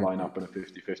triple up lineup and a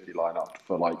 50-50 lineup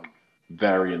for like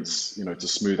variance, to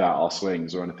smooth out our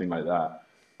swings or anything like that.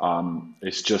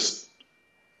 It's just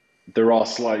there are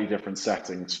slightly different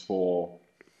settings for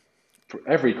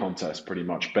every contest pretty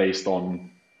much based on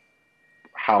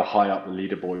how high up the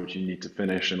leaderboard you need to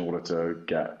finish in order to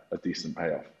get a decent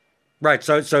payoff. Right.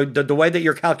 So the way that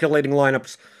you're calculating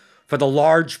lineups for the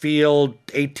large field,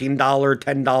 $18,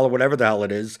 $10, whatever the hell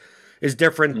it is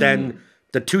different than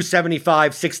the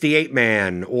 275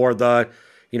 68-man or the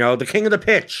king of the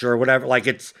pitch or whatever.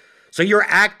 Like so you're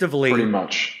actively pretty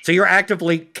much. So you're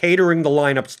actively catering the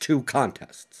lineups to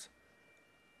contests.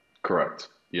 Correct.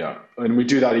 Yeah, and we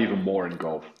do that even more in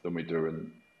golf than we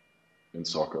do in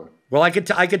soccer. Well, I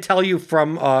could tell you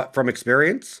from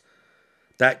experience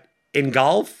that in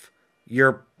golf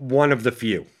you're one of the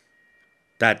few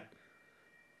that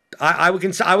I would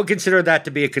consider that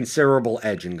to be a considerable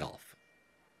edge in golf.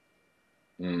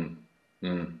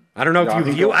 I don't know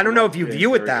if you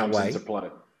view it that way.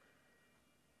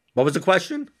 What was the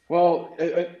question? Well,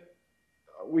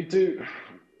 we do.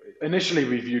 Initially,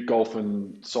 we viewed golf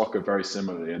and soccer very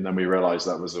similarly, and then we realized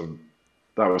that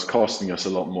was costing us a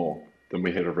lot more than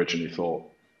we had originally thought.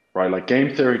 Right, like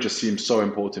game theory just seems so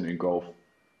important in golf.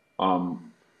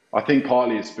 I think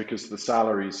partly it's because the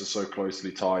salaries are so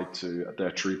closely tied to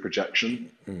their true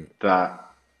projection that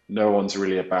no one's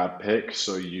really a bad pick.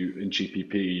 So in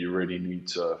GPP, you really need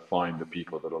to find the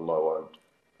people that are lower,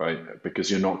 right? Because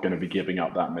you're not going to be giving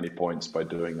up that many points by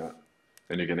doing that.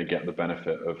 And you're going to get the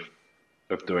benefit of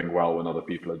doing well when other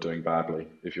people are doing badly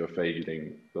if you're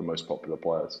fading the most popular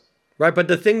players. Right, but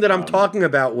the thing that I'm talking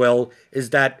about, Will,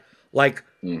 is that like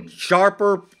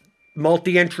sharper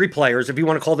multi-entry players, if you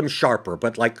want to call them sharper,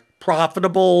 but like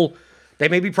profitable, they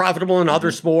may be profitable in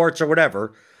other sports or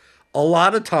whatever. A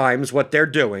lot of times what they're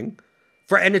doing,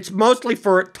 and it's mostly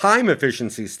for time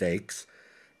efficiency stakes,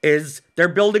 is they're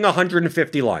building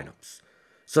 150 lineups.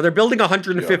 So they're building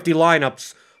 150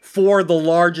 lineups for the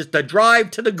largest, the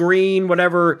drive to the green,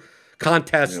 whatever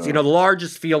contest, the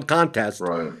largest field contest.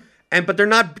 Right. But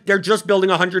they're just building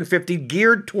 150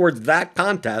 geared towards that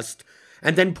contest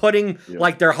and then putting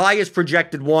like their highest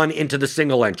projected one into the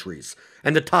single entries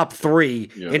and the top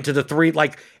three into the three,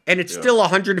 and it's still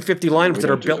 150 lineups that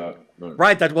are built. No.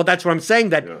 Right. That's what I'm saying,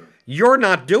 that you're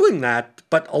not doing that,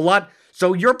 but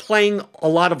so you're playing a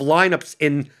lot of lineups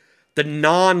in the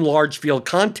non-large field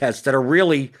contests that are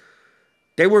really,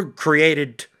 they were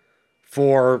created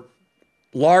for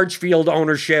large field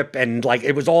ownership, and like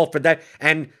it was all for that.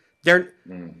 And they're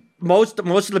most of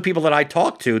the people that I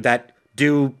talk to that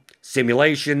do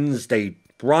simulations, they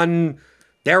run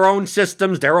their own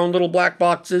systems, their own little black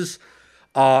boxes,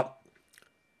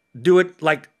 do it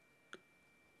like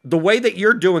the way that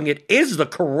you're doing it is the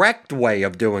correct way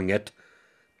of doing it.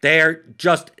 They're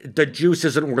just, the juice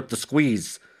isn't worth the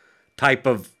squeeze type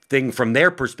of thing from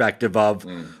their perspective of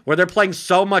where they're playing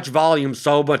so much volume,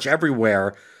 so much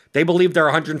everywhere. They believe their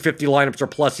 150 lineups are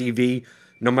plus EV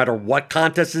no matter what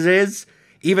contest it is,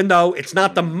 even though it's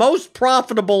not the most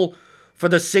profitable for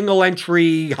the single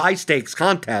entry high stakes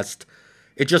contest.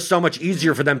 It's just so much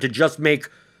easier for them to just make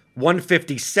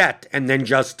 150 set and then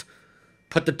just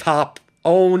put the top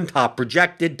owned, top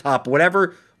projected, top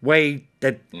whatever way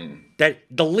that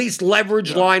the least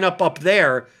leveraged lineup up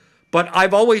there. But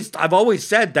I've always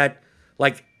said that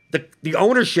like the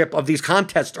ownership of these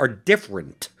contests are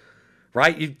different,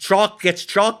 right? Chalk gets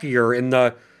chalkier in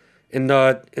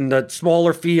the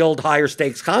smaller field, higher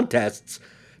stakes contests.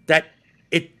 That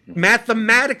it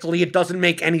mathematically it doesn't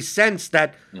make any sense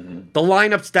that the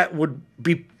lineups that would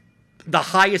be the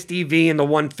highest EV in the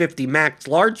 150 max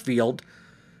large field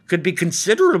could be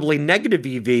considerably negative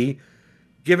EV,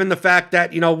 given the fact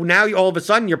that now all of a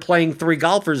sudden you're playing three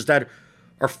golfers that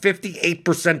are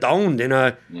 58% owned in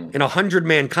a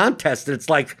 100-man contest. And it's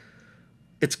like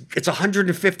it's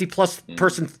 150 plus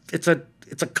person. It's a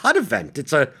cut event.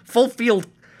 It's a full field.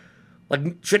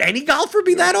 Like, should any golfer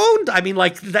be that owned? I mean,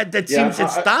 like that seems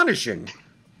astonishing.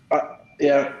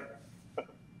 Yeah.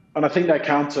 And I think that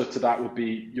counter to that would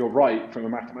be, you're right from a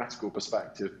mathematical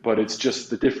perspective, but it's just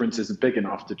the difference isn't big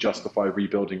enough to justify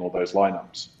rebuilding all those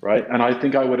lineups, right? And I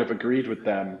think I would have agreed with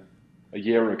them a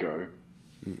year ago,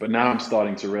 but now I'm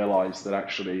starting to realize that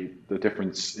actually the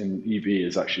difference in EV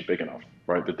is actually big enough,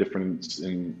 right? The difference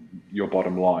in your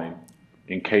bottom line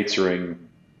in catering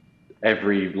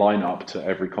every lineup to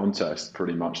every contest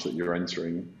pretty much that you're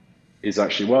entering is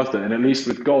actually worth it. And at least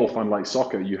with golf, unlike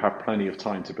soccer, you have plenty of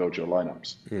time to build your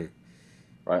lineups,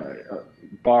 right?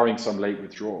 Barring some late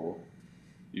withdrawal,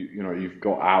 you've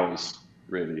got hours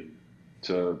really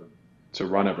to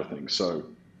run everything. So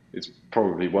it's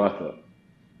probably worth it.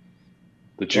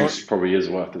 The juice probably is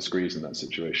worth the squeeze in that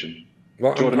situation.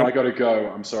 Well, Jordan, I got to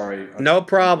go. I'm sorry. No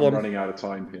problem. I'm running out of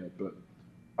time here, but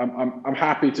I'm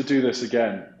happy to do this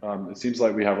again. It seems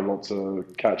like we have a lot to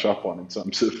catch up on in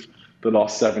terms of the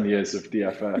last 7 years of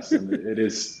DFS, and it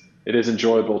is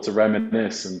enjoyable to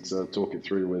reminisce and to talk it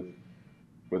through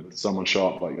with someone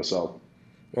sharp like yourself.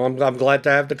 Well, I'm glad to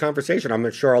have the conversation. I'm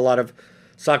sure a lot of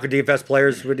soccer DFS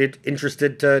players would be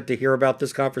interested to hear about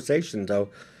this conversation. So,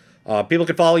 people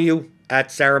can follow you at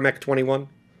Saramec21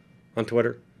 on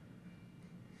Twitter.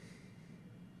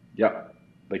 Yep,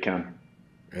 they can.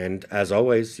 And as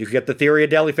always, you can get the Theory of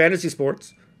Daily Fantasy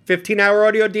Sports 15-hour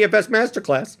audio DFS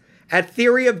masterclass at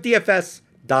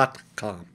theoryofdfs.com.